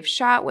who they've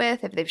shot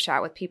with, if they've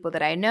shot with people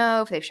that I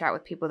know, if they've shot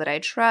with people that I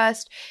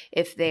trust,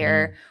 if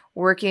they're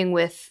working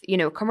with,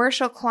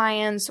 commercial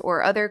clients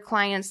or other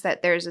clients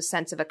that there's a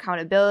sense of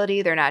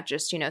accountability. They're not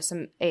just, a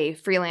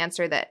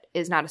freelancer that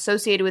is not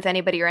associated with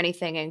anybody or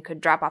anything and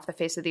could drop off the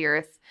face of the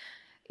earth,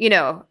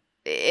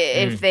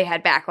 if they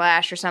had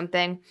backlash or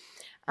something.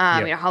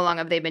 How long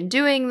have they been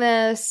doing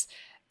this?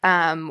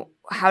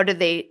 How do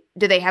they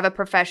have a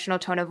professional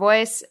tone of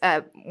voice?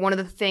 One of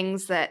the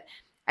things that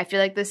I feel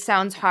like this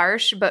sounds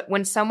harsh, but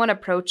when someone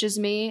approaches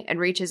me and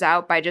reaches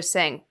out by just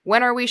saying,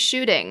 when are we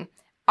shooting?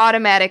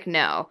 Automatic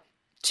no.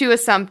 Too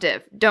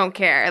assumptive. Don't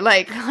care.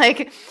 Like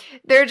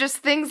they're just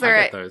things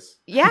that those.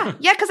 Yeah,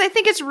 because I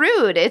think it's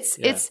rude.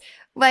 It's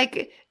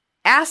like,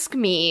 ask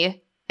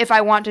me if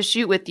I want to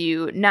shoot with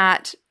you,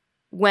 not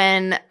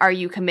when are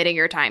you committing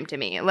your time to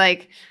me.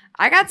 Like,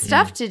 I got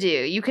stuff to do.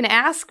 You can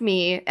ask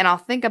me and I'll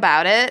think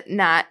about it,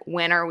 not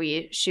when are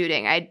we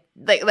shooting. I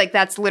like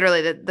that's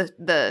literally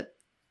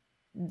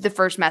the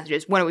first message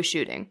is, when are we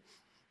shooting?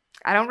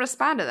 I don't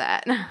respond to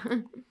that.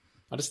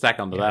 I'll just stack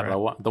onto that.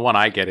 Right. The one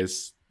I get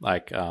is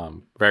like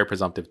very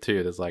presumptive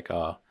too. There's like,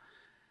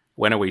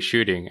 when are we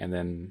shooting? And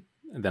then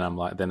I'm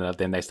like,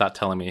 then they start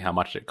telling me how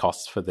much it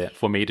costs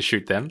for me to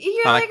shoot them.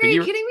 You're like, are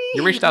you kidding me?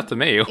 You reached out to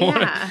me.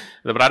 Yeah.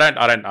 But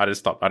I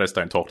just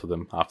don't talk to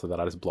them after that.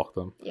 I just block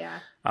them. Yeah.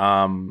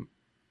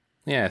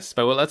 Yes,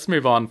 but let's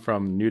move on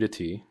from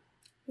nudity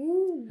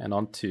and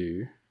on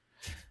to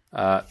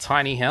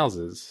tiny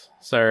houses.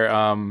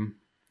 So,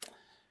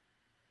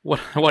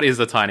 what is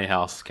a tiny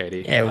house,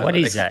 Katie? Yeah, what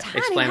is that?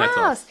 Explain that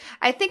to us.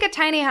 I think a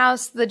tiny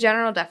house, the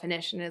general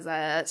definition is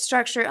a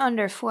structure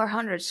under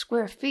 400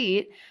 square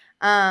feet.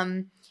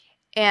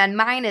 And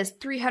mine is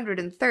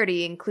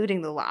 330,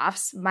 including the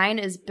lofts. Mine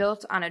is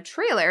built on a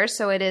trailer,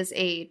 so it is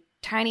a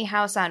tiny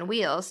house on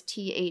wheels,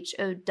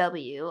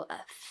 THOW, a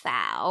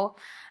thou.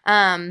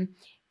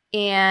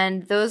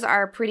 And those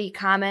are pretty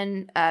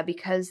common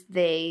because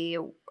they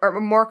are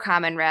more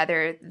common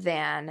rather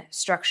than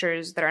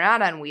structures that are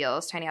not on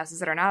wheels, tiny houses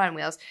that are not on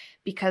wheels,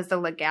 because the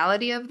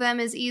legality of them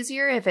is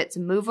easier. If it's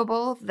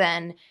movable,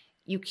 then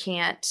you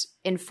can't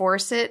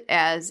enforce it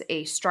as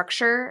a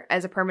structure,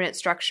 as a permanent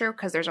structure,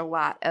 because there's a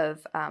lot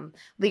of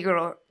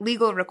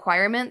legal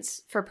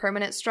requirements for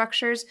permanent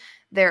structures.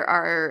 There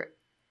are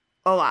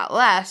a lot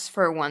less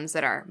for ones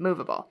that are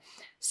movable.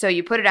 So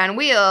you put it on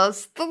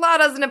wheels, the law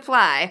doesn't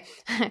apply.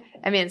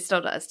 I mean, it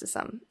still does to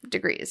some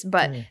degrees,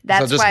 but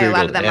that's why a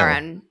lot of them are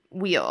on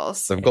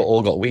wheels. They've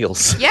all got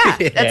wheels. Yeah,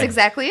 that's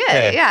exactly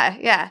it.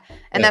 Yeah.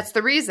 And that's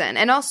the reason.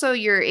 And also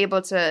you're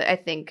able to, I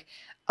think,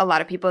 a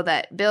lot of people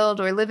that build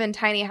or live in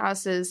tiny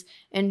houses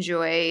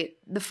enjoy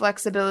the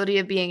flexibility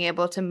of being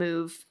able to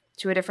move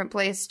to a different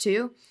place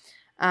too.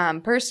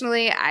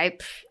 Personally, I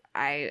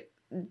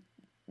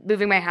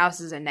moving my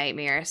house is a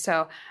nightmare.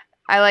 So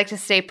I like to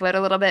stay put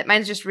a little bit.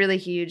 Mine's just really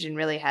huge and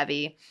really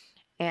heavy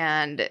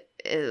and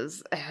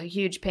is a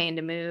huge pain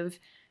to move.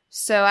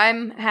 So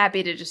I'm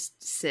happy to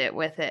just sit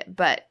with it,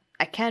 but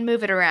I can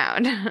move it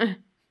around.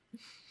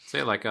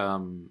 So like,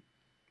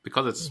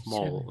 because it's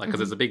small, like, because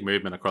there's a big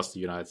movement across the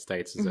United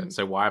States, is it?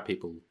 So why are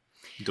people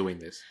doing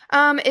this?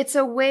 It's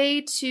a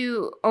way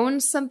to own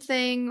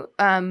something,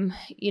 and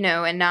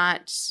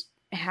not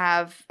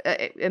have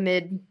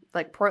amid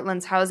like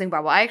Portland's housing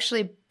bubble. I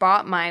actually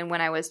bought mine when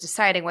I was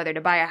deciding whether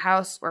to buy a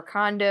house or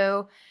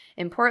condo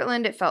in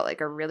Portland. It felt like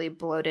a really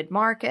bloated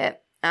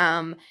market.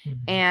 And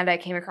I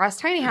came across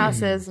tiny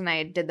houses and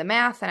I did the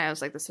math and I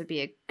was like, this would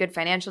be a good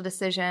financial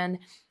decision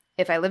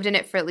if I lived in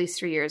it for at least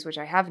 3 years, which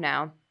I have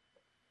now,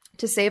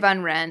 to save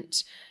on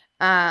rent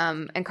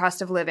and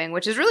cost of living,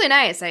 which is really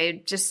nice.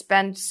 I just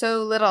spend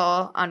so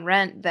little on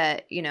rent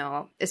that,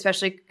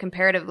 especially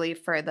comparatively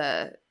for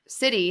the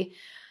city,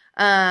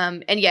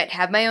 and yet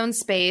have my own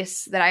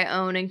space that I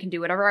own and can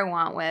do whatever I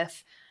want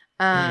with.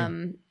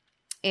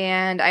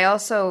 And I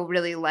also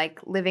really like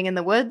living in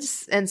the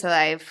woods. And so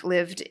I've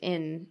lived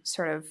in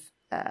sort of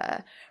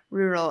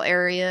rural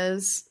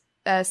areas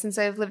since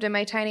I've lived in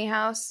my tiny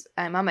house.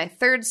 I'm on my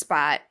third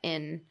spot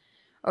in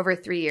over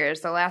 3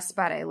 years. The last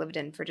spot I lived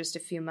in for just a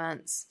few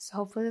months. So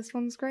hopefully this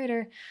one's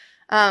greater.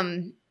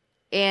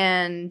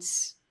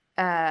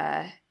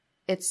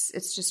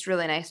 It's just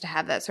really nice to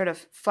have that sort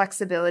of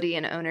flexibility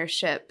and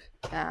ownership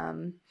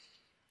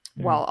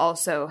while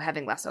also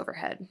having less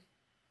overhead.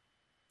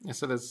 Yeah,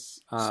 so there's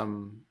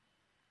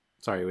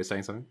sorry, you were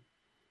saying something?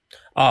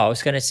 Oh, I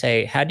was going to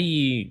say, how do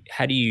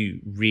you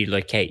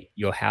relocate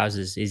your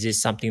houses? Is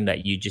this something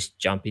that you just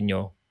jump in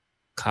your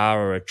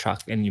car or a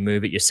truck and you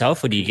move it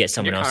yourself, or do you get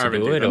someone else to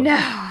do it? Or?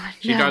 No.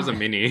 She drives a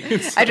Mini.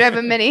 I drive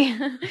a Mini.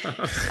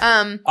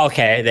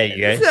 Okay, there you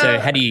go. So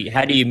how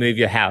do you move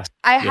your house?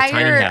 I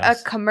hire a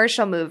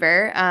commercial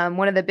mover.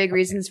 One of the big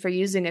reasons for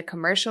using a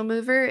commercial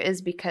mover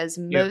is because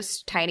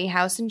most tiny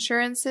house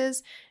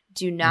insurances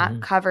do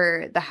not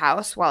cover the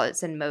house while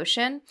it's in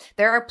motion.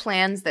 There are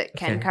plans that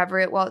can cover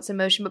it while it's in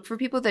motion, but for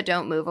people that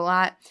don't move a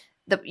lot,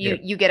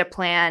 you get a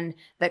plan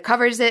that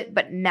covers it,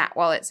 but not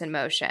while it's in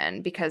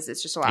motion because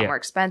it's just a lot more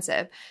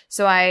expensive.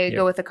 So I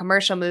go with a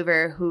commercial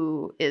mover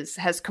who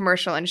has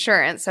commercial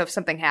insurance. So if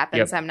something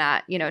happens, I'm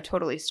not,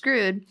 totally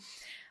screwed.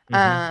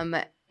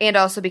 And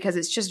also because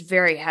it's just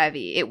very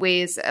heavy. It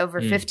weighs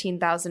over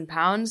 15,000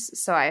 pounds.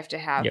 So I have to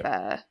have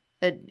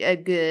a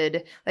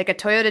good, like a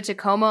Toyota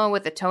Tacoma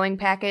with a towing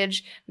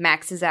package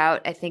maxes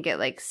out, I think, at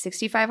like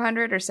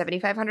 6,500 or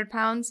 7,500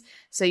 pounds.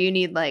 So you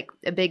need like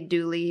a big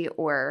dually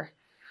or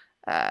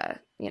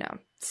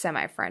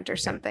semi-front or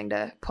something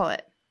to pull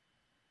it.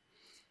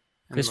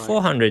 Because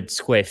 400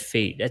 square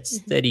feet, that's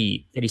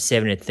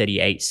 37 to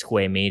 38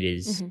 square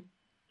meters.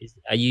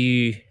 Are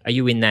you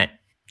in that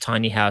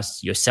tiny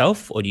house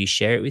yourself, or do you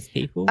share it with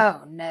people?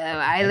 Oh, no.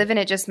 I live in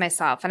it just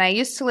myself. And I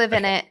used to live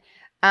in it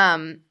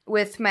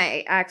With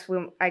my ex,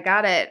 I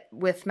got it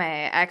with my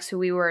ex, who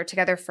we were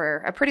together for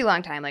a pretty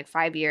long time, like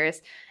 5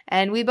 years.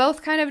 And we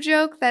both kind of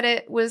joke that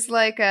it was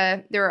like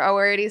there were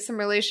already some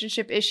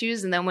relationship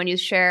issues. And then when you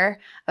share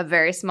a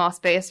very small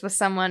space with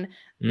someone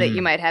that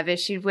you might have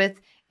issues with,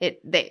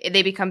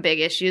 they become big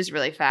issues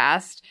really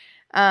fast.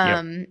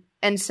 And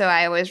so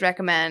I always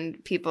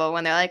recommend people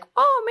when they're like,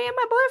 oh, me and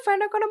my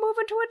boyfriend are going to move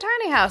into a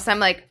tiny house. I'm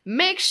like,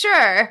 make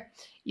sure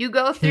you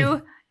go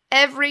through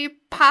every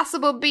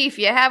possible beef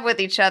you have with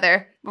each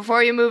other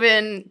before you move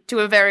in to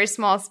a very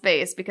small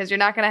space, because you're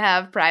not going to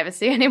have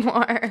privacy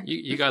anymore.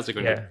 You guys are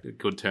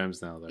good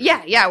terms now, though.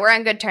 Yeah, we're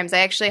on good terms. I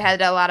actually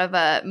had a lot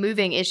of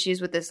moving issues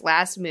with this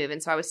last move,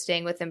 and so I was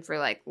staying with him for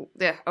like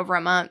over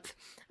a month,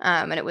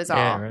 and it was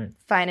all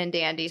fine and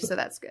dandy, so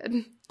that's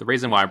good. The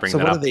reason why I bring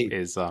that up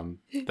is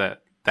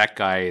that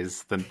guy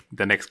is the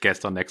next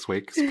guest on next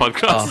week's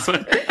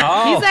podcast.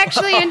 He's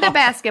actually into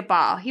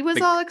basketball. He was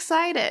all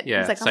excited. Yeah,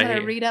 he's like, I'm going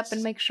to read up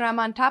and make sure I'm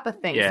on top of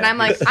things. Yeah. And I'm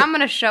like, I'm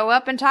going to show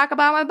up and talk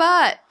about my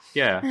butt.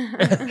 Yeah.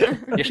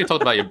 You actually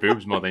talked about your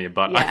boobs more than your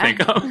butt, I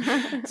think.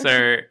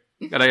 So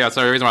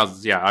the reason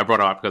why I brought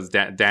it up because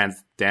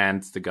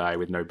Dan's the guy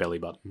with no belly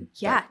button.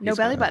 Yeah, no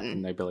belly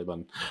button. No belly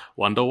button.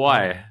 Wonder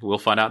why? We'll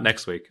find out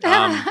next week.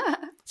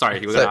 Sorry,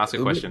 you were going to ask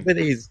a question.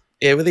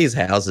 With these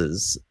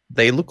houses,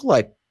 they look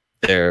like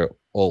they're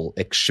all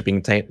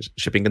shipping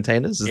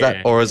containers. Is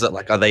that, or is it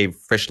like, are they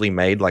freshly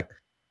made? Like,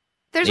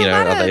 there's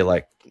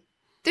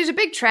there's a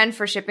big trend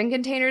for shipping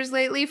containers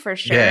lately, for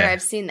sure. Yeah.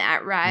 I've seen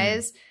that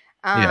rise.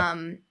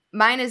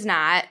 Mine is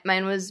not.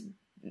 Mine was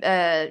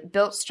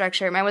built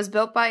structure. Mine was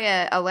built by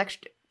an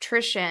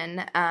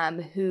electrician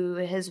who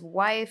his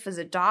wife is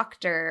a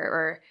doctor,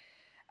 or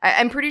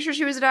I'm pretty sure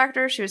she was a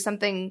doctor. She was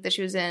something that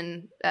she was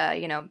in,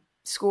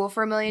 school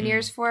for a million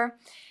years for.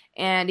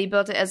 And he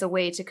built it as a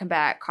way to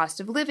combat cost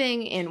of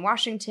living in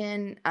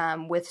Washington,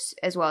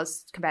 as well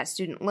as combat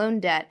student loan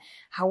debt.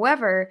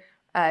 However,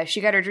 she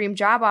got her dream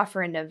job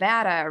offer in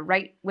Nevada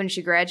right when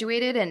she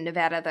graduated. And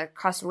Nevada, the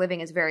cost of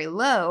living is very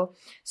low.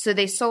 So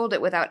they sold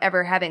it without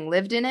ever having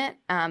lived in it.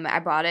 I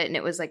bought it and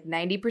it was like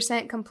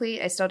 90% complete.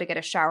 I still had to get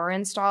a shower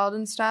installed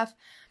and stuff.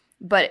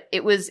 But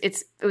it was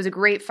a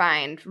great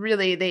find.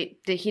 Really,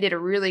 he did a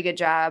really good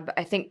job.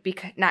 I think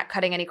not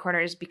cutting any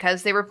corners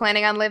because they were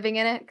planning on living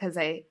in it. Because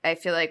I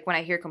feel like when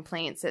I hear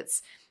complaints,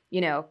 it's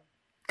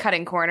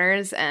cutting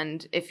corners,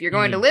 and if you're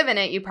going to live in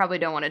it, you probably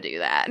don't want to do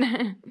that.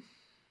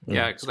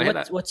 Yeah,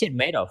 because what's it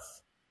made of?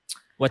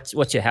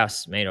 What's your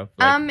house made of?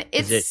 Like,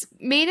 it's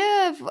made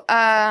of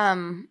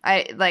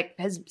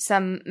has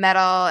some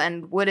metal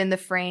and wood in the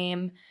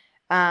frame.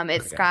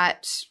 It's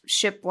got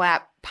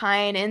shiplap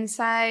pine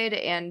inside,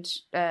 and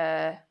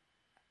I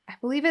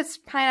believe it's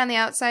pine on the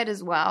outside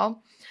as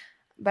well.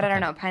 But I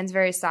don't know. Pine's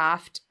very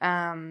soft.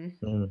 A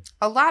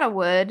lot of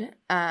wood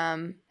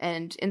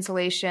and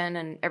insulation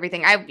and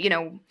everything.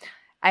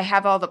 I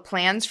have all the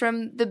plans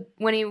from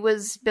when he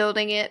was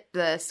building it,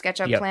 the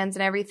SketchUp plans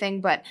and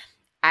everything, but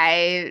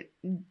I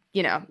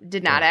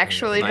did not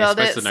actually build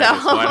it. So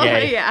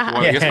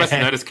you're supposed to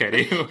notice,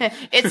 Katie.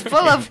 It's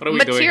full of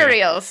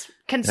materials,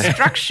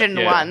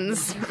 construction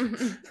ones.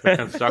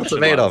 What's it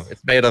made of?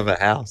 It's made of a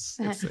house.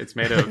 It's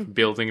made of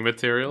building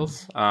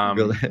materials.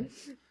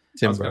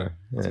 Timber.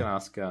 I was going to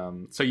ask.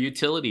 So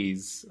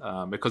utilities,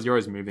 because you're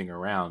always moving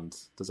around,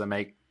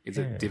 is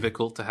it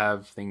difficult to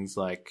have things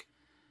like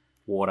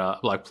water,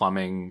 like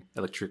plumbing,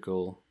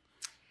 electrical,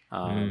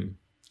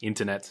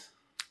 internet?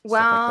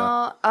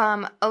 Well,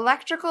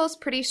 electrical is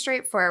pretty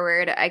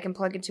straightforward. I can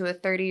plug into a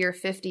 30 or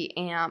 50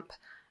 amp.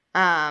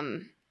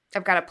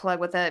 I've got a plug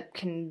with a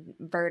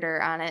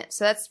converter on it,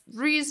 so that's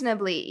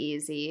reasonably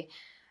easy.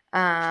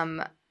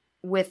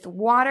 With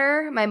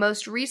water, my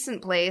most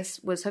recent place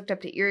was hooked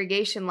up to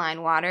irrigation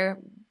line water,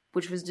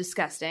 which was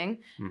disgusting.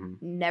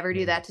 Never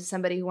do that to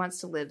somebody who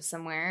wants to live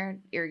somewhere.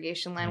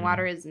 Irrigation line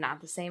water is not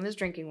the same as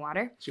drinking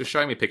water. She was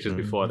showing me pictures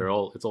before.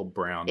 It's all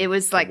brown. It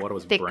was like water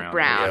was thick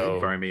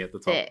brown. Foamy at the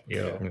top.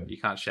 You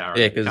can't shower.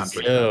 Yeah, because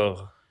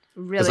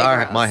really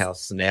my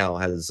house now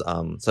has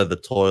so the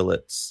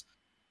toilets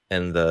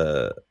and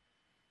I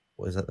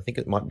think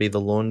it might be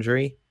the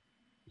laundry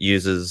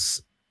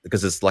uses,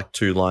 because it's like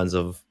two lines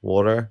of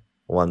water.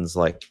 One's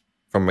like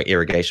from an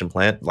irrigation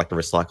plant, like the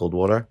recycled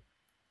water.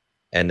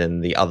 And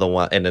then the other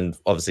one, and then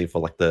obviously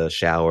for like the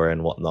shower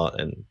and whatnot,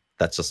 and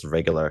that's just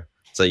regular.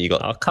 So you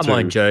got. Oh, come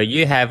on, Joe!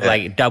 You have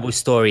like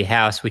double-story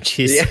house, which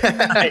is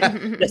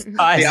I'm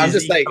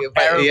just like,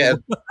 yeah.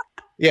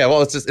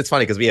 Well, it's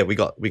funny because we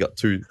got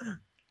two,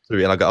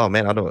 and I go, oh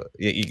man, I don't.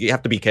 You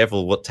have to be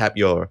careful what tap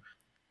you're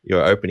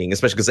opening,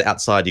 especially because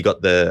outside you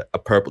got the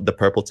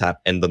purple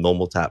tap and the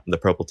normal tap, and the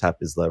purple tap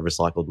is the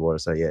recycled water.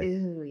 So yeah,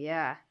 ooh,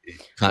 yeah,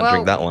 can't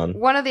drink that one.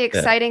 One of the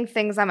exciting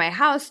things on my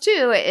house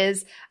too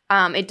is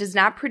it does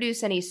not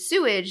produce any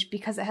sewage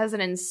because it has an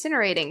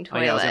incinerating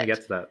toilet. Oh, yeah, I was going to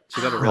get to that. She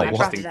got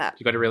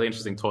a really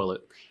interesting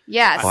toilet.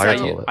 Yeah,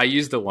 I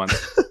used it once.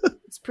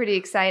 It's pretty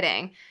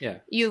exciting. Yeah,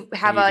 you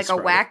have a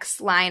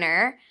wax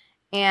liner.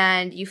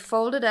 And you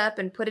fold it up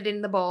and put it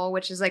in the bowl,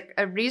 which is like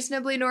a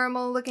reasonably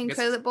normal looking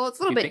toilet bowl. It's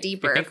a little bit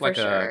deeper for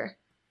sure.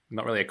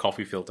 not really a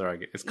coffee filter. I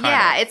guess it's kind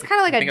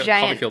of like a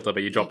giant coffee filter,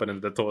 but you drop it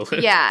into the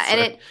toilet. Yeah,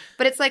 so.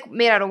 But it's like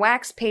made out of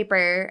wax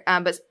paper,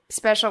 but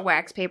special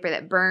wax paper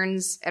that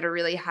burns at a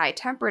really high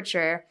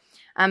temperature,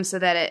 so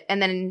that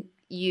and then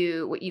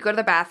you go to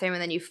the bathroom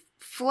and then you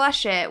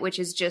flush it, which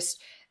is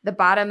just the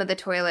bottom of the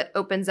toilet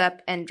opens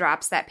up and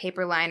drops that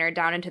paper liner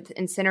down into the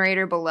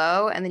incinerator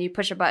below, and then you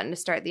push a button to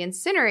start the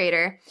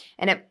incinerator,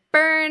 and it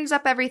burns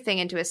up everything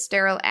into a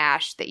sterile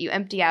ash that you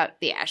empty out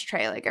the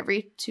ashtray like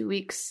every 2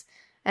 weeks.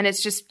 And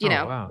it's just,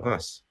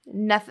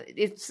 nothing.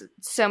 It's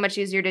so much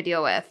easier to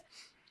deal with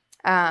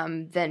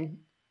than,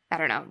 I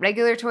don't know,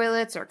 regular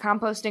toilets or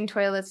composting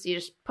toilets. You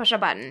just push a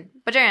button.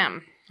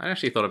 Bajam. I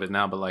actually thought of it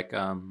now, but like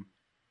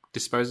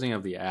disposing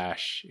of the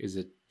ash, is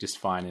it just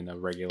fine in a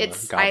regular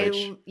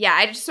garbage?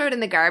 I just throw it in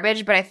the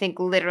garbage, but I think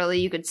literally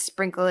you could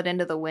sprinkle it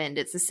into the wind.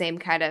 It's the same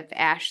kind of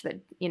ash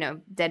that,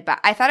 dead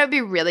body. I thought it would be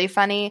really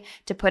funny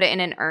to put it in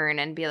an urn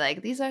and be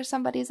like, these are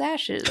somebody's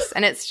ashes.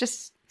 And it's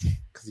just...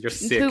 Because you're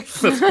sick.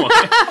 That's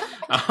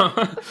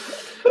why.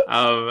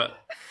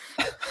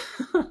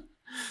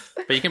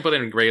 But you can put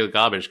it in regular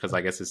garbage because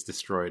I guess it's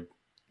destroyed.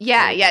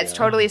 Yeah, it's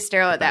totally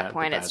sterile at that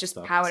point. It's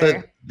just powder.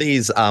 So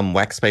these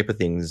wax paper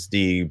things, do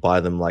you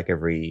buy them like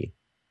every...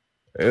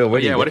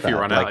 what if you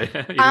run out?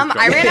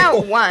 I ran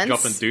out once.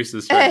 Dropping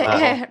deuces.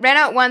 Ran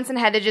out once and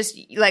had to just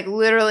like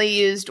literally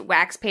used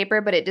wax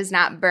paper, but it does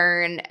not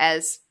burn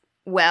as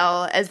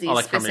well as these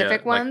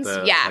specific ones.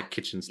 Like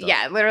kitchen stuff.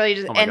 Yeah, literally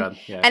just and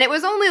it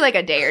was only like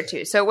a day or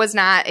two, so it was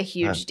not a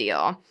huge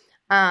deal.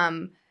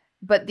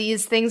 But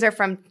these things are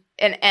from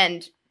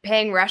and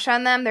paying rush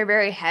on them, they're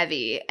very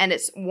heavy, and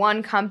it's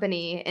one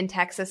company in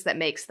Texas that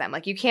makes them.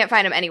 Like you can't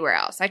find them anywhere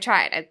else. I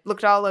tried. I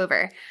looked all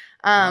over.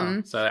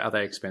 So are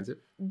they expensive?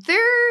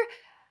 They're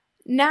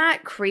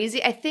not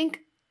crazy. I think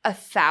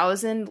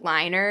 1,000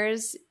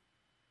 liners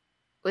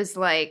was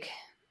like,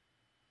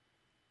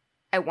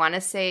 I want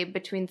to say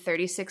between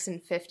 $36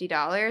 and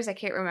 $50. I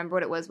can't remember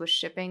what it was with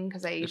shipping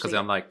because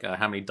I'm like,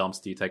 how many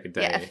dumps do you take a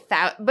day?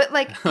 Yeah, but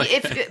like,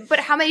 but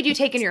how many do you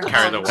take in your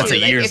home? That's a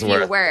year's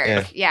worth. You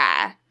work,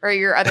 or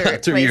your other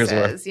 2 years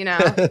worth.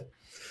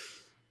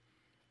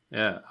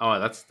 Yeah. Oh,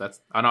 that's.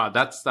 I know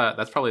that's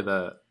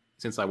probably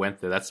since I went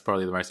there, that's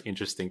probably the most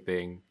interesting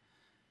thing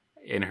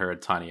in her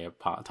tiny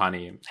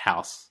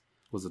house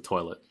was the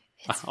toilet.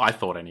 I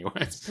thought anyway.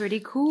 It's pretty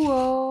cool.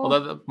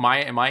 Although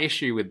my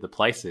issue with the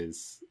place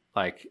is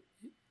like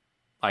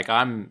I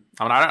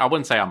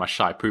wouldn't say I'm a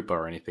shy pooper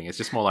or anything. It's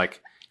just more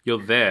like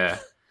you're there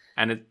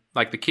and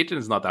the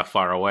kitchen's not that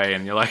far away,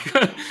 and you're like,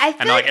 I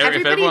feel like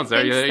if everyone's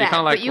there, you're kind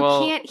of like, but you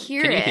can't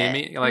hear can it. Can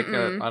you hear me? Like,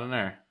 I don't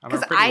know.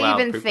 Because I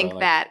even think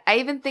that. I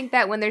even think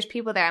that when there's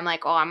people there, I'm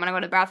like, oh, I'm gonna go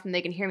to the bathroom,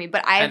 they can hear me.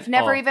 But I've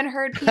never even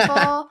heard people.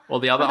 Well,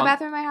 the other go to the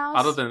bathroom in my house.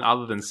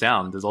 Other than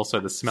sound, there's also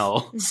the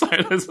smell. So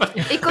there's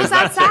it goes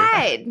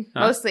outside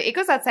mostly. It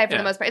goes outside for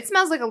the most part. It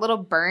smells like a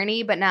little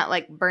burny, but not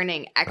like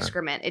burning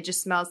excrement. It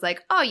just smells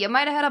like, oh, you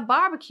might have had a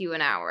barbecue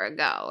an hour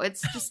ago.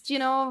 It's just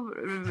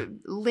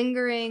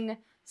lingering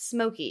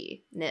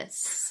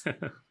smokiness.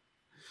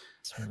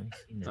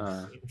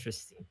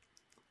 Interesting.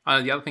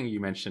 The other thing you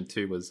mentioned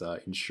too was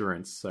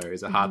insurance. So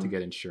is it hard to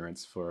get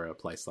insurance for a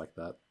place like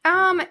that?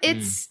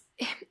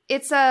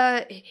 It's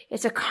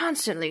a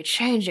constantly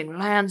changing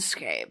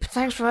landscape.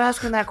 Thanks for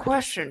asking that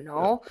question,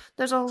 Noel.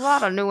 There's a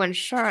lot of new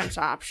insurance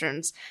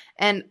options,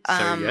 and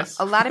yes.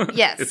 a lot of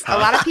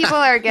people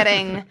are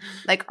getting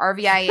like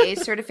RVIA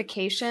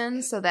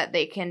certification so that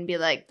they can be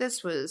like,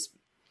 this was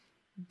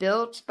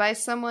built by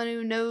someone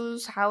who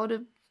knows how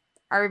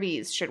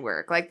RVs should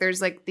work. Like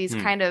there's like these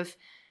kind of,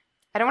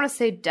 I don't want to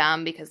say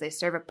dumb because they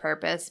serve a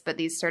purpose, but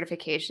these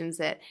certifications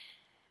that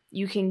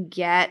you can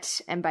get,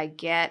 and by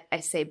get,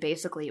 I say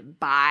basically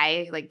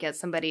buy, like get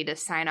somebody to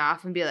sign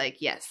off and be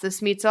like, yes,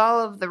 this meets all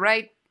of the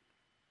right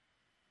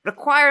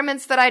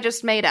requirements that I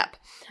just made up.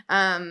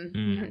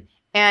 And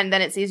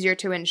then it's easier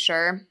to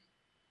insure.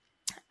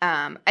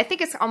 I think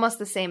it's almost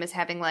the same as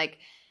having like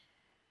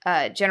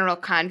a general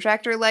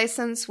contractor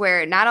license,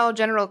 where not all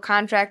general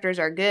contractors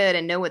are good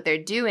and know what they're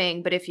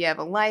doing, but if you have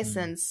a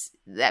license,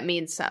 that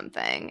means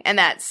something. And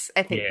that's,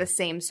 I think, the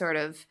same sort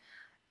of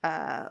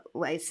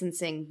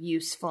licensing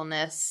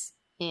usefulness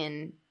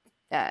in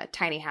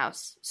tiny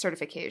house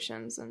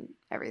certifications and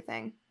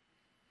everything.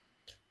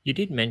 You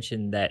did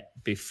mention that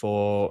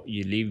before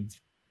you lived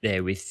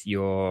there with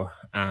your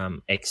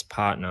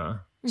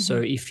ex-partner.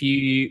 So if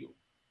you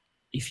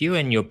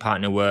and your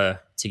partner were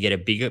to get a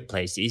bigger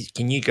place,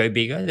 can you go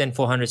bigger than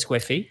 400 square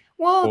feet?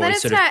 Well, then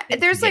it's not.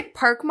 There's like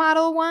park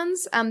model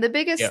ones. The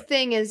biggest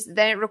thing is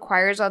that it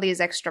requires all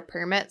these extra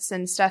permits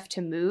and stuff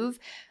to move.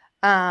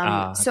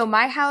 So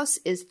my house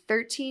is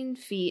 13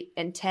 feet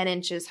and 10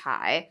 inches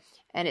high,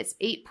 and it's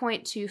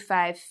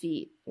 8.25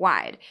 feet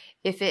wide.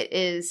 If it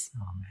is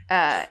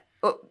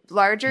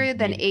larger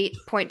than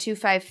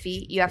 8.25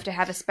 feet, you have to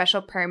have a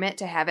special permit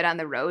to have it on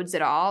the roads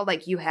at all.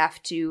 Like you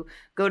have to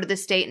go to the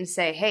state and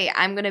say, hey,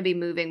 I'm going to be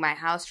moving my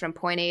house from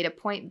point A to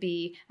point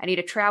B. I need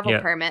a travel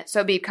permit.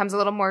 So it becomes a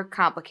little more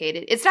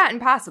complicated. It's not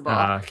impossible,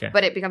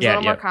 but it becomes a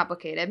little more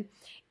complicated.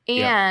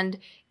 And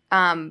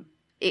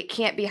it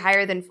can't be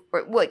higher than,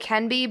 well, it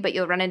can be, but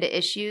you'll run into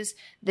issues.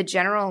 The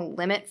general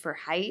limit for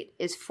height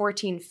is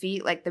 14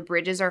 feet. Like the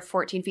bridges are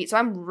 14 feet. So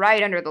I'm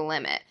right under the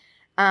limit.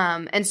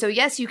 And so,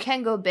 yes, you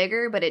can go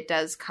bigger, but it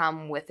does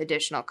come with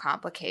additional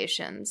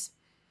complications.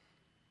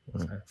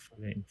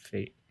 14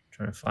 feet.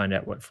 Trying to find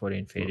out what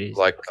 14 feet is.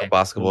 Like a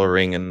basketball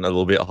ring and a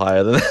little bit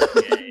higher than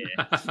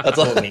that. That's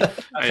all.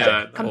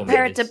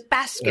 Compare it to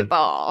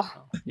basketball.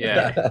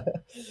 Yeah.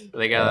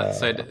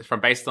 So from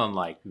based on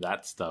like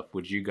that stuff,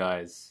 would you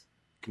guys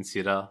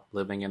consider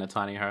living in a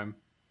tiny home?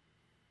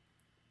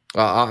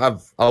 I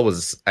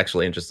was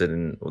actually interested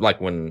in,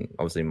 like, when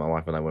obviously my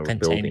wife and I were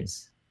building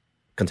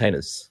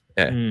containers.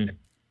 Yeah.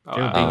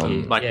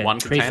 Like one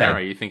container, or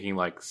are you thinking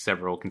like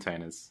several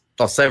containers?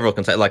 Oh, several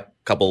containers, like a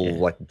couple,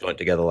 like joined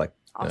together, like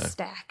all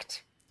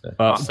stacked.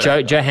 Well,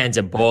 Johan's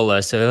a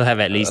baller, so he'll have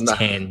at least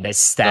 10 that's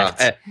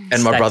stacked.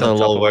 And my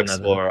brother-in-law works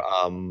for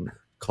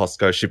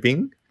Costco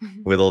shipping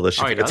with all the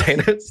shipping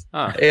containers.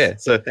 Oh. Yeah,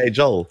 so hey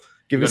Joel,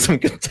 give us some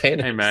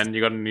containers. Hey man,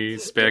 you got any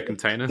spare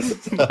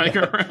containers lying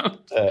around?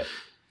 I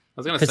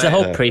was going to say because the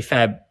whole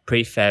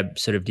prefab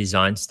sort of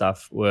design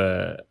stuff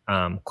were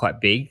quite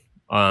big.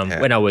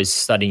 When I was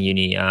studying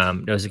uni,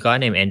 there was a guy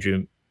named Andrew.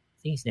 I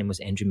think his name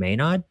was Andrew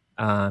Maynard.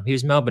 He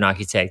was a Melbourne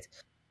architect,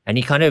 and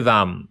he kind of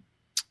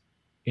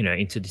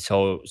into this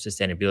whole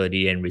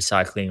sustainability and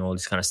recycling, all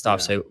this kind of stuff.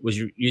 Yeah. So was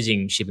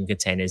using shipping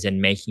containers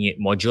and making it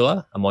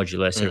modular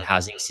sort of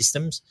housing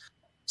systems.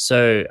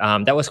 So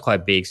that was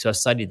quite big. So I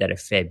studied that a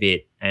fair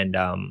bit, and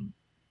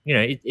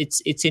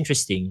it's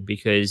interesting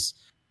because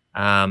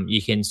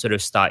you can sort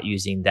of start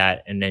using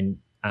that and then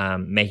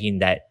making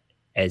that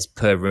as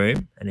per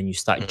room, and then you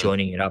start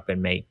joining it up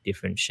and make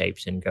different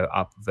shapes and go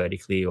up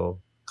vertically or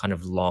kind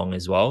of long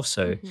as well.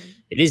 So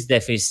it is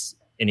definitely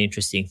an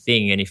interesting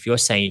thing. And if you're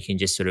saying you can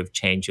just sort of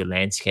change your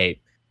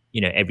landscape,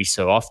 every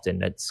so often,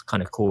 that's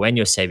kind of cool. And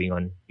you're saving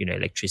on,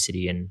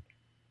 electricity and,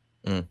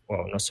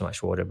 well, not so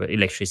much water, but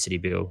electricity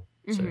bill.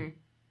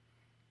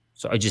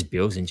 So just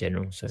bills in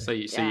general. So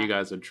you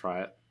guys would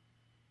try it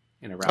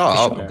in a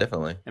roundabout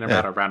definitely. In a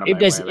roundabout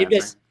way.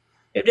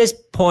 If there's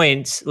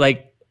points,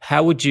 like,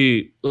 how would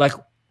you, like,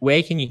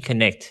 where can you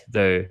connect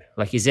though?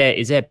 Like, is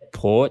there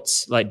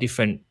ports, like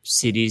different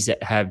cities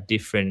that have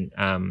different,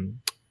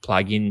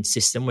 plug-in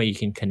system where you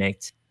can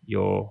connect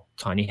your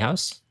tiny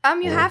house?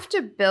 You have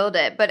to build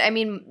it, but I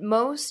mean,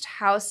 most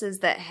houses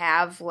that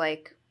have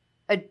like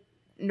a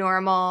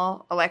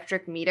normal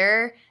electric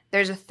meter,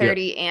 there's a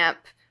 30 amp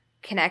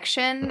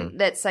connection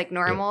that's like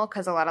normal,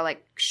 because a lot of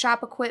like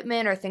shop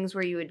equipment or things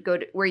where you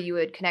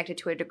would connect it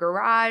to a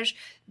garage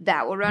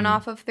that will run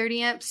off of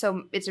 30 amps.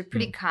 So it's a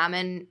pretty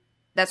common.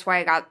 That's why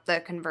I got the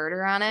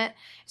converter on it.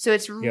 So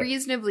it's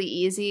reasonably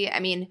easy.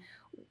 I mean,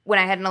 when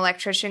I had an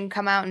electrician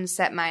come out and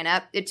set mine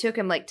up, it took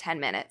him like 10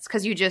 minutes,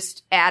 because you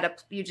just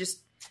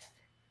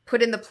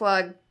put in the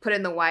plug, put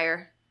in the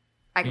wire.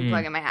 I can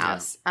plug in my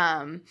house.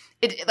 Yeah.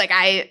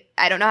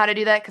 I don't know how to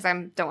do that because I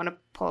don't want to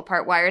pull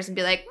apart wires and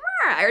be like,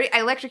 I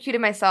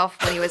electrocuted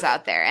myself when he was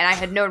out there, and I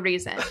had no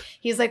reason.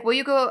 He's like, will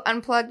you go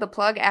unplug the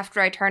plug after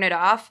I turn it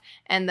off?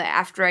 And the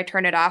after I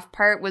turn it off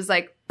part was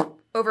like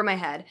over my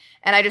head,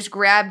 and I just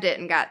grabbed it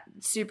and got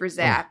super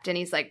zapped. And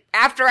he's like,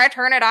 after I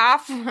turn it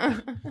off.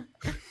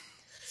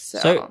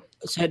 So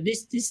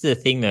this is the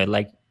thing though,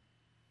 like,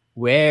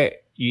 where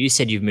you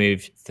said you've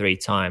moved 3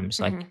 times,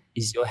 like,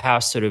 is your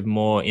house sort of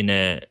more in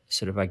a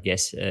sort of, I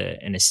guess,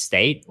 an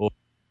estate? Or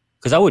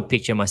because I would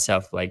picture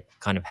myself like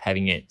kind of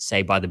having it,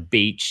 say, by the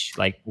beach,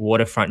 like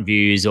waterfront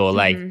views, or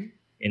like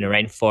in a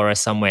rainforest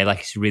somewhere, like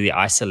it's really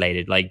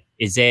isolated. Like,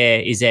 is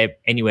there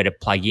anywhere to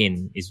plug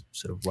in is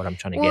sort of what I'm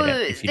trying to get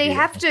at. They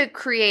have to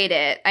create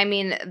it. I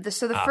mean, the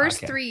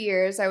first 3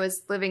 years I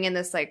was living in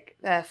this like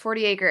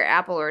 40-acre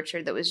apple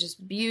orchard that was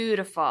just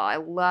beautiful. I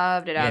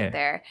loved it out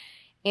there.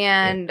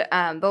 And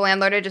the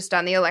landlord had just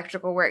done the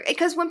electrical work.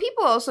 Because when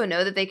people also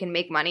know that they can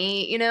make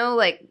money,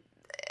 like,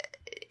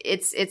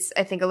 it's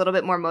I think a little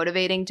bit more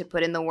motivating to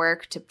put in the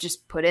work to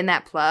just put in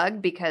that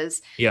plug,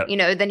 because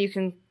then you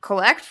can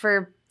collect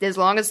for as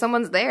long as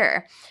someone's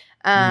there.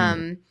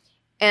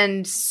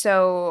 And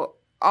so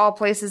all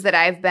places that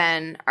I've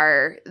been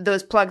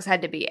those plugs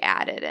had to be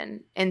added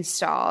and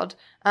installed.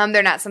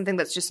 They're not something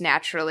that's just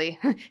naturally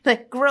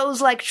like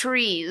grows like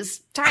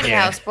trees, tiny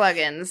house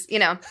plugins,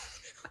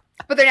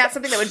 but they're not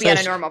something that would be on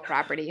a normal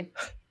property.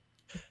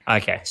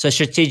 Okay, so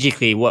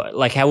strategically,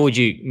 how would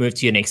you move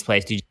to your next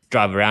place? Do you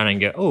drive around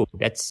and go, "Oh,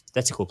 that's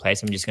a cool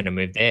place. I'm just going to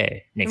move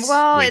there next"?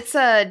 Well, week?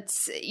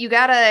 You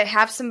gotta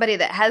have somebody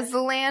that has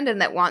the land and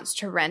that wants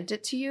to rent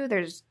it to you.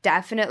 There's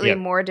definitely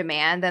more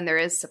demand than there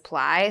is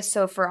supply.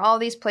 So for all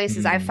these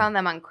places, I found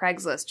them on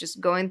Craigslist.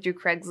 Just going through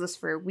Craigslist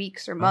for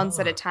weeks or months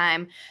at a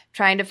time,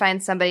 trying to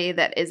find somebody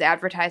that is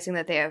advertising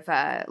that they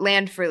have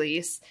land for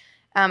lease.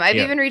 I've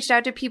even reached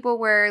out to people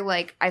where,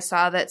 like, I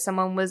saw that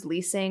someone was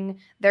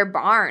leasing their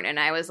barn, and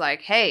I was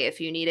like, hey,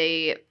 if you need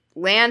a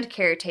land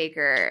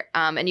caretaker,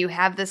 and you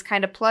have this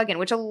kind of plug-in,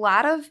 which a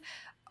lot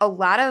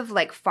of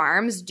like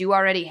farms do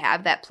already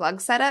have that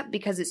plug set up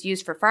because it's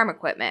used for farm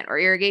equipment or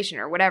irrigation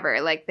or whatever.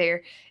 Like,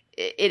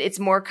 it's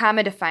more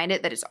common to find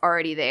it that it's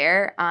already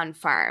there on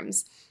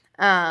farms.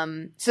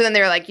 So then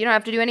they're like, you don't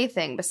have to do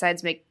anything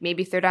besides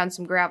maybe throw down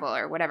some gravel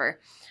or whatever.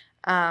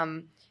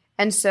 And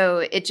so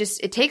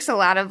it takes a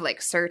lot of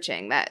like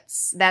searching.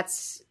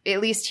 That's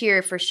at least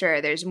here for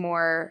sure. There's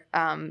more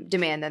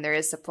demand than there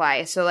is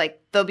supply. So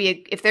like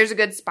if there's a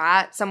good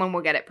spot, someone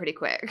will get it pretty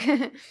quick.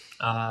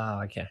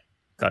 Okay.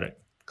 Got it.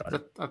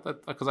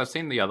 Because I've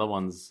seen the other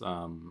ones.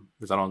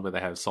 There's other ones where they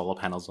have solar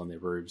panels on their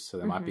roofs, so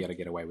they might be able to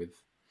get away with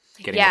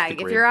getting off the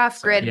grid. If you're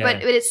off grid.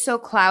 But it's so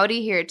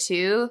cloudy here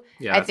too.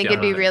 Yeah, I think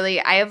it'd be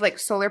really. I have like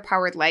solar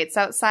powered lights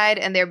outside,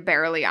 and they're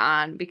barely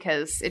on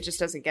because it just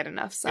doesn't get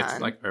enough sun. It's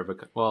like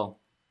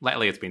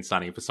lately it's been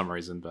sunny for some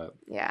reason, but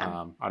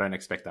I don't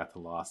expect that to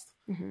last.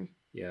 Mm-hmm.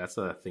 Yeah, that's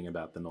the thing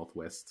about the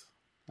Northwest.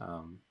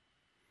 But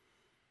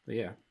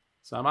yeah.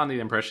 So I'm under the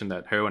impression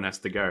that Herwin has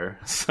to go.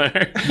 So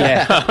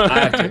yeah, I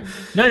have to.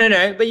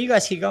 No. But you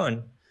guys keep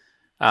going.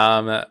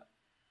 I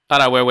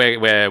know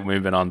we're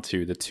moving on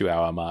to the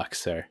 2-hour mark.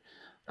 So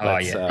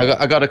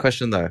I got a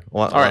question though.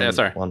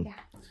 Sorry. One.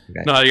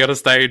 Okay. No, you got to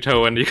stay,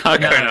 Herwin. You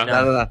can't go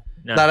now.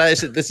 No.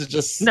 This is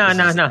just no.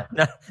 Not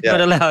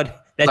allowed.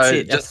 That's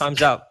it. Just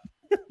time's up.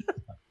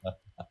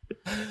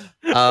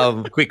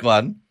 Quick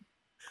one.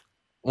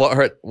 What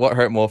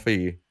hurt more for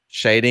you,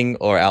 shading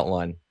or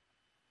outline?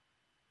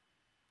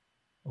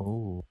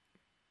 For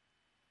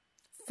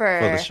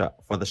the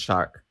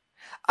shark.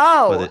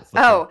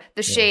 The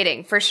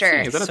shading for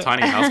sure. Is that a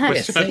tiny house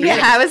question? Yeah,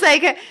 I was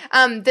like,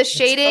 the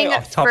shading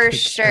for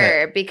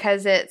sure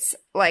because it's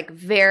like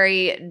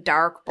very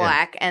dark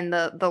black and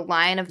the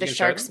line of the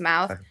shark's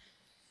mouth.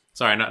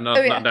 Sorry,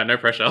 no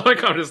pressure.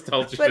 Like I'm just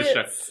told you to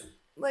show.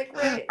 Like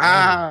right.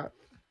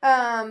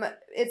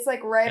 It's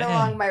like right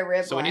along my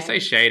rib. So when you say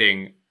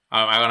shading,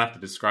 I'm gonna have to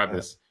describe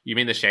this. You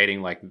mean the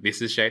shading like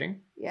this is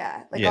shading?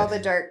 Yeah, all the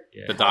dark.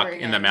 Yeah. The dark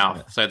in the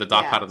mouth. So the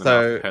dark part of the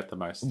mouth hurt the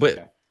most.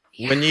 But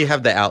when you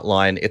have the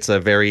outline, it's a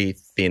very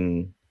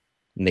thin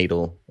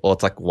needle, or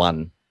it's like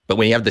one. But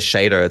when you have the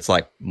shader, it's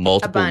like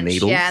multiple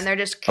needles. Yeah, and they're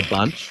just a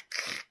bunch.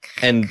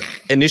 And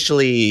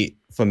initially,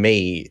 for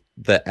me,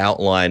 the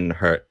outline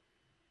hurt,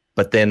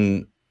 but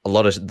then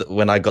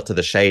when I got to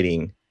the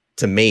shading,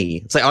 to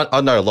me, it's like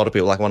I know a lot of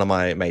people. Like one of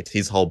my mates,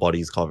 his whole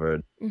body's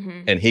covered,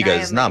 and he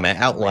goes, "Nah, man,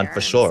 outline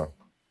for sure."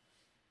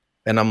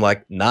 And I'm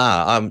like,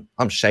 nah,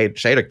 I'm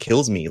shader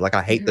kills me. Like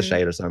I hate the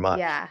shader so much.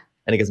 Yeah.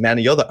 And he goes, man,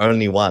 you're the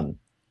only one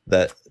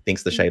that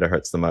thinks the shader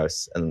hurts the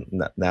most. And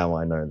now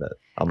I know that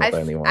I'm not the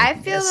only one. I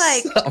feel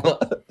like, I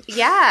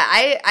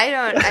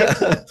don't.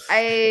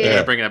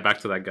 Yeah, bringing it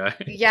back to that guy.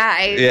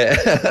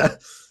 Yeah.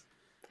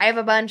 I have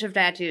a bunch of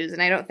tattoos,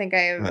 and I don't think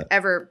I've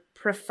ever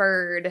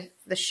preferred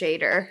the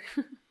shader.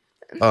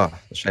 Oh,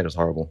 the shader's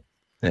horrible.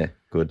 Yeah,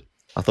 good.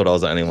 I thought I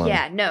was the only one.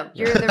 Yeah, no,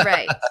 you're the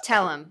right.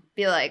 Tell him.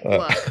 Be like,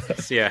 look,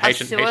 a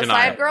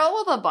suicide girl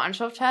with a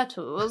bunch of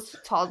tattoos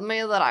told me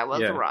that I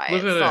was right.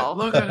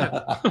 Look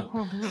at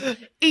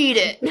it. Eat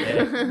it.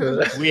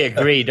 Yeah. We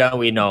agree, don't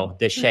we? No,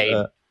 the shade.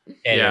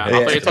 Yeah, I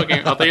thought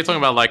you were talking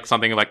about like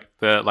something like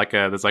there's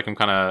like some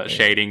kind of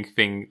shading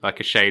thing, like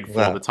a shade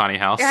for the tiny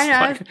house,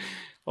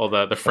 or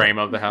the frame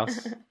of the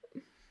house.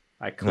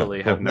 I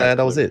clearly have no.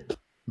 That was it.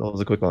 That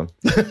was a quick one.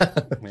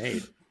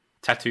 Made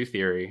tattoo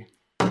theory.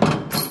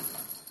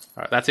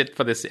 All right, that's it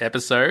for this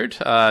episode.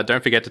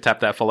 Don't forget to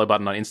tap that follow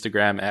button on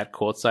Instagram at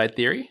Courtside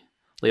Theory.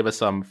 Leave us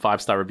some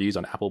 5-star reviews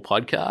on Apple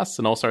Podcasts,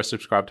 and also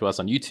subscribe to us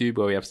on YouTube,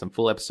 where we have some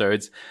full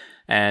episodes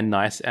and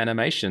nice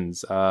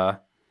animations. I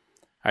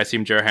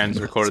assume Johan's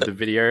recorded the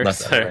video,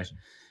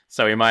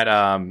 so we might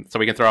so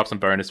we can throw up some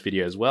bonus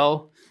video as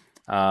well.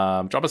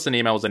 Drop us an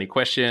email with any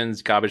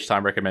questions, garbage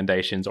time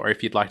recommendations, or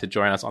if you'd like to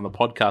join us on the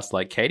podcast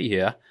like Katie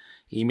here,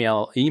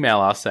 email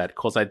us at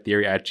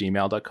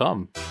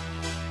courtsidetheory@gmail.com.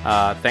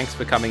 Thanks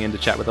for coming in to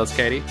chat with us,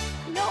 Katie.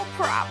 No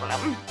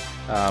problem.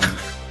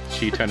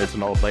 She turned into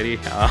an old lady.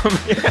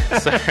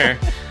 So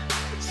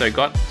you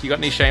got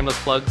any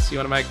shameless plugs you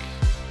want to make?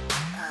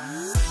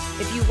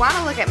 If you want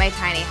to look at my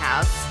tiny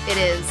house,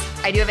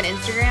 I do have an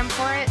Instagram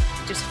for it,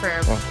 just for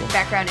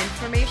background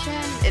information.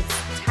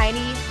 It's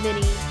Tiny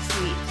Mini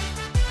Suite,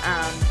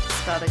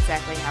 spelled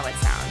exactly how it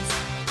sounds.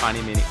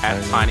 Tiny Mini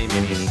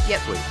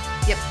Suite.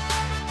 Yep.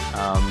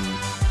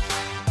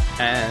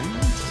 And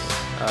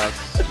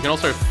you can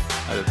also,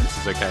 this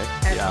is okay.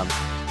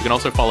 You can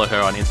also follow her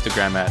on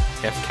Instagram at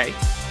FKate,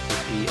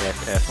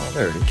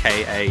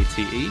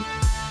 EFFKATE,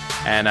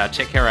 and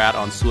check her out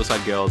on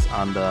Suicide Girls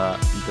under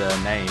the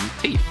name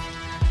Teeth.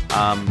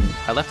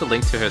 I left a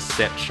link to her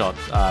set shot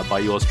by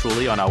yours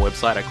truly on our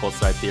website at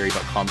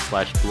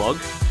courtsidetheory.com/blog.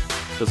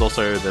 There's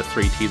also the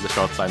 3 teaser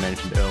shots I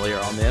mentioned earlier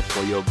on there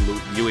for your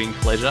viewing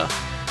pleasure.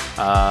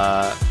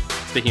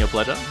 Speaking of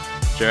pleasure,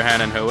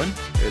 Johan and Herwin,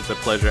 it's a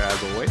pleasure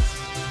as always.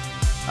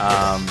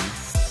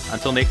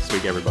 Until next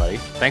week, everybody,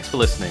 thanks for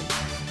listening.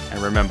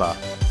 And remember,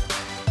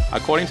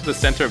 according to the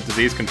Center of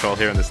Disease Control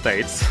here in the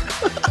States,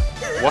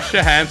 wash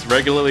your hands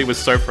regularly with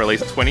soap for at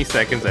least 20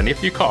 seconds, and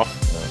if you cough,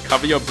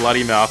 cover your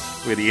bloody mouth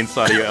with the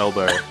inside of your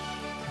elbow.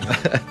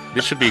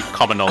 This should be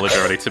common knowledge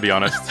already, to be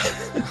honest.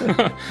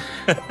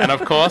 And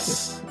of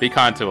course, Be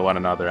kind to one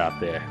another out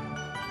there.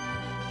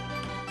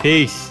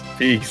 Peace.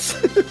 Peace.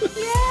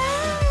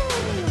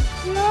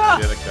 Yeah,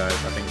 guys.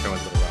 I think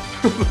someone's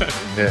gonna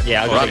run.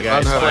 Yeah, I'll go,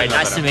 guys. All right,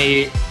 nice to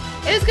meet you.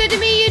 It was good to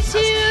meet you too.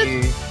 Nice to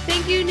meet you.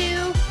 Thank you,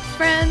 new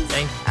friends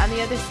Thanks. on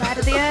the other side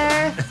of the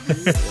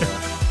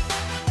earth.